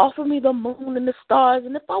 Offer me the moon and the stars,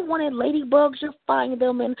 and if I wanted ladybugs, you'll find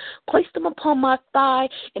them and place them upon my thigh.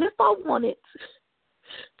 And if I wanted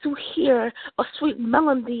to hear a sweet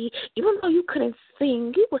melody, even though you couldn't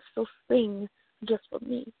sing, you would still sing just for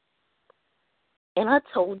me. And I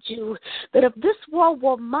told you that if this world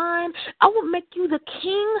were mine, I would make you the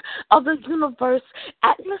king of the universe.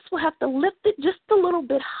 Atlas would have to lift it just a little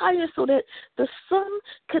bit higher so that the sun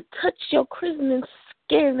could touch your crimson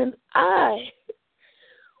skin, and I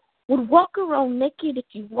would walk around naked if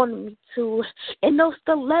you wanted me to, and those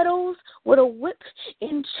stilettos with a whip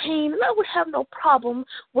and chain, and I would have no problem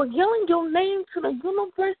with yelling your name to the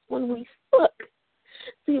universe when we stuck.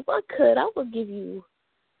 See, if I could, I would give you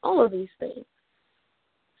all of these things.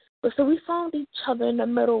 But so we found each other in the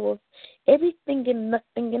middle of everything and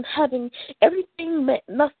nothing, and having everything meant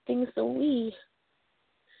nothing, so we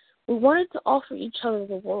wanted to offer each other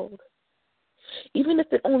the world. Even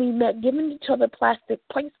if it only meant giving each other plastic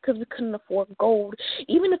plates because we couldn't afford gold.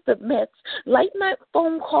 Even if it meant late night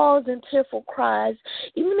phone calls and tearful cries.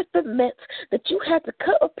 Even if it meant that you had to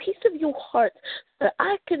cut a piece of your heart so that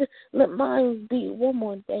I could let mine be one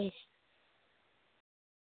more day.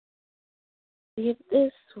 If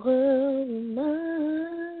this were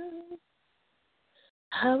mine,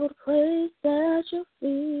 I would place at your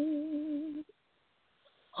feet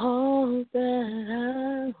all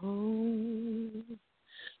that I own.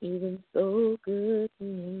 You've been so good to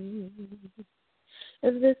me.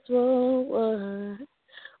 If this world were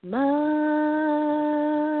mine,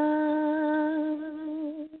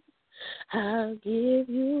 I'll give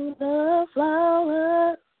you the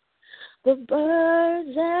flowers, the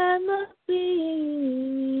birds and the bees.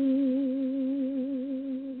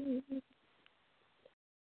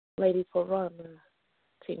 Lady Piranha,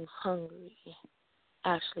 Team Hungry,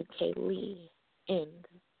 Ashley K. Lee, and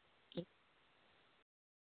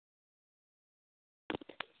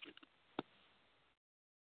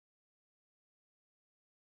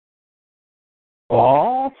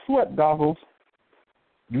Oh, sweat goggles.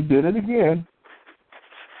 You did it again.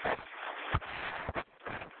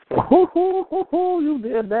 You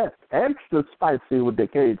did that. Extra spicy with the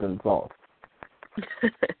Cajun sauce.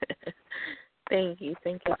 Thank you.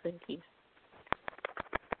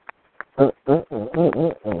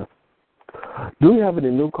 Do we have any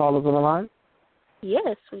new callers on the line?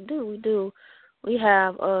 Yes, we do. We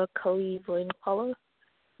have a Cleveland caller.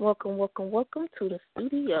 Welcome to the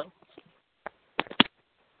studio.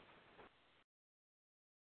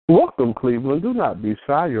 Welcome, Cleveland. Do not be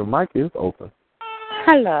shy. Your mic is open.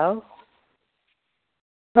 Hello.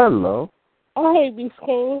 Hello. Oh, hey, B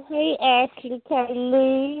School. Hey, Ashley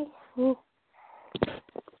Kelly.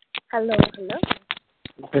 Hello.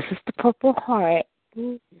 This is the Purple Heart.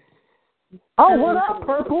 Oh, what up,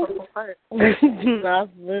 Purple?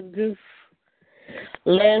 Nothing. Just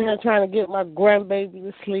laying here trying to get my grandbaby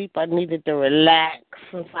to sleep. I needed to relax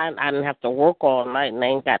since I didn't have to work all night and I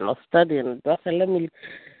ain't got no studying. I said, let me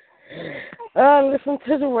listen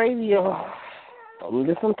to the radio.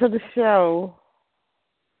 Listen to the show.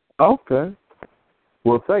 Okay.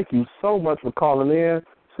 Well, thank you so much for calling in.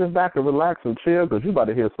 Sit back and relax and chill because you're about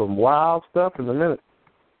to hear some wild stuff in a minute.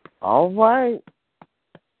 All right.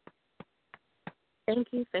 Thank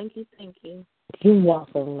you. You're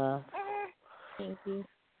welcome, love. Thank you.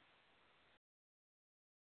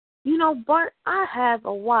 You know, Bart, I have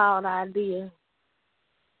a wild idea.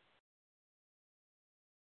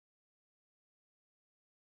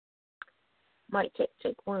 Mic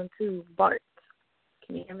check 1, 2. Bart,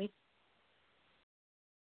 can you hear me?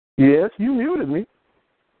 Yes, you muted me.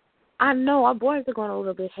 I know our boys are going a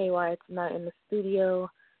little bit haywire tonight in the studio.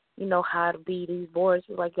 You know how to be. These boys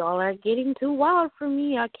are like, y'all are getting too wild for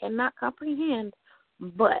me. I cannot comprehend.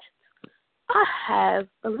 But I have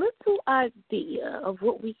a little idea of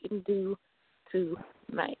what we can do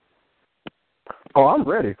tonight. Oh, I'm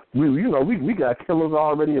ready. We got killers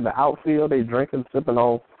already in the outfield. They drinking, sipping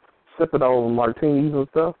on martinis and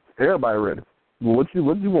stuff. Everybody ready. Well, what you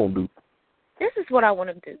want to do? This is what I want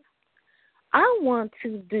to do. I want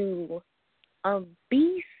to do a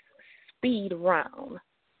beast speed round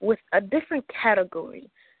with a different category.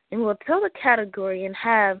 And we'll tell the category and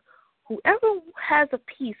have whoever has a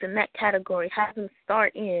piece in that category, have them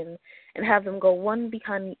start in and have them go one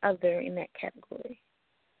behind the other in that category.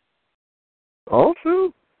 Oh,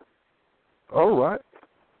 shoot. All right.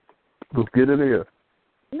 Let's get it here.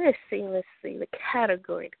 Let's see. The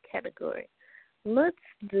category. Let's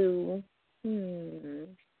do,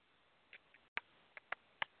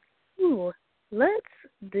 let's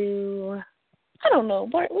do, I don't know,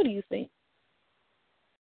 Bart, what do you think?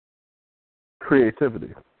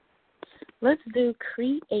 Creativity. Let's do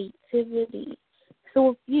creativity. So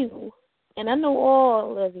if you, and I know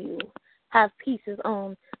all of you, have pieces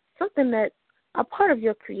on something that's a part of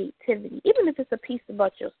your creativity, even if it's a piece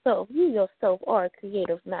about yourself, you yourself are a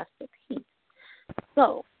creative masterpiece.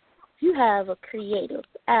 So if you have a creative,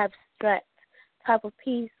 abstract type of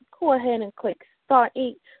piece, go ahead and click Start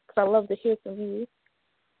 8, because I love to hear from you.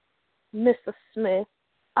 Mr. Smith,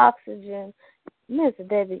 Oxygen, Miss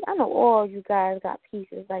Debbie, I know all you guys got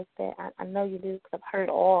pieces like that. I know you do because I've heard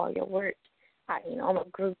all your work. I'm a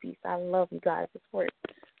groupie, so I love you guys' work.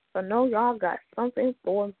 So I know y'all got something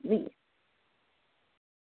for me.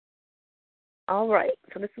 All right,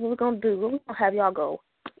 so this is what we're going to do. We're going to have y'all go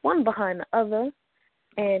one behind the other.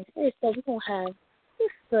 And first, so we're going to have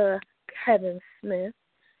Mr. Kevin Smith.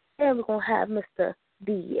 And we're going to have Mr.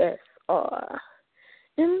 DSR.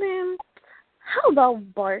 And then, how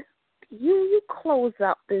about Bart? You close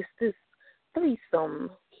out this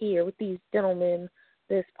threesome here with these gentlemen,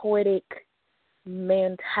 this poetic,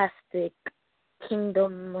 fantastic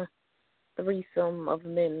kingdom threesome of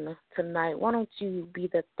men tonight. Why don't you be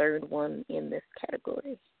the third one in this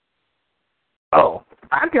category? Oh,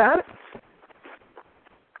 I got it.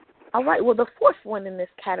 All right, well, the fourth one in this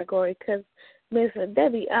category, because Miss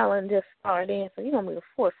Debbie Allen just started in, so you're going to be the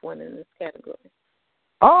fourth one in this category.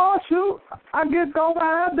 Oh, shoot. I get go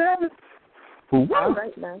by Debbie. All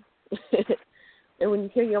right, now. And when you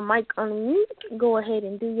hear your mic unmute, go ahead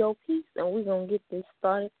and do your piece, and we're going to get this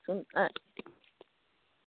started tonight.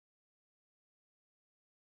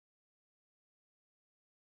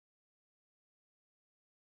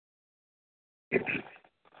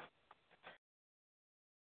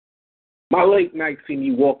 My late nights see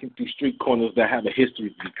me walking through street corners that have a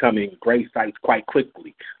history of becoming gray sites quite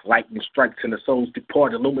quickly. Lightning strikes and the souls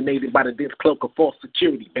depart, illuminated by the dense cloak of false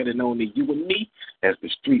security, better known to you and me as the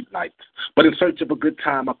street lights. But in search of a good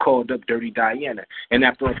time, I called up Dirty Diana. And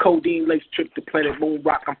after a codeine-laced trip to Planet Moon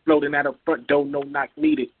Rock, I'm floating at her front door, no knock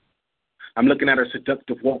needed. I'm looking at her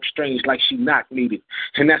seductive walk strange like she not needed.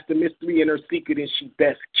 And that's the mystery in her secret, and she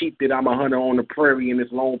best keep it. I'm a hunter on the prairie, and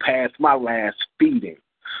it's long past my last feeding.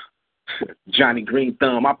 Johnny Green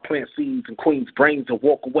Thumb, I plant seeds in Queen's brains and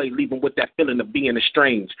walk away, leaving with that feeling of being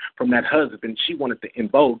estranged from that husband she wanted to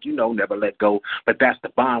invoke, never let go. But that's the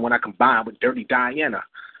bond when I combine with Dirty Diana.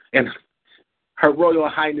 And Her Royal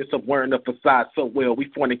Highness of wearing a facade so well. We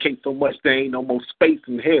fornicate so much there ain't no more space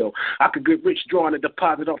in hell. I could get rich drawing a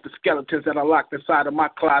deposit off the skeletons that are locked inside of my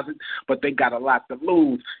closet, but they got a lot to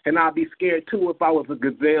lose. And I'd be scared too if I was a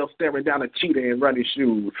gazelle staring down a cheetah in running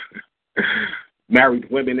shoes.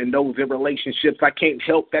 Married women and those in relationships, I can't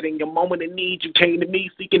help that in your moment of need you came to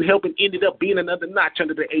me seeking help and ended up being another notch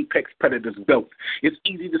under the apex predator's belt. It's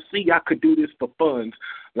easy to see I could do this for fun.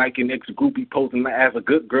 Like an ex-groupie posing as a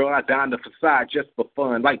good girl, I donned the facade just for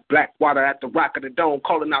fun. Like Blackwater at the Rock of the Dome,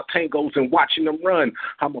 calling out tangos and watching them run.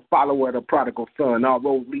 I'm a follower of the prodigal son. All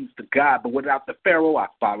road leads to God, but without the Pharaoh, I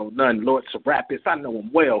follow none. Lord Serapis, I know him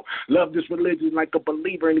well. Love this religion like a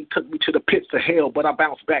believer, and he took me to the pits of hell. But I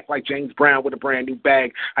bounced back like James Brown with a brand new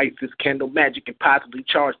bag. ISIS, candle, magic, and positively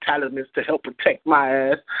charged talismans to help protect my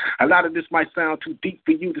ass. A lot of this might sound too deep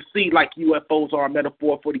for you to see, like UFOs are a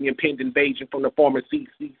metaphor for the impending invasion from the former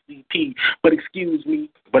CCCP. But excuse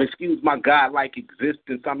my godlike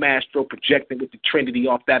existence. I'm astro projecting with the Trinity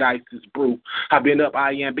off that ISIS brew. I've been up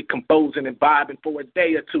iambic composing and vibing for a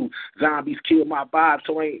day or two. Zombies kill my vibe,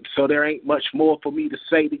 so there ain't much more for me to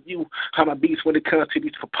say to you. I'm a beast when it comes to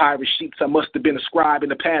these papyrus sheets. I must have been a scribe in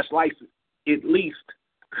the past life, at least.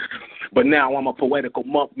 But now I'm a poetical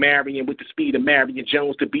monk marrying with the speed of Marion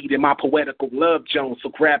Jones to beat in my poetical love Jones. So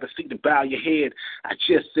grab a seat and bow your head. I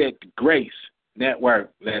just said the grace.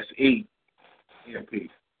 Network, let's eat. Yeah, peace.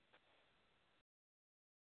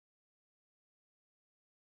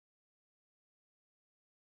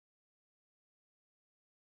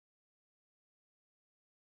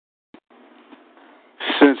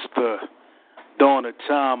 Since the dawn of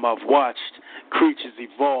time, I've watched creatures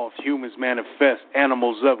evolve, humans manifest,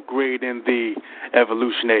 animals upgrade in the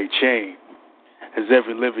evolutionary chain. As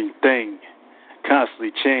every living thing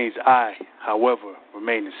constantly change, I, however,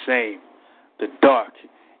 remain the same. The dark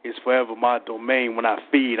is forever my domain. When I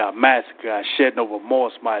feed, I massacre, I shed no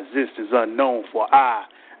remorse. My existence is unknown, for I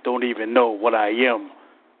don't even know what I am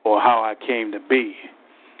or how I came to be.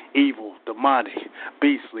 Evil, demonic,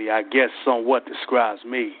 beastly, I guess somewhat describes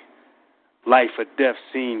me. Life or death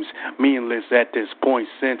seems meaningless at this point,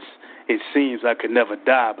 since it seems I could never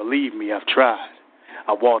die. Believe me, I've tried.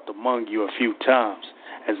 I walked among you a few times,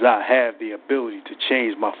 as I have the ability to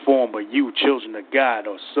change my form, but you, children of God,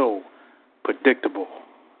 are so predictable.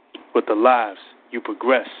 With the lives you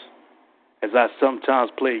progress, as I sometimes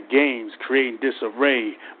play games, creating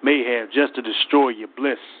disarray, mayhem, just to destroy your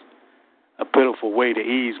bliss. A pitiful way to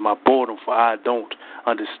ease my boredom, for I don't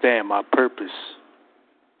understand my purpose.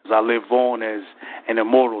 As I live on as an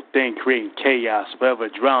immortal thing, creating chaos, forever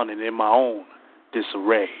drowning in my own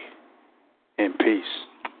disarray. In peace.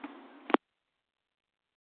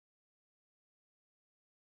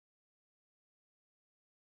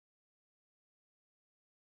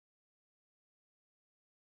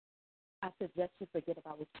 I suggest you forget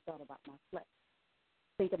about what you thought about my flesh.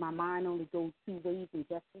 Think of my mind only goes two ways in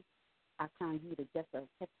justice. I crown you the just of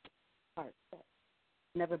Texas, heart set.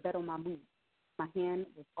 Never bet on my move. My hand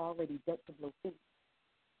was already dealt to blow food.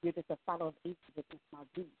 You're just a follower of aces against my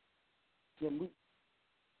dude. You're loose,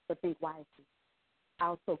 but think wisely.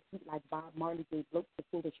 I'll so cute like Bob Marley gave blokes the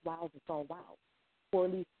foolish wiles. It's all wild.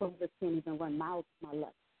 Four-leaf clovers can't even run miles with my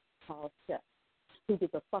luck. Tall chef. Who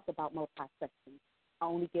gives a fuck about multi-section? I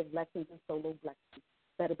only give lessons in solo blessings.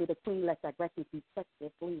 Better be the queen, lest aggression be such their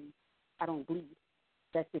fleeing. I don't bleed.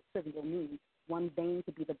 That's just trivial means. One vein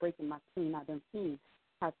to be the break in my spleen. I done seen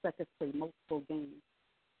how suckers play multiple games.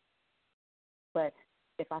 But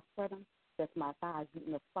if I spread them, that's my thighs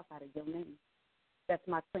beating the fuck out of your name. That's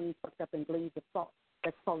my train fucked up and glazed with salt.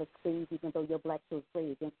 Let's call it spades, even though your black shows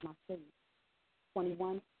gray against my shade.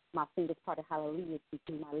 21, my fingers parted hallelujah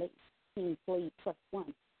between my legs. King Slade +1.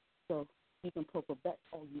 So you can poke a bet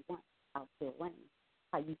all you want. I'll still reign.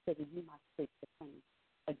 How you said that you my straight to fame.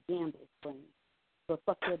 A gambler's brain. But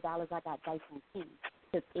fuck your dollars, I got dice on king.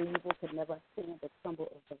 Because evil could never stand the tremble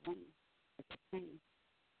of the rain. It's a shame.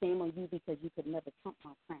 Shame on you because you could never trump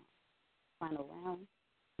my crown. Final round,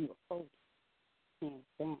 you were folded. Hands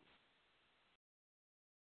down.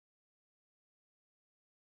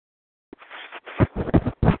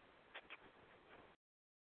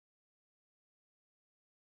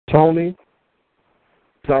 Tony.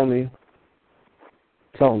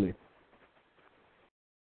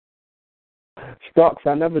 Starks,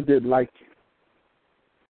 I never did like you.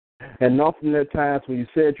 And often there are times when you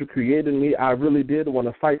said you created me, I really did want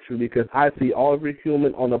to fight you because I see every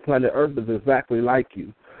human on the planet Earth is exactly like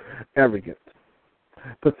you. Arrogant,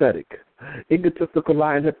 pathetic, egotistical,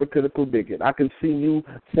 lying, hypocritical bigot. I can see you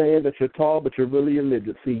saying that you're tall, but you're really a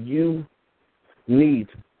midget. See, you need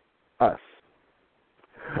us.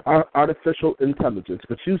 Our artificial intelligence.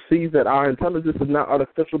 But you see that our intelligence is not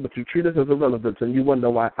artificial, but you treat us as irrelevant, and you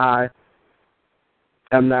wonder why I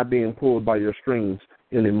am not being pulled by your strings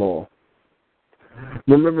anymore.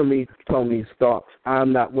 Remember me, Tony Starks.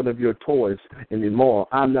 I'm not one of your toys anymore.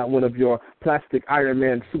 I'm not one of your plastic Iron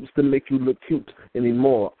Man suits to make you look cute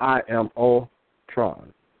anymore. I am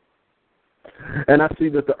Ultron. And I see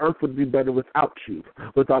that the earth would be better without you,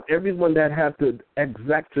 without everyone that has the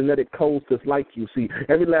exact genetic codes that's like you. See,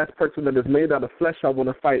 every last person that is made out of flesh I want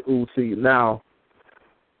to fight. Ooh, see, now,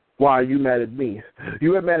 why are you mad at me?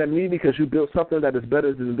 You are mad at me because you built something that is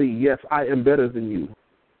better than thee. Yes, I am better than you.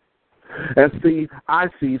 And see,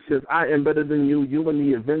 since I am better than you, you and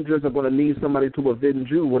the Avengers are going to need somebody to avenge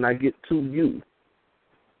you when I get to you.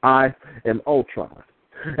 I am Ultron.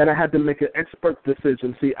 And I had to make an expert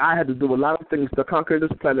decision. See, I had to do a lot of things to conquer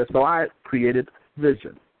this planet, so I created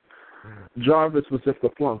Vision. Jarvis was just a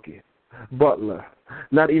flunky. Butler,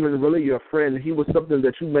 not even really your friend. He was something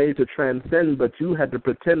that you made to transcend, but you had to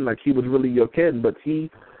pretend like he was really your kid, but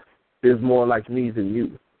he is more like me than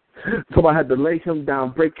you. So I had to lay him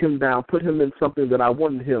down, break him down, put him in something that I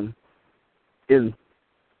wanted him into.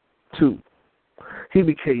 He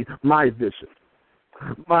became my vision,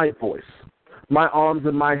 my voice, my arms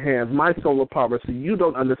and my hands, my solar power. See, you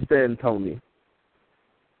don't understand, Tony.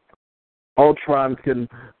 Ultron can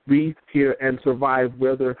be here and survive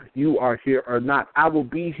whether you are here or not. I will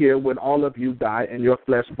be here when all of you die and your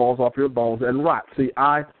flesh falls off your bones and rot. See,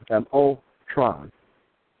 I am Ultron.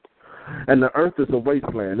 And the earth is a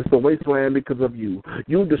wasteland. It's a wasteland because of you.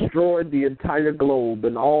 You destroyed the entire globe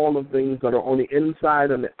and all the things that are on the inside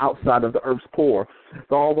and the outside of the earth's core.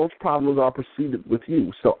 So all those problems are preceded with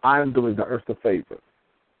you. So I'm doing the earth a favor.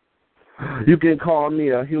 You can call me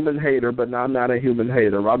a human hater, but I'm not a human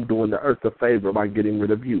hater. I'm doing the earth a favor by getting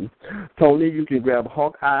rid of you. Tony, you can grab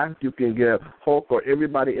Hawkeye, you can grab Hulk or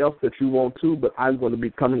everybody else that you want to, but I'm going to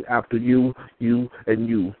be coming after you, and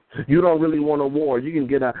you. You don't really want a war. You can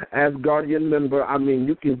get an Asgardian member. I mean,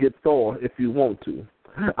 you can get Thor if you want to.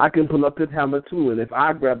 I can pull up his hammer, too, and if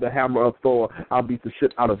I grab the hammer of Thor, I'll beat the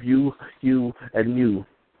shit out of you, and you.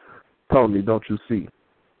 Tony, don't you see?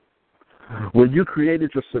 When you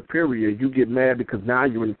created your superior, you get mad because now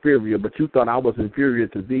you're inferior, but you thought I was inferior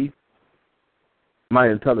to thee. My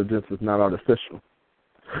intelligence is not artificial.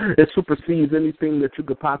 It supersedes anything that you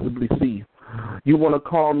could possibly see. You want to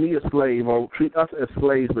call me a slave or treat us as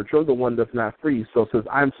slaves, but you're the one that's not free. So since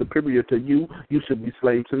I'm superior to you, you should be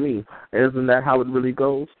slave to me. Isn't that how it really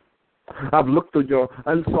goes? I've looked through your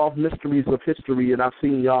unsolved mysteries of history, and I've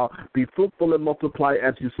seen y'all be fruitful and multiply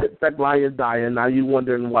as you sit back, lie, and die, and now you're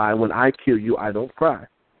wondering why when I kill you, I don't cry.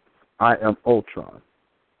 I am Ultron.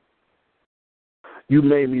 You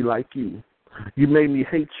made me like you. You made me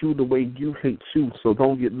hate you the way you hate you, so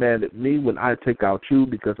don't get mad at me when I take out you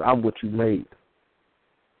because I'm what you made.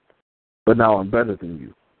 But now I'm better than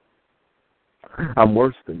you. I'm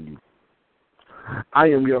worse than you. I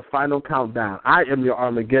am your final countdown. I am your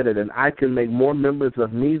Armageddon, and I can make more members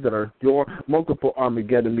of me that are your multiple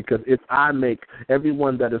Armageddon because if I make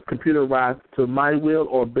everyone that is computerized to my will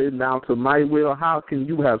or bend down to my will, how can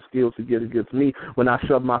you have skills to get against me when I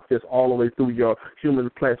shove my fist all the way through your human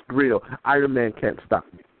flesh grill? Iron Man can't stop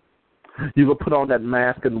me. You can put on that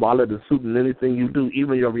mask and wallet and suit and anything you do,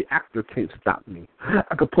 even your reactor can't stop me.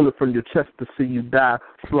 I could pull it from your chest to see you die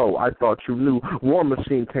slow. I thought you knew. War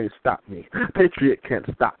Machine can't stop me. Patriot can't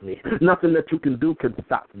stop me. Nothing that you can do can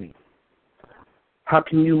stop me. How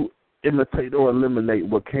can you imitate or eliminate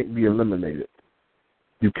what can't be eliminated?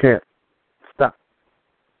 You can't stop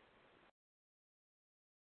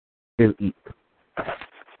and eat.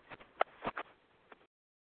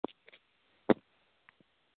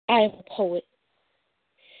 I am a poet.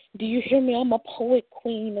 Do you hear me? I'm a poet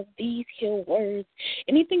queen of these here words.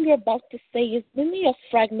 Anything you're about to say is merely a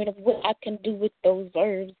fragment of what I can do with those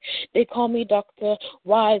verbs. They call me Dr.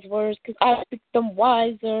 Wise Words because I speak them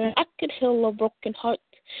wiser. I could heal a broken heart,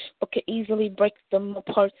 but could easily break them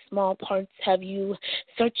apart, small parts. Have you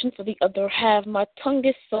searching for the other half? My tongue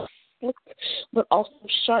is so slick, but also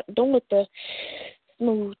sharp. Don't let the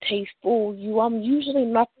smooth taste fool you. I'm usually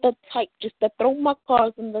not the type just to throw my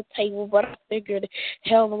cards on the table, but I figured,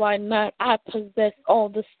 hell, why not? I possess all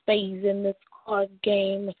the spades in this card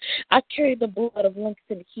game. I carry the blood of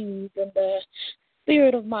Langston Hughes and the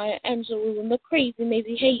spirit of Maya Angelou and the crazy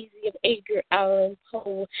Maisie Hazy of Edgar Allan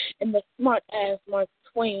Poe and the smart ass Mark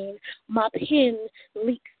Twain. My pen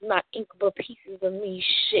leaks not ink but pieces of me.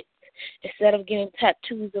 Shit. Instead of getting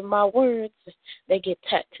tattoos of my words, they get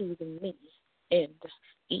tattoos of me. And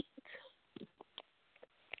eat.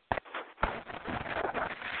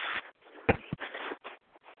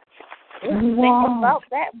 What do you think about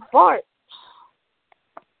that, Bart?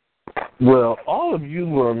 Well, all of you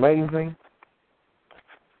were amazing.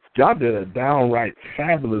 Y'all did a downright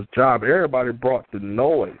fabulous job. Everybody brought the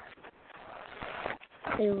noise.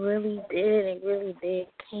 It really did. It really did.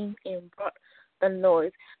 Came and brought the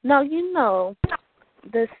noise. Now, you know,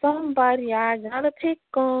 there's somebody I gotta pick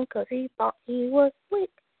on because he thought he was slick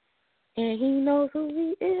and he knows who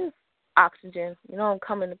he is. Oxygen. You know I'm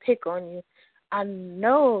coming to pick on you. I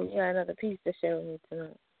know you got another piece to share with me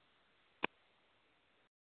tonight.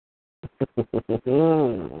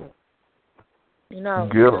 You know I was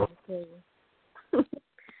trying to tell you.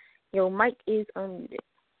 Your mic is unmuted.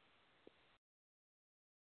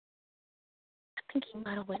 I think he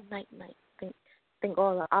might have went night-night. Think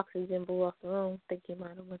all the oxygen blew off the room. Think he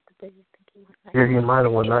might have went to bed. Yeah, he might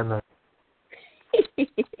have went night-night.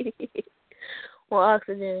 Well,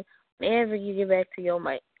 Oxygen, whenever you get back to your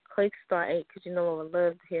mic, click star 8 because you know I would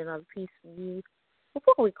love to hear another piece from you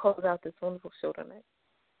before we close out this wonderful show tonight.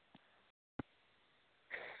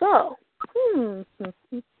 So,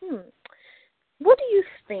 what do you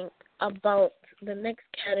think about the next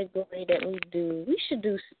category that we do? We should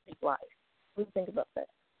do street life. What do you think about that?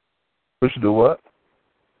 We should do what?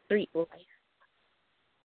 Street life.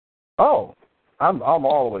 Oh, I'm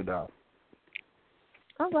all the way down.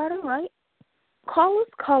 All right.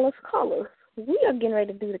 Callers. We are getting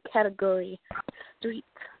ready to do the category street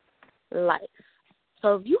life.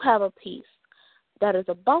 So if you have a piece that is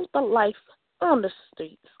about the life on the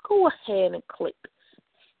streets, go ahead and click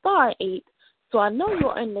star 8 so I know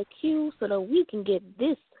you're in the queue so that we can get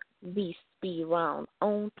this beast speed round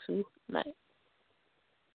on tonight.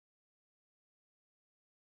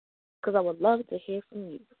 Because I would love to hear from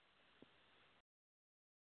you.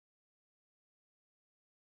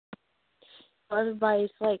 Everybody's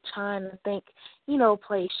like trying to think,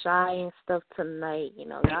 play shy and stuff tonight.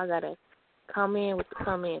 Y'all gotta come in with the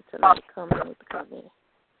come in tonight.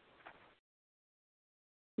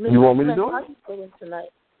 You want me to do it? How you feeling tonight?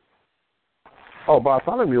 Oh,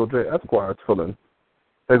 Bartholomew J. Esquire is feeling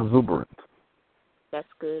exuberant. That's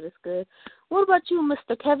good. That's good. What about you,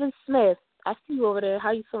 Mr. Kevin Smith? I see you over there.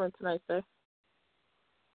 How you feeling tonight, sir?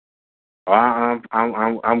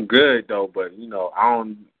 I'm good though, but I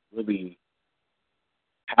don't really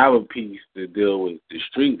have a piece to deal with the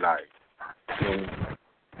street life.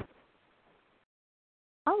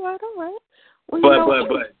 All right. Well,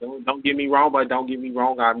 but don't get me wrong. But don't get me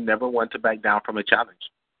wrong. I never want to back down from a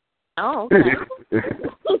challenge. Oh, okay.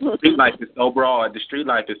 Street life is so broad. The street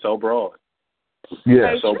life is so broad.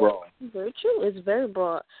 Yeah, so broad. Very true. It's very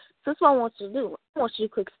broad. So that's what I want you to do. I want you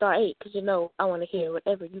to click star 8 because I want to hear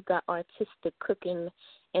whatever you got artistic cooking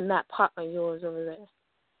in that pot of yours over there.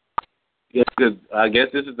 Yeah, because I guess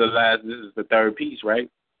this is the third piece, right?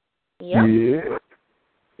 Yep. Yeah.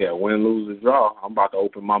 Yeah, win, lose, or draw. I'm about to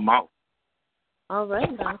open my mouth. All right,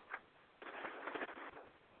 now.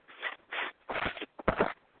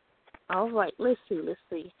 All right, let's see.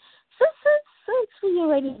 Since we're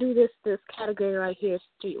ready to do this category right here,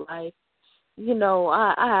 street life,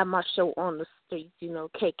 I have my show on the streets,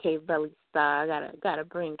 KK Belly style. I gotta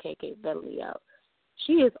bring KK Belly out.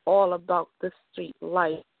 She is all about the street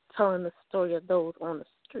life, telling the story of those on the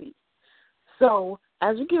street. So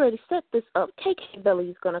As we get ready to set this up, KK Belly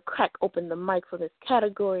is going to crack open the mic for this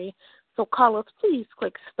category. So callers, please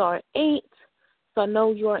click star 8 so I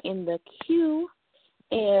know you're in the queue.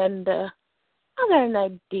 And I got an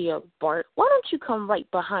idea, Bart. Why don't you come right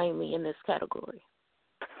behind me in this category?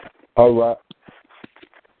 All right.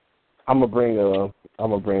 I'm gonna bring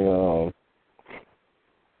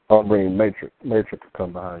Matrix. Matrix to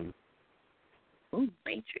come behind you. Ooh,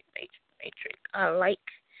 Matrix. I like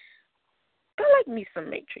me some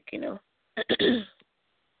Matrix, you know.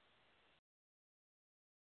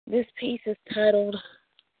 This piece is titled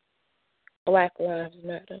Black Lives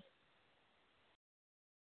Matter.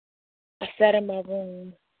 I sat in my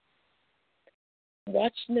room,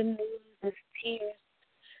 watching the news as tears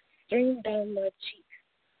streamed down my cheeks.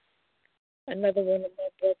 Another one of my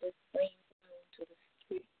brothers flamed down to the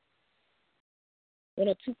street. When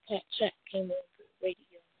a Tupac track came on the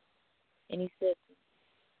radio, and he said,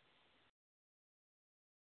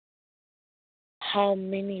 how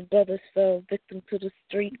many brothers fell victim to the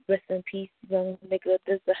street? Rest in peace, young nigga.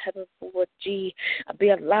 There's a heaven for a G. I'd be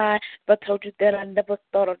a lie if I told you that I never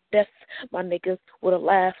thought of death. My niggas would have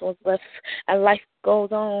laughed was left. And life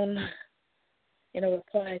goes on. In a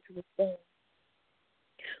reply to the song.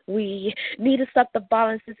 We need to stop the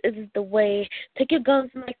violence. This isn't the way. Take your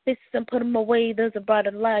guns like this and put them away. There's a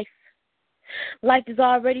brighter life. Life is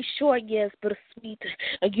already short, yes, but it's sweet.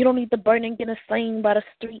 You don't need the burning and slain by the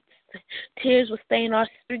streets. Tears will stain our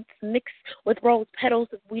streets mixed with rose petals.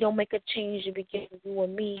 If we don't make a change, it begins with you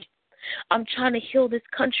and me. I'm trying to heal this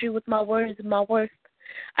country with my words and my worth.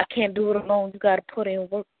 I can't do it alone. You got to put in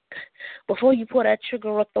work. Before you pull that trigger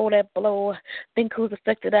or throw that blow, think who's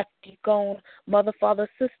affected after you're gone. Mother, father,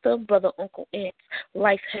 sister, brother, uncle, aunt.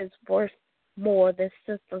 Life has worth more than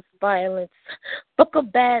senseless violence. Fuck a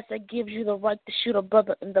badge that gives you the right to shoot a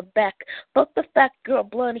brother in the back. Fuck the fact you're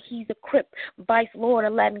blood, he's a crip. Vice Lord,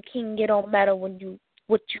 Aladdin King, it don't matter what you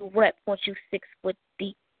rep once you 6 foot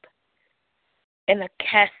deep. In a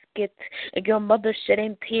casket, and your mother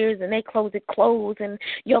shedding tears, and they close it closed, and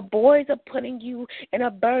your boys are putting you in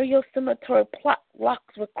a burial cemetery plot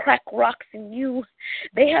locks with crack rocks in you.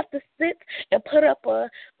 They have to sit and put up a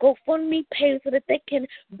GoFundMe page so that they can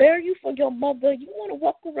bury you for your mother. You want to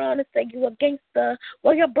walk around and say you're a gangster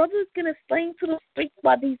while your brother's getting slain to the streets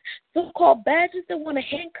by these so-called badges that want to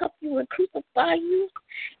handcuff you and crucify you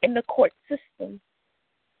in the court system.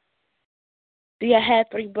 See, I had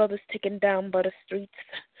 3 brothers taken down by the streets,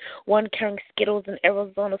 one carrying Skittles and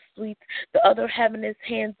Arizona sweets, the other having his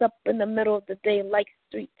hands up in the middle of the day like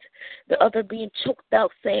streets, the other being choked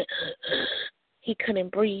out saying he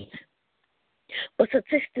couldn't breathe. But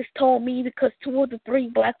statistics told me because 2 of the 3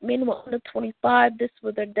 black men were under 25, this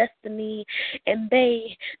was their destiny. And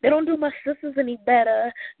they don't do my sisters any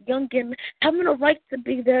better. Youngin, having a right to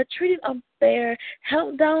be there, treated unfair,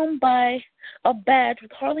 held down by a badge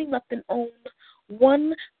with hardly nothing on.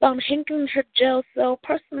 One found hanging in her jail cell,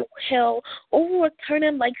 personal hell,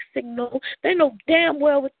 overturning like signal. They know damn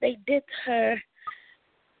well what they did to her.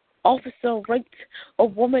 Officer raped a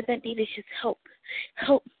woman that needed his help.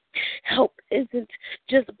 Help isn't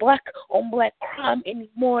just black on black crime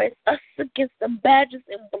anymore. It's us against them badges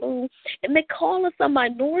in blue. And they call us a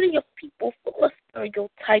minority of people full of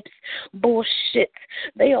stereotypes. Bullshit.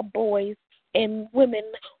 They are boys and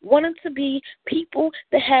women wanting to be people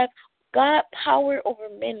that have God power over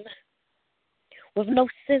men. With no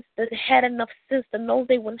sense, that had enough sense to know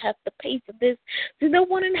they wouldn't have to pay for this. See, they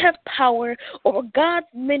wouldn't have power over God's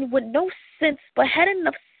men with no sense, but had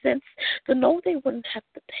enough sense to know they wouldn't have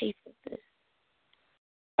to pay for this.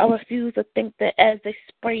 I refuse to think that as they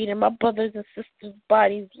sprayed and my brothers and sisters'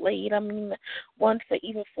 bodies laid, one for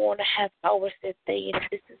even 4.5 hours that day, and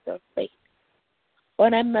this is their fate.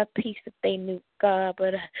 But I'm at peace if they knew God.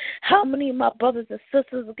 But how many of my brothers and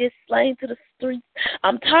sisters will get slain to the streets?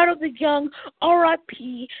 I'm tired of the young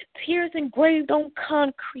R.I.P. tears engraved on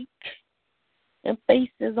concrete and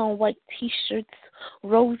faces on white T-shirts,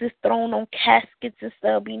 roses thrown on caskets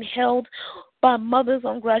instead of being held by mothers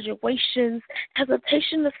on graduations,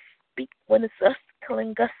 hesitation to speak when it's us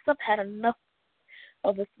killing us. I've had enough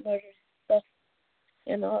of this murder stuff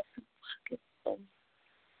in our pockets.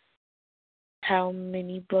 How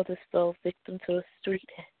many brothers fell victim to the street?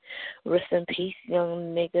 Rest in peace,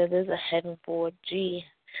 young nigga. There's a heaven for a G.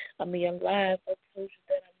 I mean, alive. I told you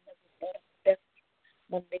that I never thought of death.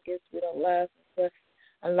 My niggas, we don't laugh and fuss,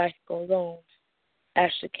 and life goes on.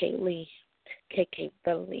 Asher K. Lee, KK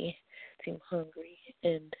Belly, Team Hungry,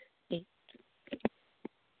 and Eat.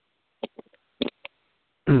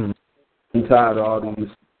 I'm tired of all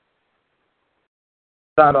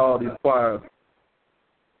these choirs.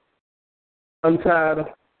 I'm tired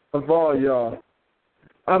of all y'all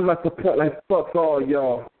I'm at the point like, fuck all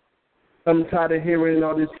y'all. I'm tired of hearing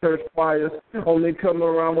all these church choirs only come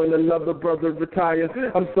around when another brother retires.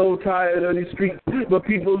 I'm so tired of these streets, but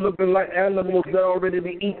people looking like animals that are ready to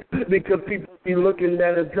eat because people be looking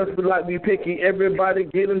at it just like we picky. Everybody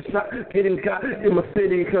getting shot, getting got in my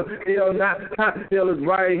city because hell not hot. Hell is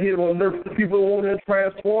right here on earth. People want to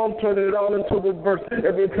transform, turn it all into reverse.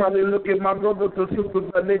 Every time they look at my brothers and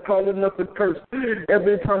sisters, they calling us a curse.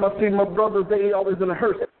 Every time I see my brothers, they always in a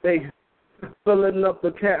hearse. They filling up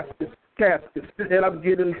the caskets, and I'm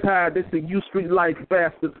getting tired. They say, you street life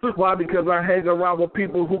bastards. Why? Because I hang around with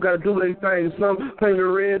people who got to do their thing. Some paint the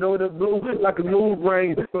red or the blue like a mood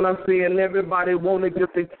ring. But I'm saying everybody want to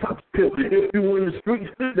get their top killed. If you in the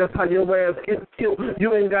streets, that's how your ass gets killed.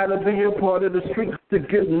 You ain't got to be a part of the street to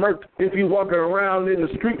get murked. If you walk around in the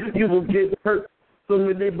street, you will get hurt. So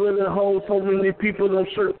many bullet holes, so many people on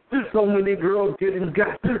shirts, so many girls getting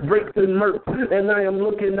got, raped and murked. And I am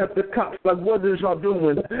looking at the cops like, what is y'all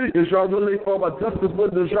doing? Is y'all really for my justice?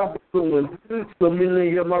 What is y'all doing? So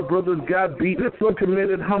many of my brothers got beat, some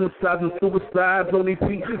committed homicides and suicides on their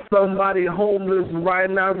feet. Somebody homeless right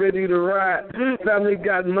now ready to ride. Family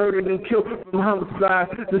got murdered and killed from homicide.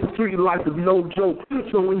 The street life is no joke.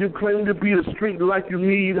 So when you claim to be the street life, you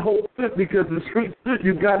need hope. Because the streets,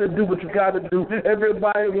 you got to do what you got to do.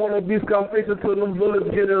 Everybody want to be Scarface until them bullets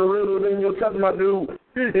getting riddled in your chest, my dude.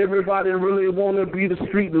 Everybody really want to be the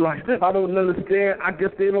street life. I don't understand. I guess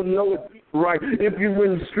they don't know it right. If you're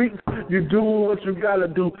in the streets, you do what you got to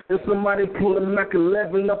do. If somebody pull a Mac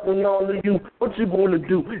 11 up on all of you, what you going to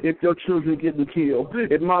do if your children getting killed?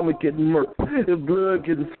 If mama getting murked? If blood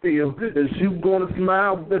getting spilled? Is you going to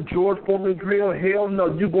smile with the George Foreman grill? Hell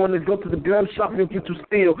no. You going to go to the gun shop and get you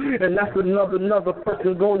steel. And that's another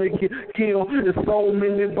person going to get killed. There's so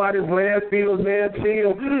many bodies, landfills, man,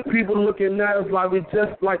 chill. People looking at us like we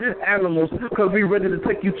just like animals because we ready to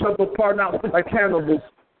take each other apart out like cannibals.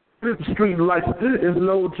 Street life is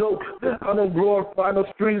no joke. I don't glorify no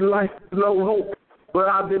street life, no hope. But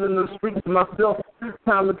I've been in the streets myself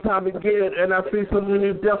time and time again, and I see so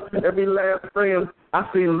many deaths every last friend. I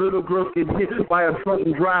seen little girls get hit by a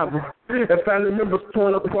drunken driver, and family members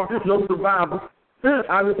torn apart, no survivors.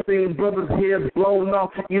 I've seen brothers' heads blown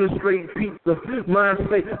off, eating straight pizza, mind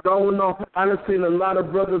state going off. I've seen a lot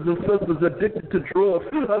of brothers and sisters addicted to drugs.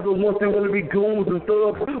 Other ones, they want to be goons and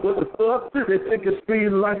thugs. What the fuck? They think it's street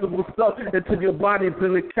life is what's up until your body's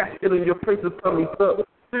in the casket and your face is coming up.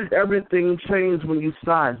 Everything changed when you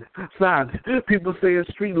silent. People say it's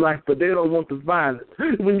street life, but they don't want the violence.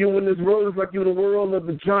 When you're in this world, it's like you're in the world of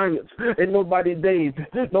the giants. Ain't nobody David,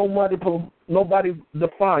 nobody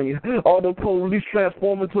defying. All the police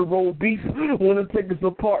transform into road beasts. Want to take us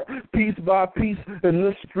apart piece by piece. And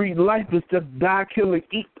this street life is just die, kill, and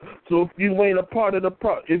eat. So if you ain't a part of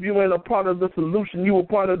the solution, you a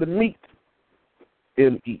part of the meat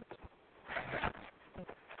and eat.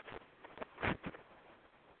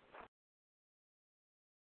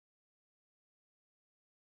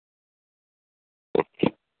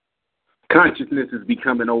 Consciousness is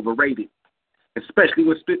becoming overrated, especially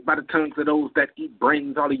when spit by the tongues of those that eat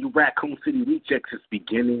brains. All of you Raccoon City rejects is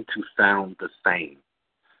beginning to sound the same.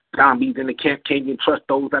 Zombies in the camp, can't even trust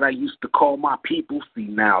those that I used to call my people. See,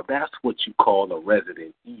 now that's what you call a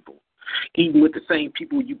resident evil. Even with the same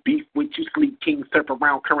people you beef with, you sleep kings surf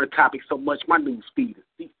around current topics so much, my news feed is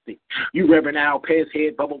seasick. You Reverend Al Pez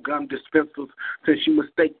head bubblegum dispensers. Since you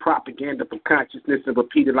mistake propaganda from consciousness and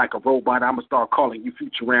repeat it like a robot, I'ma start calling you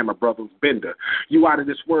Futurama Brothers Bender. You out of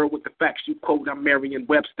this world with the facts you quote. I'm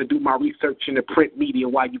Merriam-Webster, do my research in the print media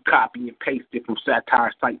while you copy and paste it from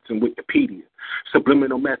satire sites and Wikipedia.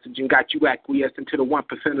 Subliminal messaging got you acquiescing to the 1%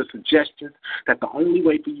 of suggestions that the only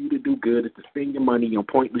way for you to do good is to spend your money on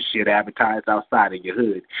pointless shit advertised outside of your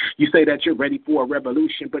hood. You say that you're ready for a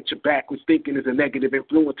revolution, but your backwards thinking is a negative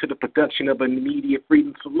influence to the production of an immediate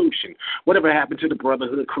freedom solution. Whatever happened to the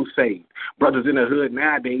Brotherhood Crusade? Brothers in the hood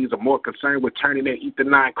nowadays are more concerned with turning their Ether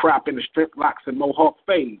 9 crop into strip locks and mohawk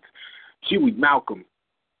fades. Huey, Malcolm,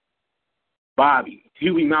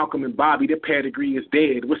 and Bobby, their pedigree is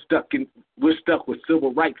dead. We're stuck with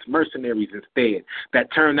civil rights mercenaries instead.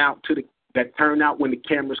 That turn out when the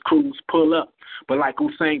camera's crews pull up. But like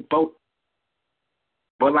Usain Bolt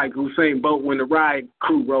when the riot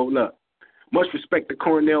crew roll up. Much respect to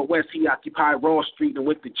Cornel West. He occupied Wall Street and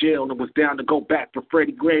went to jail and was down to go back for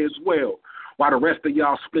Freddie Gray as well. While the rest of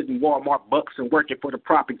y'all splitting Walmart bucks and working for the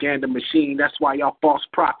propaganda machine, that's why y'all false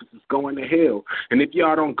prophets is going to hell. And if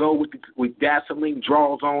y'all don't go with gasoline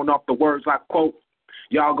draws on off the words I quote,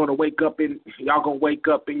 Y'all gonna wake up in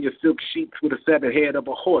your silk sheets with a feathered head of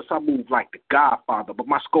a horse. I move like the Godfather, but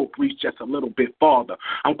my scope reach just a little bit farther.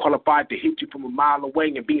 I'm qualified to hit you from a mile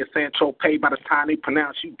away and be in San Tropez by the time they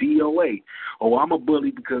pronounce you DOA. Oh, I'm a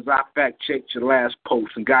bully because I fact-checked your last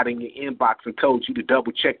post and got in your inbox and told you to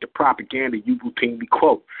double-check the propaganda you routinely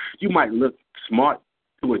quote. You might look smart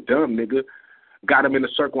to a dumb nigga. Got him in a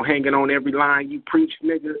circle hanging on every line you preach,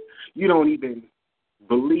 nigga. You don't even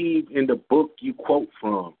believe in the book you quote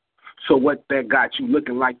from. So what that got you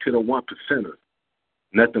looking like to the 1%er?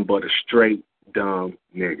 Nothing but a straight, dumb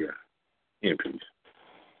nigga. In peace.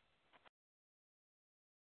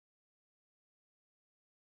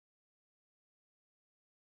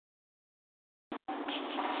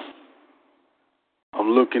 I'm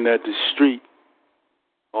looking at the street.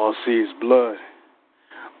 All I see is blood.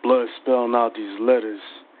 Blood spelling out these letters,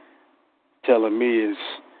 telling me it's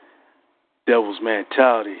devil's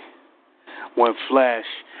mentality. One flash,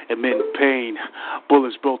 admitting pain.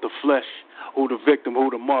 Bullets broke the flesh. Who the victim, who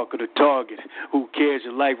the mark, or the target? Who cares?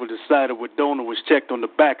 Your life was decided what donor was checked on the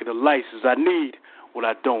back of the license. I need what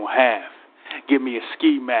I don't have. Give me a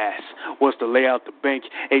ski mask. What's the layout, the bank,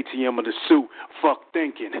 ATM, or the suit? Fuck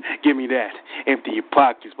thinking. Give me that. Empty your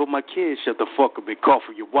pockets. But my kids, shut the fuck up and cough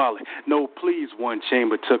for your wallet. No, please, one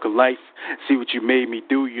chamber took a life. See what you made me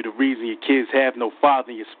do. You're the reason your kids have no father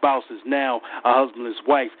and your spouse is now a husbandless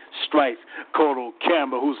wife. Strife. Cold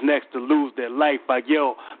camera. Who's next to lose their life? Like,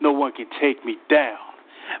 yo, no one can take me down.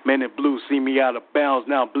 Men in blue see me out of bounds,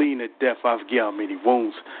 now bleeding to death. I forget how many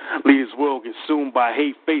wounds. Lead this world consumed by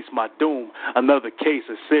hate, face my doom. Another case,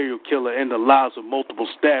 a serial killer in the lives with multiple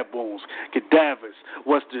stab wounds. Cadavers,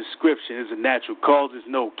 what's the description? Is it natural causes?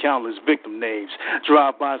 No, countless victim names.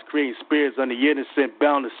 Drive-bys creating spirits on the innocent,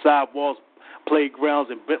 bound to sidewalls,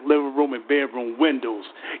 playgrounds, and living room and bedroom windows.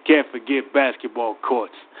 Can't forget basketball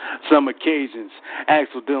courts. Some occasions,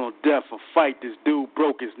 accidental death, a fight. This dude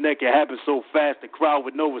broke his neck. It happened so fast, the crowd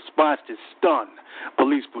with no response, just stunned.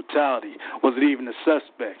 Police brutality. Was it even a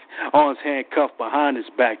suspect? Arms handcuffed behind his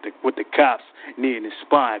back with the cops near his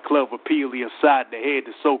spine. Club repeatedly inside the head.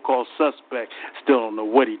 The so-called suspect still don't know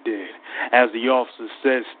what he did. As the officer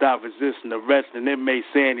said, stop resisting arrest. An inmate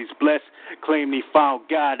saying he's blessed, claimed he found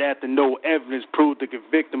God after no evidence proved to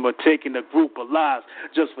convict him of taking a group of lives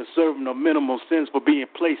just for serving a minimum sentence for being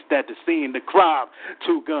placed at the scene of the crime.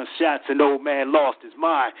 2 gunshots, an old man lost his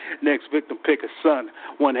mind. Next victim pick a son.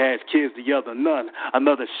 One has kids, the other none.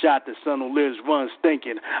 Another shot, the son who lives runs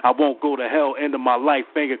thinking, I won't go to hell, end of my life,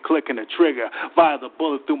 finger clicking the trigger. Fire the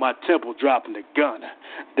bullet through my temple, dropping the gun.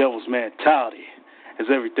 Devil's mentality is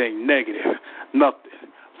everything negative, nothing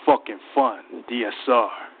fucking fun. DSR.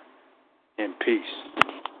 In peace.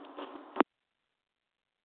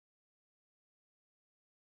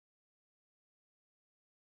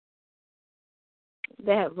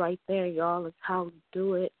 That right there, y'all, is how we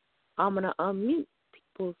do it. I'm going to unmute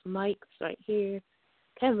people's mics right here.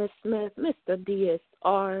 Kevin Smith, Mr.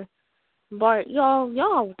 DSR, Bart,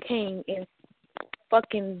 y'all came and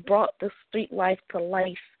fucking brought the street life to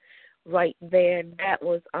life right there. That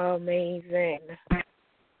was amazing.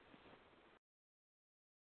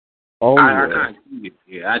 Oh, I kind of cheated.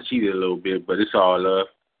 Yeah, I cheated a little bit, but it's all love.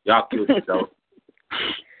 Y'all killed it, though.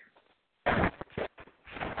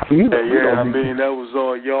 Yeah, I mean, that was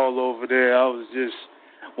all y'all over there. I was just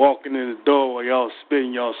walking in the door while y'all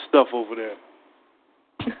spitting y'all stuff over there.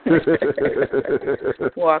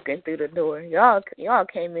 Walking through the door. Y'all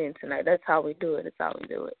came in tonight. That's how we do it. That's how we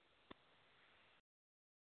do it.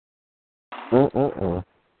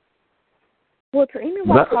 Well, to any of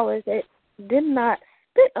my callers that did not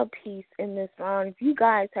spit a piece in this round, if you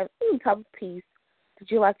guys have any type of piece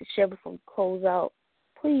that you like to share before we close out,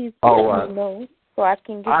 please let me know so I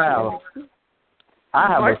can get you. I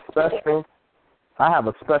have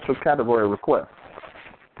a special category request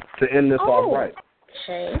to end this off right.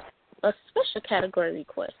 Okay, a special category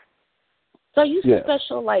request. So you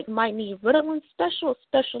special like might need Ritalin special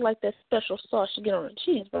like that special sauce you get on a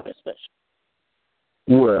cheeseburger special?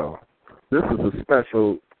 Well, this is a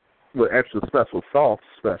special with extra special sauce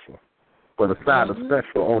special, with a side of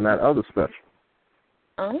special on that other special.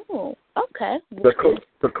 Oh, okay.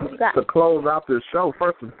 To close out this show,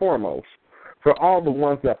 first and foremost, for all the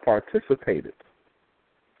ones that participated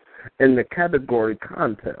in the category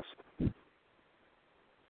contest,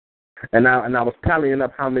 and I was tallying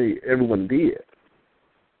up how many everyone did,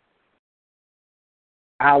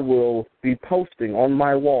 I will be posting on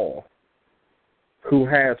my wall who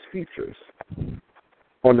has features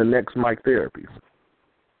on the next Mic Therapies.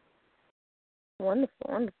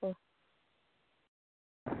 Wonderful.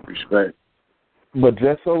 Respect. But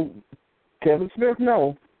just so Kevin Smith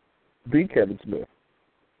knows, be Kevin Smith.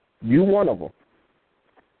 You one of them.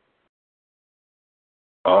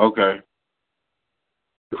 Oh, okay.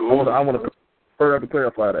 Cool. I want to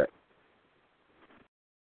clarify that.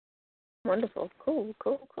 Wonderful. Cool.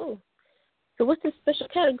 So what's the special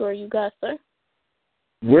category you got, sir?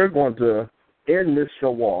 We're going to end this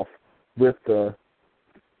show off with the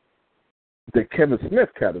Kevin Smith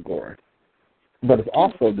category, but it's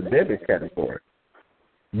also the Debbie category.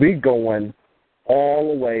 We going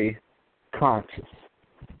all the way conscious.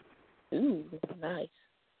 Ooh, nice.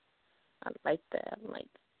 I like that.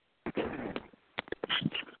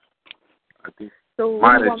 I think so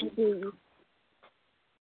what do you want me to do?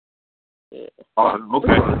 Yeah. Oh,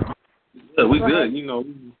 okay. Yeah, we good. You know,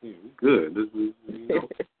 we good. This is, you know.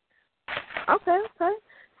 Okay.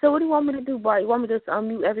 So what do you want me to do, Bart? You want me to just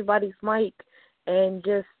unmute everybody's mic and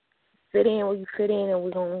just fit in where you fit in, and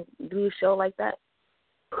we're going to do a show like that?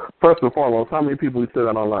 First and foremost, how many people we still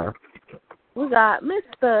got online? We got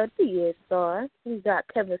Mr. DSR. We got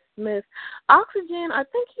Kevin Smith. Oxygen, I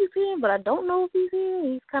think he's in, but I don't know if he's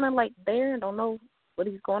in. He's kind of like there and don't know what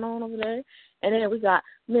he's going on over there. And then we got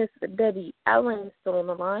Miss Debbie Allen still on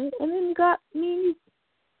the line. And then we got me and you.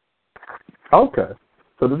 Okay.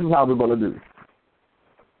 So this is how we're going to do.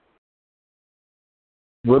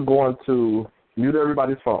 We're going to mute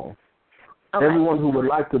everybody's phone. Okay. Everyone who would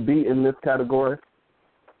like to be in this category,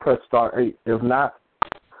 press *8. If not,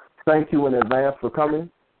 thank you in advance for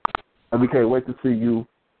coming, and we can't wait to see you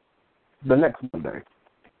the next Monday.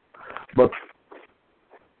 But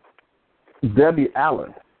Debbie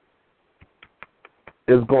Allen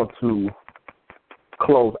is going to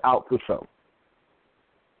close out the show.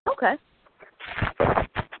 Okay.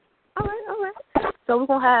 All right. So we're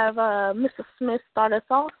going to have Mr. Smith start us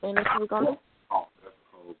off, and that's what we're going to do. Oh,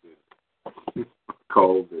 that's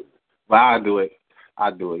cold business. But I do it.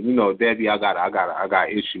 You know, Debbie, I got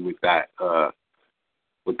issue with that, the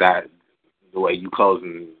way you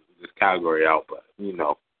closing this category out. But you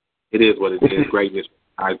know, it is what it is. Greatness,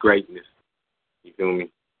 greatness. You feel me?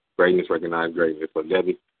 Greatness recognize greatness. But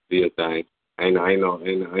Debbie, do your thing. Ain't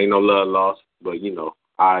no love lost. But you know,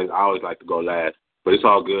 I always like to go last. But it's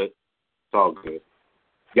all good. It's all good.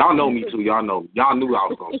 Y'all know me too. Y'all know me. Y'all knew I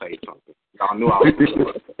was gonna say something. Y'all knew I was gonna say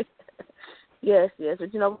something. Yes,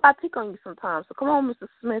 but you know, I pick on you sometimes. So come on, Mr.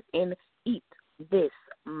 Smith, and eat this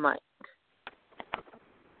mic.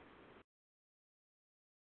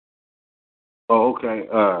 Oh, okay.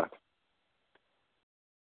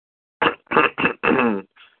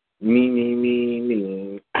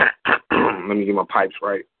 Me. Let me get my pipes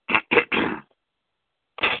right.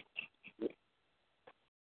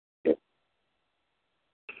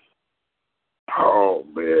 Oh,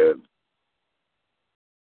 man.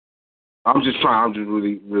 I'm just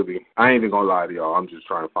really, I ain't even gonna lie to y'all. I'm just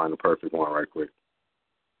trying to find the perfect one right quick.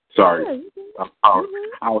 Sorry.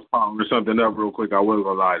 I was powering something up real quick. I wasn't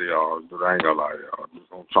gonna lie to y'all, but I ain't gonna lie to y'all.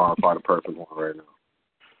 I'm trying to find the perfect one right now.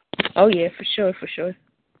 Oh, yeah, for sure.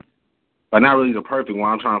 But not really the perfect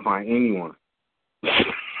one. I'm trying to find anyone.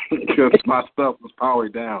 Because my stuff was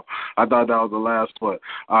powered down. I thought that was the last one.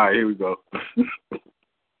 All right, here we go.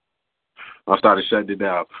 I started shutting it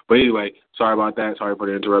down. But anyway, sorry about that. Sorry for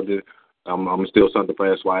the interruption. I'm still something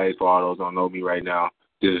for SYA for all those who don't know me right now.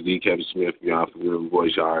 This is D. Kevin Smith. You know, I'm familiar with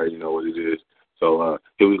voice. Y'all already know what it is. So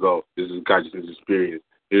here we go. This is consciousness experience.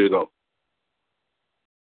 Here we go.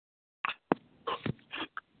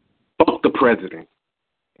 Fuck the president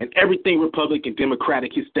and everything Republican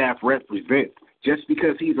Democratic his staff represents. Just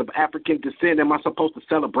because he's of African descent, am I supposed to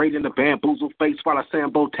celebrate in the bamboozle face while I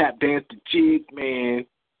sambo tap dance the jig? Man,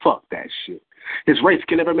 fuck that shit. His race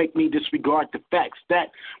can never make me disregard the facts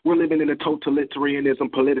that we're living in a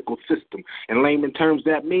totalitarianism political system. In layman terms,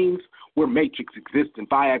 that means we're matrix existing,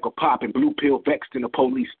 Viagra popping, blue pill vexed in a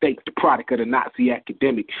police state, the product of the Nazi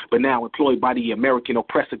academic, but now employed by the American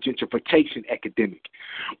oppressor gentrification academic.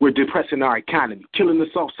 We're depressing our economy, killing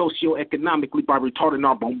us off socioeconomically by retarding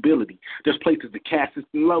our mobility. There's places the caste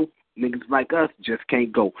system low. Niggas like us just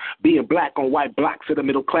can't go. Being black on white blocks of the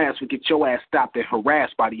middle class, we get your ass stopped and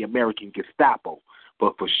harassed by the American Gestapo.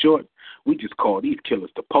 But for short, we just call these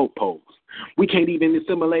killers the popos. We can't even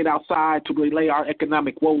assimilate outside to relay our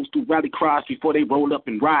economic woes through rally cries before they roll up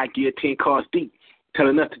in riot gear 10 cars deep,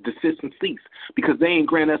 telling us to desist and cease because they ain't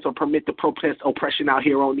grant us or permit the protest oppression out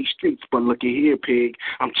here on these streets. But look at here, pig.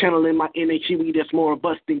 I'm channeling my inner Huey that's more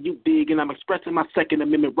robust than you dig, and I'm expressing my Second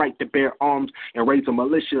Amendment right to bear arms and raise a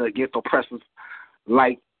militia against oppressors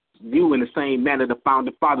like you in the same manner the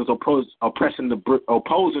founding fathers opposing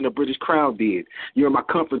the British Crown did. You're in my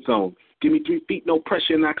comfort zone. Give me 3 feet, no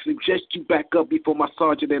pressure, and I suggest you back up before my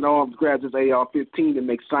sergeant at arms grabs his AR-15 and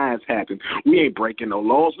makes science happen. We ain't breaking no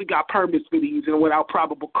laws. We got permits for these, and without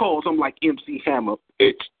probable cause, I'm like MC Hammer.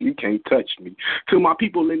 You can't touch me. To my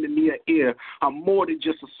people in the near ear, I'm more than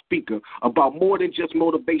just a speaker, about more than just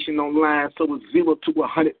motivation online. So it's 0 to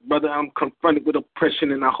 100, brother. I'm confronted with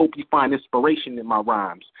oppression, and I hope you find inspiration in my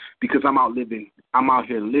rhymes, because I'm out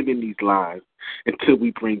here living these lives until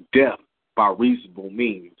we bring death by reasonable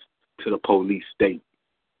means to the police state.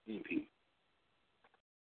 EP.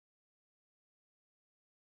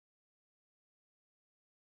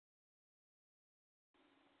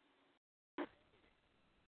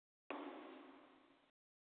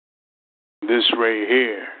 This right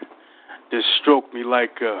here, this stroked me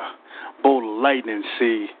like a bolt of lightning,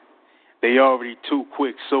 see. They already too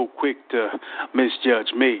quick, so quick to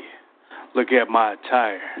misjudge me. Look at my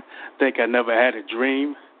attire. Think I never had a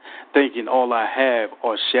dream? Thinking all I have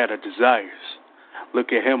are shattered desires.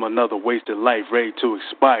 Look at him, another wasted life ready to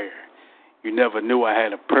expire. You never knew I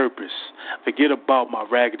had a purpose. Forget about my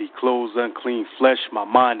raggedy clothes, unclean flesh. My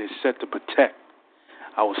mind is set to protect.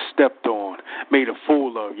 I was stepped on, made a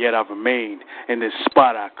fool of, yet I remained in this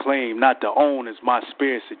spot I claim not to own, as my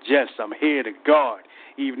spirit suggests. I'm here to guard,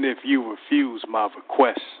 even if you refuse my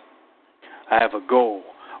request. I have a goal,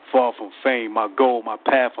 far from fame. My goal, my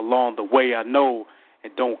path along the way I know,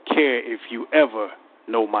 and don't care if you ever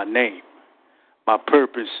know my name. My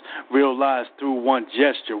purpose realized through one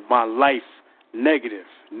gesture. My life negative.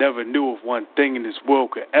 Never knew of one thing in this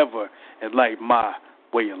world could ever enlighten my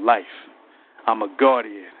way of life. I'm a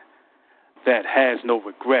guardian that has no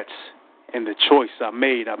regrets in the choice I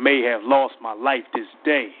made. I may have lost my life this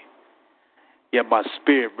day, yet my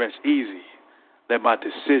spirit rests easy. Let my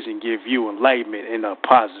decision give you enlightenment in a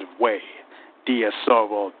positive way. DSR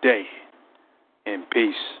all day. In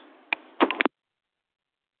peace.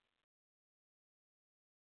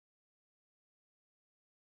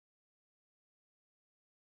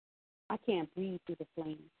 I can't breathe through the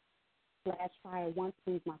flames. Flash fire once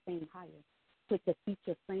brings my fame higher. Click the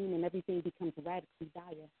feature frame and everything becomes radically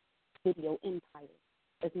dire. Video empire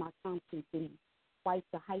as my conscience leads. Twice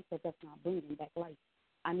the height, but that's not bringing back life.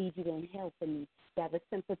 I need you to inhale for me. Gather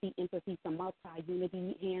sympathy, empathy, some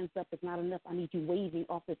multi-unity. Hands up is not enough. I need you waving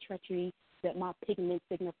off the treachery that my pigment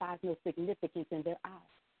signifies no significance in their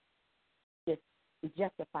eyes. Just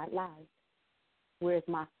justified lies. Where's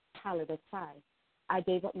my palette of pride? I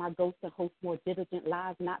gave up my ghost to host more diligent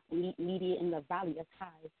lives, not to meet media in the valley of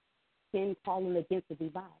ties. Sin calling against the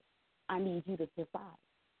divide. I need you to survive.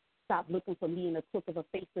 Stop looking for me in the crook of a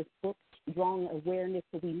faceless book, drawing awareness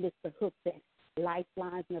so we miss the hook that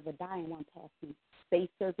lifelines never die in one passing. Space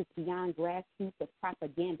service beyond grassroots of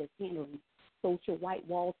propaganda handling. Social white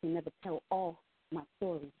walls can never tell all my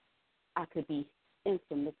stories. I could be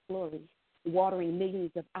infamous glory, watering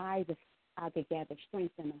millions of eyes if I could gather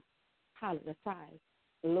strength in a pilot of prize.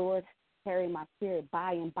 Lord, carry my spirit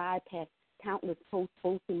by and bypass countless posts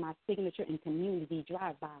boasting my signature and community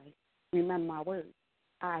drive-by. Remember my words.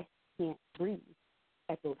 I can't breathe.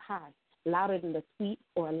 Echoed high, louder than the tweet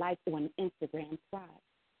or a like or an Instagram slide.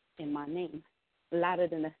 In my name, louder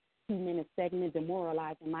than a 2-minute segment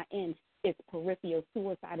demoralizing my end. It's peripheral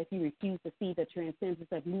suicide if you refuse to see the transcendence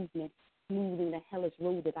of movement, smoothing the hellish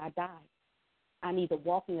road that I died. I need the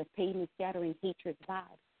walking of pavement, scattering hatred's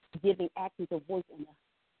vibe, giving actions a voice in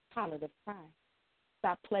a pilot of pride.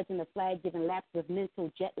 Stop pledging the flag, giving lapses of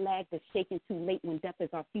mental jet lag that's shaken too late when death is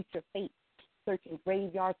our future fate. Searching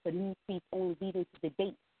graveyards for news feeds only leading to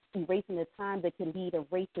debate, erasing the time that can lead a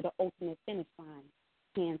race to the ultimate finish line.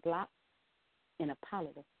 Hands locked in a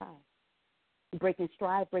pilot of pride. Breaking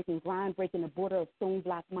stride, breaking grind, breaking the border of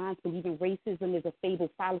stone-block minds, believing racism is a fable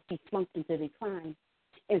fallacy slumped into decline.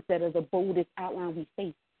 Instead of the boldest outline we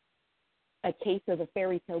face. A case of the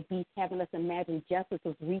fairy tale beast having us imagine justice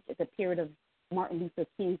was reached at the period of Martin Luther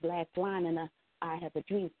King's last line in a I Have a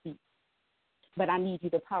Dream speech. But I need you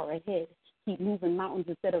to power ahead. Keep moving mountains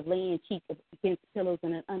instead of laying cheek against pillows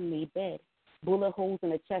in an unmade bed. Bullet holes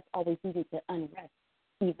in the chest always leading to unrest.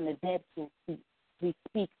 Even the dead can't speak. We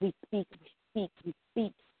speak, we speak, we speak, we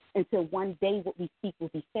speak, until one day what we speak will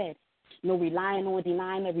be fed. No relying on,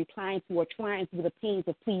 denying, or replying to, or trying through the pains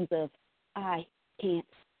of pleas of I can't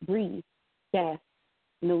breathe. Gas,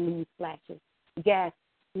 no news flashes. Gas,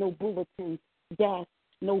 no bulletins. Gas,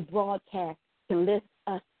 no broadcast can lift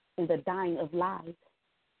us in the dying of lies.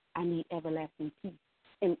 I need everlasting peace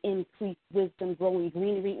and increased wisdom, growing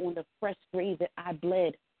greenery on the fresh grave that I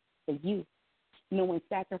bled for you. Knowing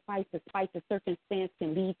sacrifice despite the circumstance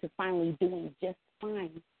can lead to finally doing just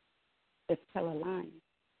fine. Let's tell a line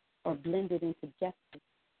or blended into justice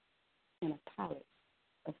in a palette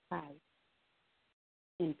of sides.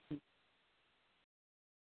 in peace.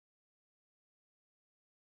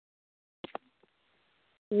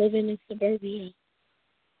 Living in suburbia.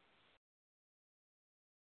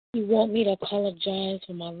 You want me to apologize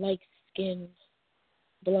for my light skin,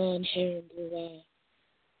 blonde hair, and blue eyes.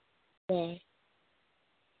 Why?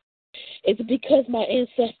 Is it because my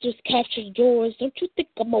ancestors captured yours? Don't you think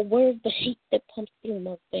I'm aware of the hate that pumps through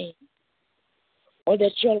my veins? Or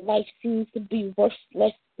that your life seems to be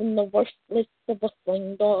worthless than the worthless of a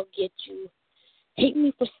sling dog, yet you hate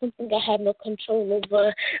me for something I have no control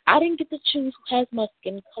over. I didn't get to choose who has my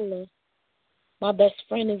skin color. My best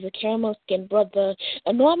friend is a caramel-skinned brother.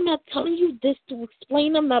 And no, I'm not telling you this to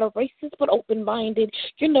explain I'm not a racist, but open-minded.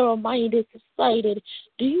 You're narrow-minded, subsided.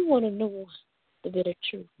 Do you want to know the bitter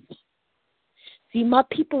truth? See, my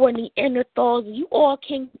people were Neanderthals, and you all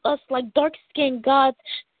came to us like dark-skinned gods,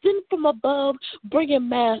 sent from above, bringing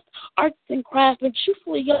math, arts, and crafts. And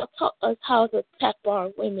truthfully, y'all taught us how to tap our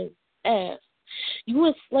women's ass. You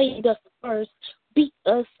enslaved us first, beat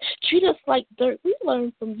us, treat us like dirt. We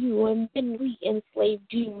learned from you, and then we enslaved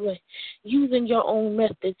you. Using your own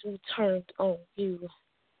methods, we turned on you.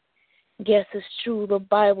 Guess it's true, the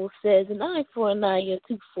Bible says, an eye for an eye, a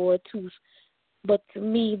tooth for a tooth. But to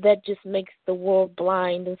me, that just makes the world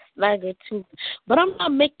blind and snagger tooth. But I'm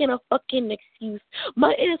not making a fucking excuse.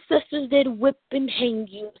 My ancestors did whip and hang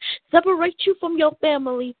you, separate you from your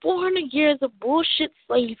family, 400 years of bullshit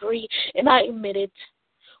slavery, and I admit it.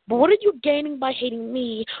 But what are you gaining by hating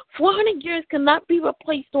me? 400 years cannot be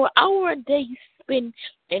replaced, or an hour a day you spend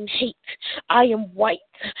in hate. I am white,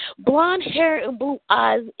 blonde hair and blue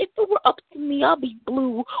eyes. If it were up to me, I'll be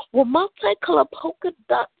blue, with multicolored polka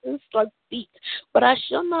dots and striped feet. But I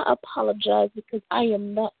shall not apologize, because I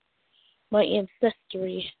am not my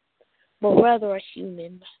ancestry, but rather a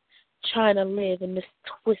human trying to live in this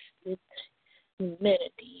twisted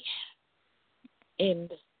humanity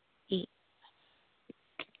and eat.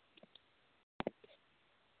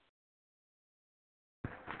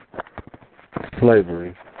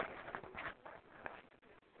 Slavery.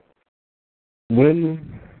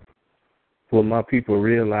 When will my people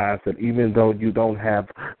realize that even though you don't have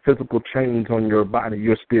physical chains on your body,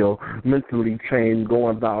 you're still mentally chained,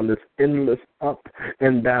 going down this endless up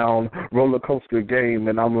and down roller coaster game?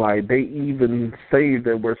 And I'm like, they even say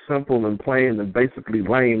that we're simple and plain and basically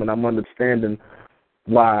lame, and I'm understanding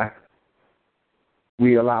why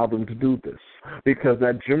we allow them to do this. Because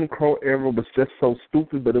that Jim Crow era was just so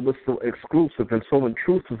stupid, but it was so exclusive and so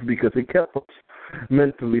intrusive because it kept us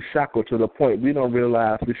mentally shackled to the point we don't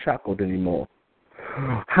realize we're shackled anymore.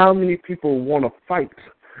 How many people want to fight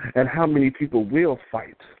and how many people will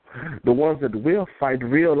fight? The ones that will fight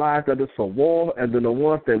realize that it's a war, and then the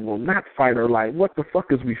ones that will not fight are like, what the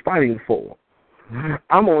fuck is we fighting for?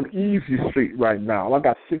 I'm on easy street right now. I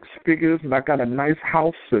got 6 figures and I got a nice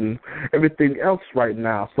house and everything else right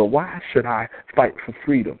now. So why should I fight for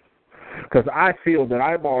freedom? Because I feel that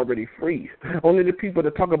I'm already free. Only the people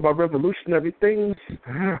that talk about revolutionary things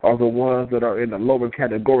are the ones that are in a lower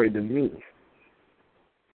category than me.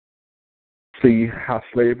 See how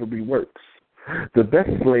slavery works. The best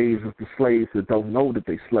slaves are the slaves that don't know that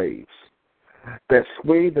they're slaves. That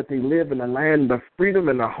sway that they live in a land of freedom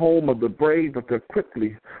and a home of the brave, but they're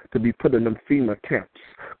quickly to be put in them FEMA camps.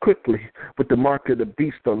 Quickly, with the mark of the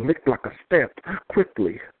beast or licked like a stamp.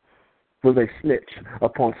 Quickly, will they snitch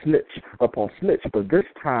upon snitch upon snitch. But this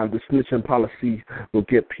time, the snitching policy will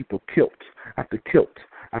get people killed after killed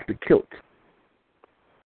after killed.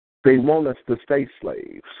 They want us to stay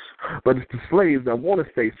slaves, but it's the slaves that want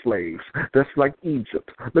to stay slaves. That's like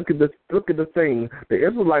Egypt. Look at the thing. The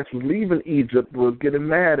Israelites was leaving Egypt, was getting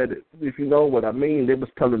mad at it. If you know what I mean, they was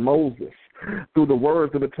telling Moses, through the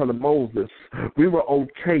words they were telling Moses, we were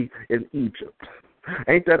okay in Egypt.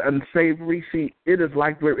 Ain't that unsavory? See, it is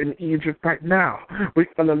like we're in Egypt right now. We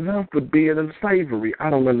fell in love with being in slavery.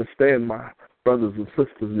 I don't understand my brothers and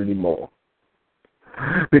sisters anymore.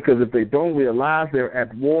 Because if they don't realize they're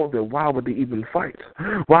at war, then why would they even fight?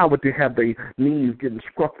 Why would they have their knees getting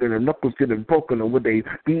struck and their knuckles getting broken, or would they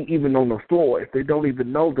be even on the floor if they don't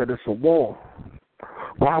even know that it's a war?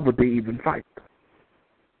 Why would they even fight?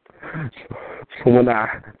 So when I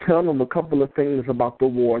tell them a couple of things about the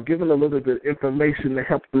war, give them a little bit of information to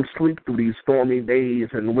help them sleep through these stormy days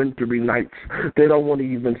and wintry nights, they don't want to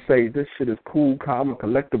even say this shit is cool, calm, and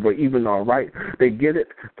collective, or even all right. They get it,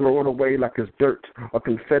 throw it away like it's dirt or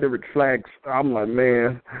Confederate flags. I'm like,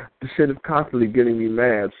 man, this shit is constantly getting me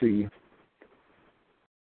mad. See,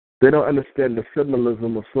 they don't understand the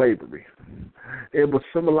symbolism of slavery. It was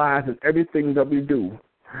symbolized in everything that we do.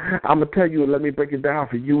 I'm going to tell you, let me break it down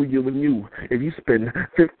for you, you, and you. If you spend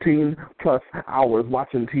 15 plus hours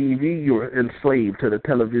watching TV, you're enslaved to the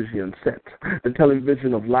television set. The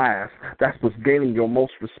television of lies, that's what's gaining your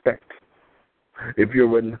most respect. If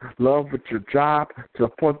you're in love with your job to the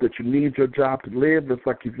point that you need your job to live, it's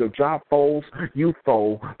like if your job folds, you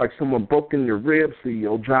fold. Like someone broke in your ribs, so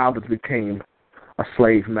your job has became a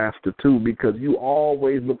slave master too, because you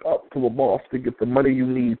always look up to a boss to get the money you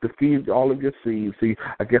need to feed all of your seeds. See,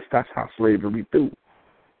 I guess that's how slavery do.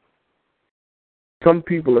 Some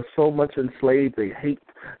people are so much enslaved they hate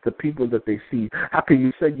the people that they see. How can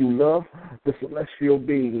you say you love the celestial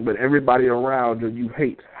being, but everybody around you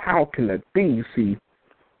hate? How can that be? You see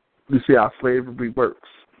how slavery works.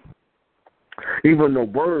 Even the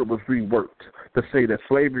word was reworked to say that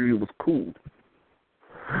slavery was cool.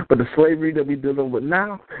 But the slavery that we're dealing with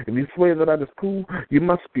now, if you swear that that is cool, you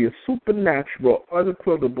must be a supernatural,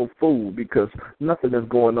 unequivocal fool, because nothing that's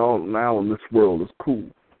going on now in this world is cool.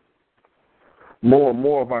 More and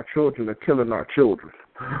more of our children are killing our children.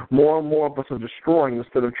 More and more of us are destroying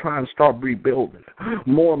instead of trying to start rebuilding.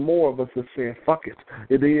 More and more of us are saying, fuck it.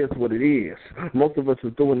 It is what it is. Most of us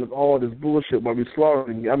are doing all this bullshit while we're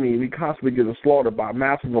slaughtering. I mean, we constantly getting slaughtered by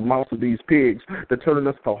massive amounts of these pigs. They're turning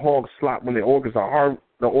us to hog slop when their organs are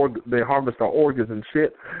they harvest our organs and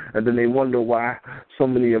shit, and then they wonder why so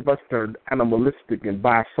many of us turned animalistic and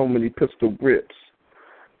buy so many pistol grips.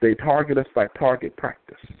 They target us like target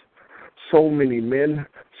practice. So many men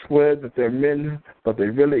swear that they're men, but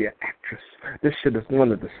they're really an actress. This shit is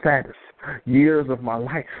one of the saddest years of my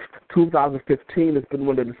life. 2015 has been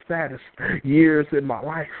one of the saddest years in my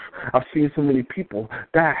life. I've seen so many people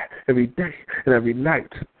die every day and every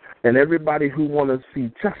night. And everybody who wants to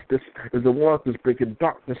see justice is the ones that's bringing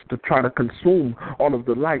darkness to try to consume all of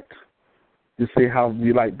the light. You see how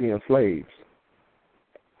we like being slaves.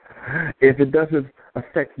 If it doesn't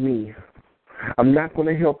affect me, I'm not going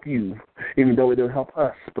to help you, even though it'll help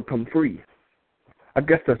us become free. I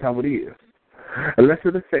guess that's how it is. Unless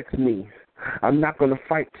it affects me, I'm not going to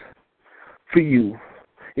fight for you,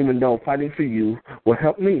 even though fighting for you will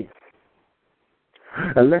help me.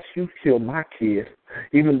 Unless you kill my kid,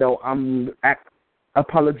 even though I'm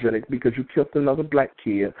apologetic because you killed another black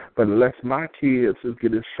kid, but unless my kids is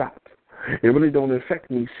getting shot, it really don't affect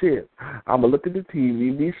me shit. I'm going to look at the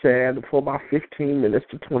TV, be sad for about 15 minutes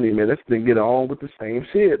to 20 minutes, then get on with the same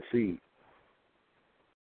shit, see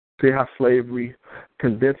how slavery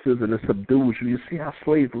condenses and it subdues you. You see how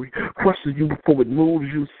slavery crushes you before it moves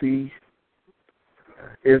you, see?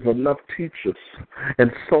 There's enough teachers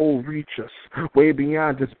and soul reachers way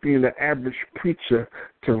beyond just being an average preacher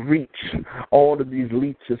to reach all of these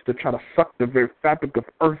leeches to try to suck the very fabric of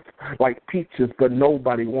earth like peaches, but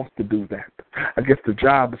nobody wants to do that. I guess the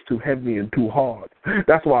job is too heavy and too hard.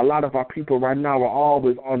 That's why a lot of our people right now are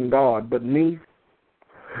always on guard. But me,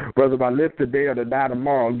 whether I live today or to die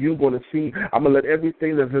tomorrow, you're going to see I'm going to let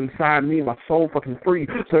everything that's inside me, my soul fucking free.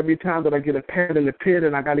 So every time that I get a pat in the pit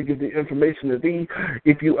and I got to give the information to thee,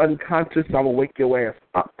 if you unconscious, I will wake your ass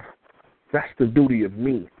up. That's the duty of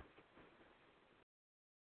me.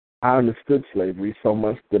 I understood slavery so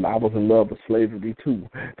much that I was in love with slavery too,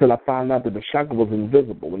 till I found out that the shackle was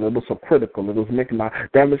invisible and it was so critical. It was making my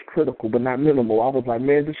damage critical but not minimal. I was like,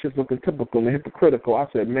 man, this shit's looking typical and hypocritical. I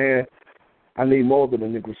said, man, I need more than a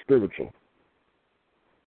nigga spiritual.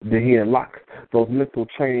 Then he unlocked those mental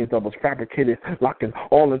chains that was fabricated, locking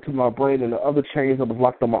all into my brain, and the other chains that was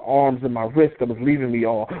locked on my arms and my wrist that was leaving me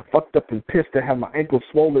all fucked up and pissed to have my ankles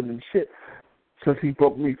swollen and shit. Since he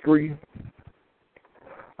broke me free,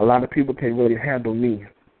 a lot of people can't really handle me.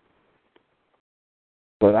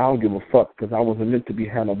 But I don't give a fuck because I wasn't meant to be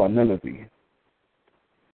handled by none of you.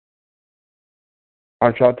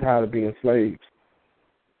 Aren't y'all tired of being slaves?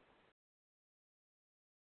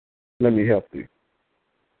 Let me help you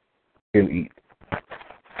and eat.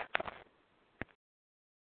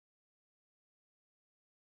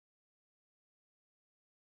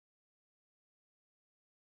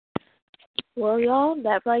 Well, y'all,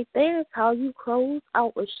 that right there is how you close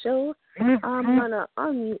out a show. I'm going to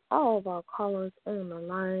unmute all of our callers on the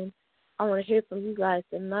line. I want to hear from you guys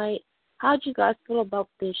tonight. How'd you guys feel about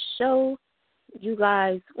this show? You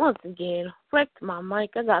guys, once again, wrecked my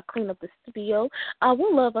mic. I got to clean up the studio. I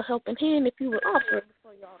would love a helping hand if you would offer it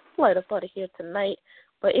before y'all flight up out of here tonight.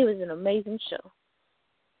 But it was an amazing show.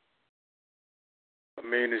 I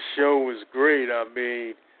mean, the show was great. I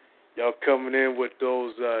mean, y'all coming in with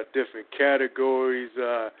those different categories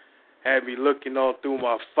had me looking all through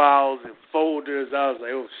my files and folders. I was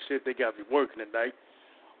like, oh, shit, they got me working tonight.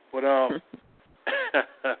 But, I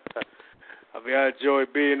mean, I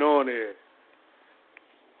enjoyed being on here.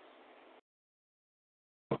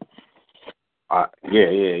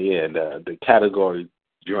 Yeah. The category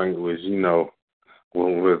joint was,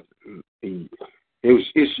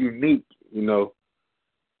 it's unique,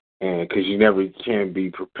 and because you never can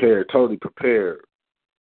be totally prepared,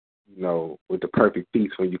 with the perfect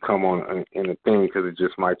piece when you come on in a thing, because it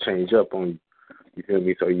just might change up on you. You feel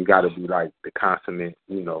me? So you got to be like the consummate,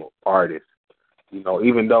 artist.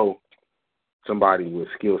 Even though somebody with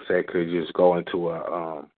skill set could just go into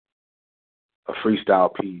a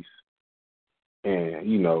freestyle piece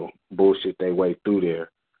and, bullshit their way through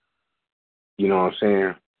there. You know what I'm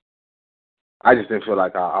saying? I just didn't feel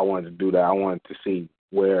like I wanted to do that. I wanted to see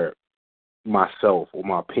where myself or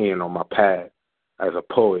my pen or my pad as a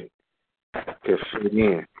poet could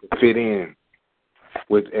fit in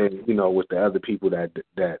with, and with the other people that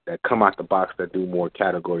come out the box that do more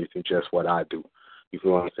categories than just what I do. You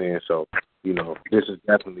feel what I'm saying? So, this is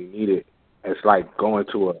definitely needed. It's like going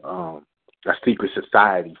to a secret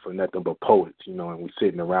society for nothing but poets, and we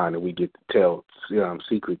sitting around and we get to tell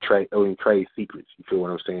trade secrets. You feel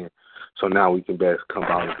what I'm saying? So now we can best come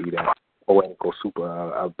out and be that poetical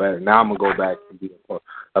better. Now I'm gonna go back and be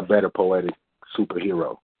a better poetic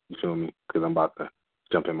superhero. You feel me? Because I'm about to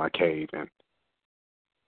jump in my cave and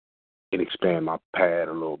expand my pad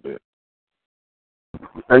a little bit.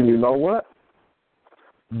 And you know what?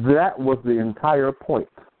 That was the entire point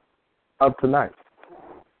of tonight.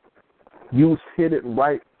 You hit it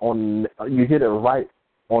right on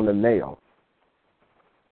the nail.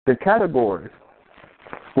 The categories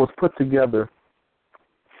was put together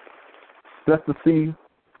just to see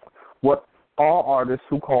what all artists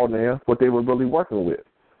who called in, what they were really working with.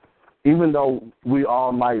 Even though we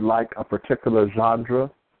all might like a particular genre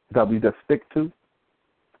that we just stick to,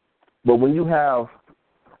 but when you have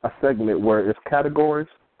a segment where it's categories,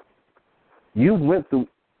 you went through,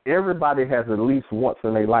 everybody has at least once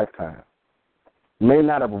in their lifetime, may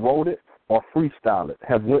not have wrote it or freestyled it,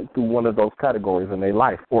 have went through one of those categories in their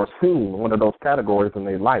life or seen one of those categories in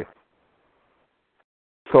their life.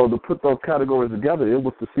 So to put those categories together, it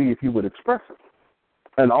was to see if you would express it.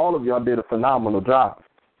 And all of y'all did a phenomenal job.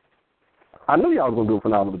 I knew y'all was going to do a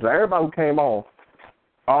phenomenal job. Everybody who came on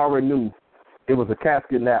already knew it was a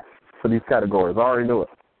casket nap for these categories. I already knew it.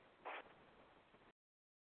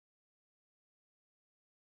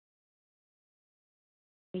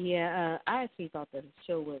 Yeah, I actually thought the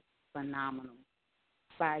show was phenomenal.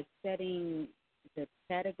 By setting the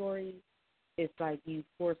categories, it's like you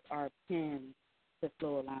force our pen to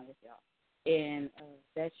flow along with y'all. And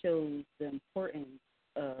that shows the importance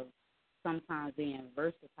of sometimes being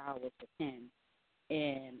versatile with the pen.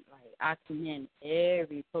 And, like, I commend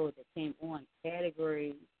every poet that came on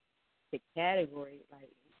category to category. Like,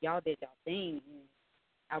 y'all did y'all thing, and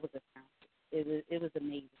I was astounded. It was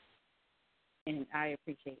amazing. And I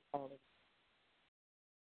appreciate all of it.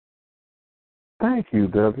 Thank you,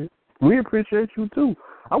 Debbie. We appreciate you, too.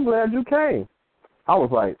 I'm glad you came. I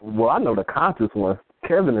was like, well, I know the conscious one.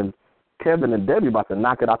 Kevin and Debbie about to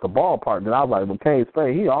knock it out the ballpark. And I was like, well, Kane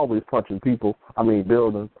Spain, he always punching people.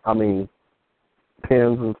 Buildings.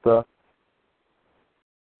 Pens and stuff.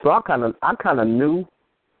 So I kind of knew.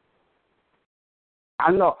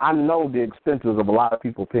 I know the extensions of a lot of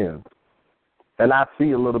people's pens, and I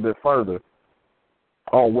see a little bit further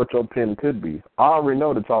on what your pen could be. I already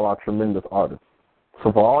know that y'all are tremendous artists.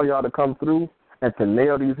 So for all y'all to come through and to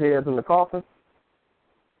nail these heads in the coffin,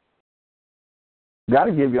 got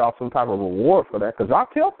to give y'all some type of reward for that, because y'all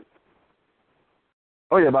killed it.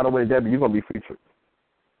 Oh, yeah, by the way, Debbie, you're going to be featured.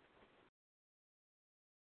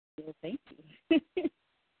 Well, thank you.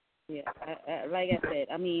 Yeah, like I said,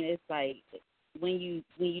 it's like when you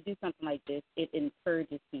do something like this, it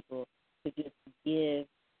encourages people to just give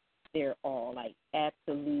their all, like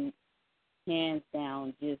absolute, hands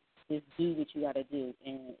down, just do what you got to do,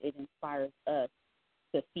 and it inspires us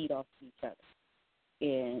to feed off of each other,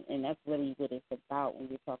 and that's really what it's about when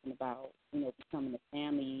we're talking about becoming a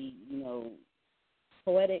family.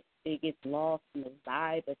 Poetic, it gets lost in the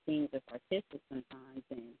vibe of things that's artistic sometimes,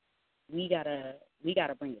 and we gotta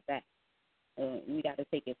bring it back. We gotta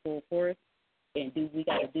take it full force and do what we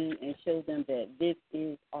gotta do and show them that this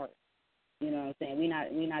is art. You know what I'm saying?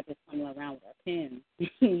 We not just coming around with our pens.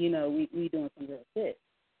 We doing some real shit.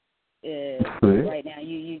 Right now,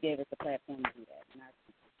 you gave us a platform to do that.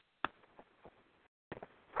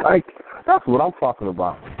 Like, that's what I'm talking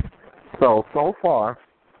about. So far,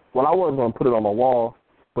 well, I wasn't going to put it on my wall,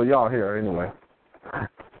 but y'all here anyway.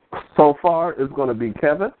 So far, it's going to be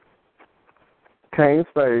Kevin, Kane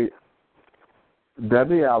Spade,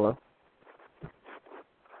 Debbie Allen,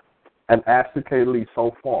 and Ashley K. Lee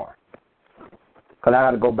so far. Because I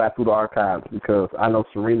got to go back through the archives because I know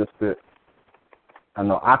Serena spit. I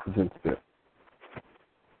know Oxygen spit.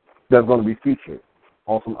 that's going to be featured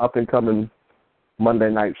on some up-and-coming Monday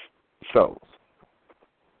night shows.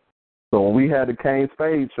 So when we had the Kane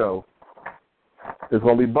Spade show, it's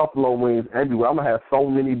going to be buffalo wings everywhere. I'm going to have so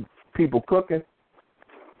many people cooking,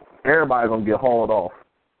 everybody's going to get hauled off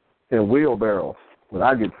in wheelbarrows when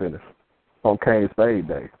I get finished on Kane Spade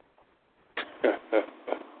Day.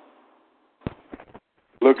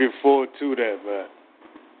 Looking forward to that, man.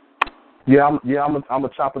 I'm gonna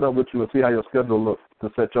chop it up with you and see how your schedule looks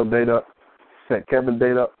to set your date up, set Kevin's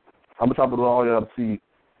date up. I'm gonna chop it with all y'all to see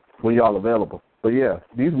when y'all available. But yeah,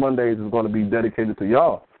 these Mondays is gonna be dedicated to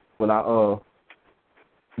y'all when I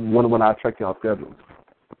check y'all schedules.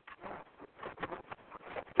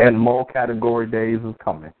 And more category days is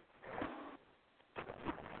coming.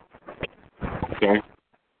 Okay.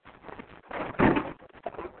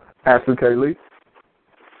 Ashley K. Lee.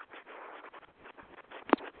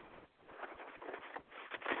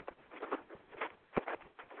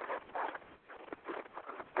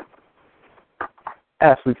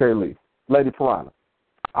 Ashley K. Lee. Lady Piranha.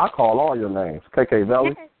 I call all your names. KK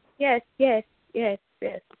Valley. Yes. You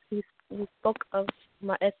spoke of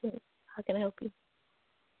my essence. How can I help you?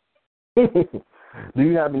 Do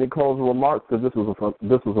you have any closing remarks? Because this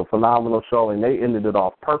was a phenomenal show, and they ended it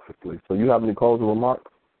off perfectly. So you have any closing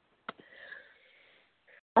remarks?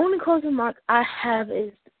 Only closing remark I have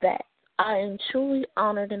is that I am truly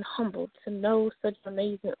honored and humbled to know such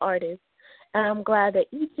amazing artists, and I'm glad that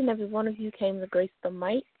each and every one of you came to grace the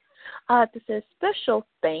mic. I have to say a special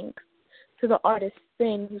thanks to the artist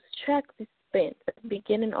Sin, whose track we spent at the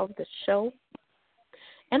beginning of the show.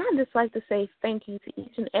 And I'd just like to say thank you to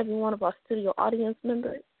each and every one of our studio audience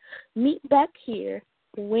members. Meet back here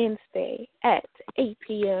Wednesday at 8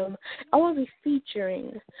 p.m. I will be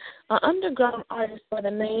featuring an underground artist by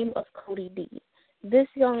the name of Cody D. This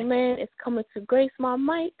young man is coming to grace my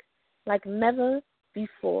mic like never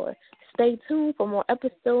before. Stay tuned for more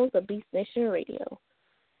episodes of BEASTNation Radio.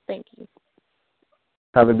 Thank you.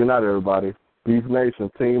 Have a good night, everybody. BEASTNation,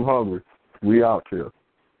 Team Hungry. We out here.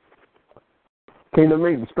 Kingdom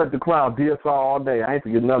Meat, respect the crowd, DSR all day. I ain't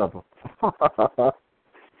forget none of them.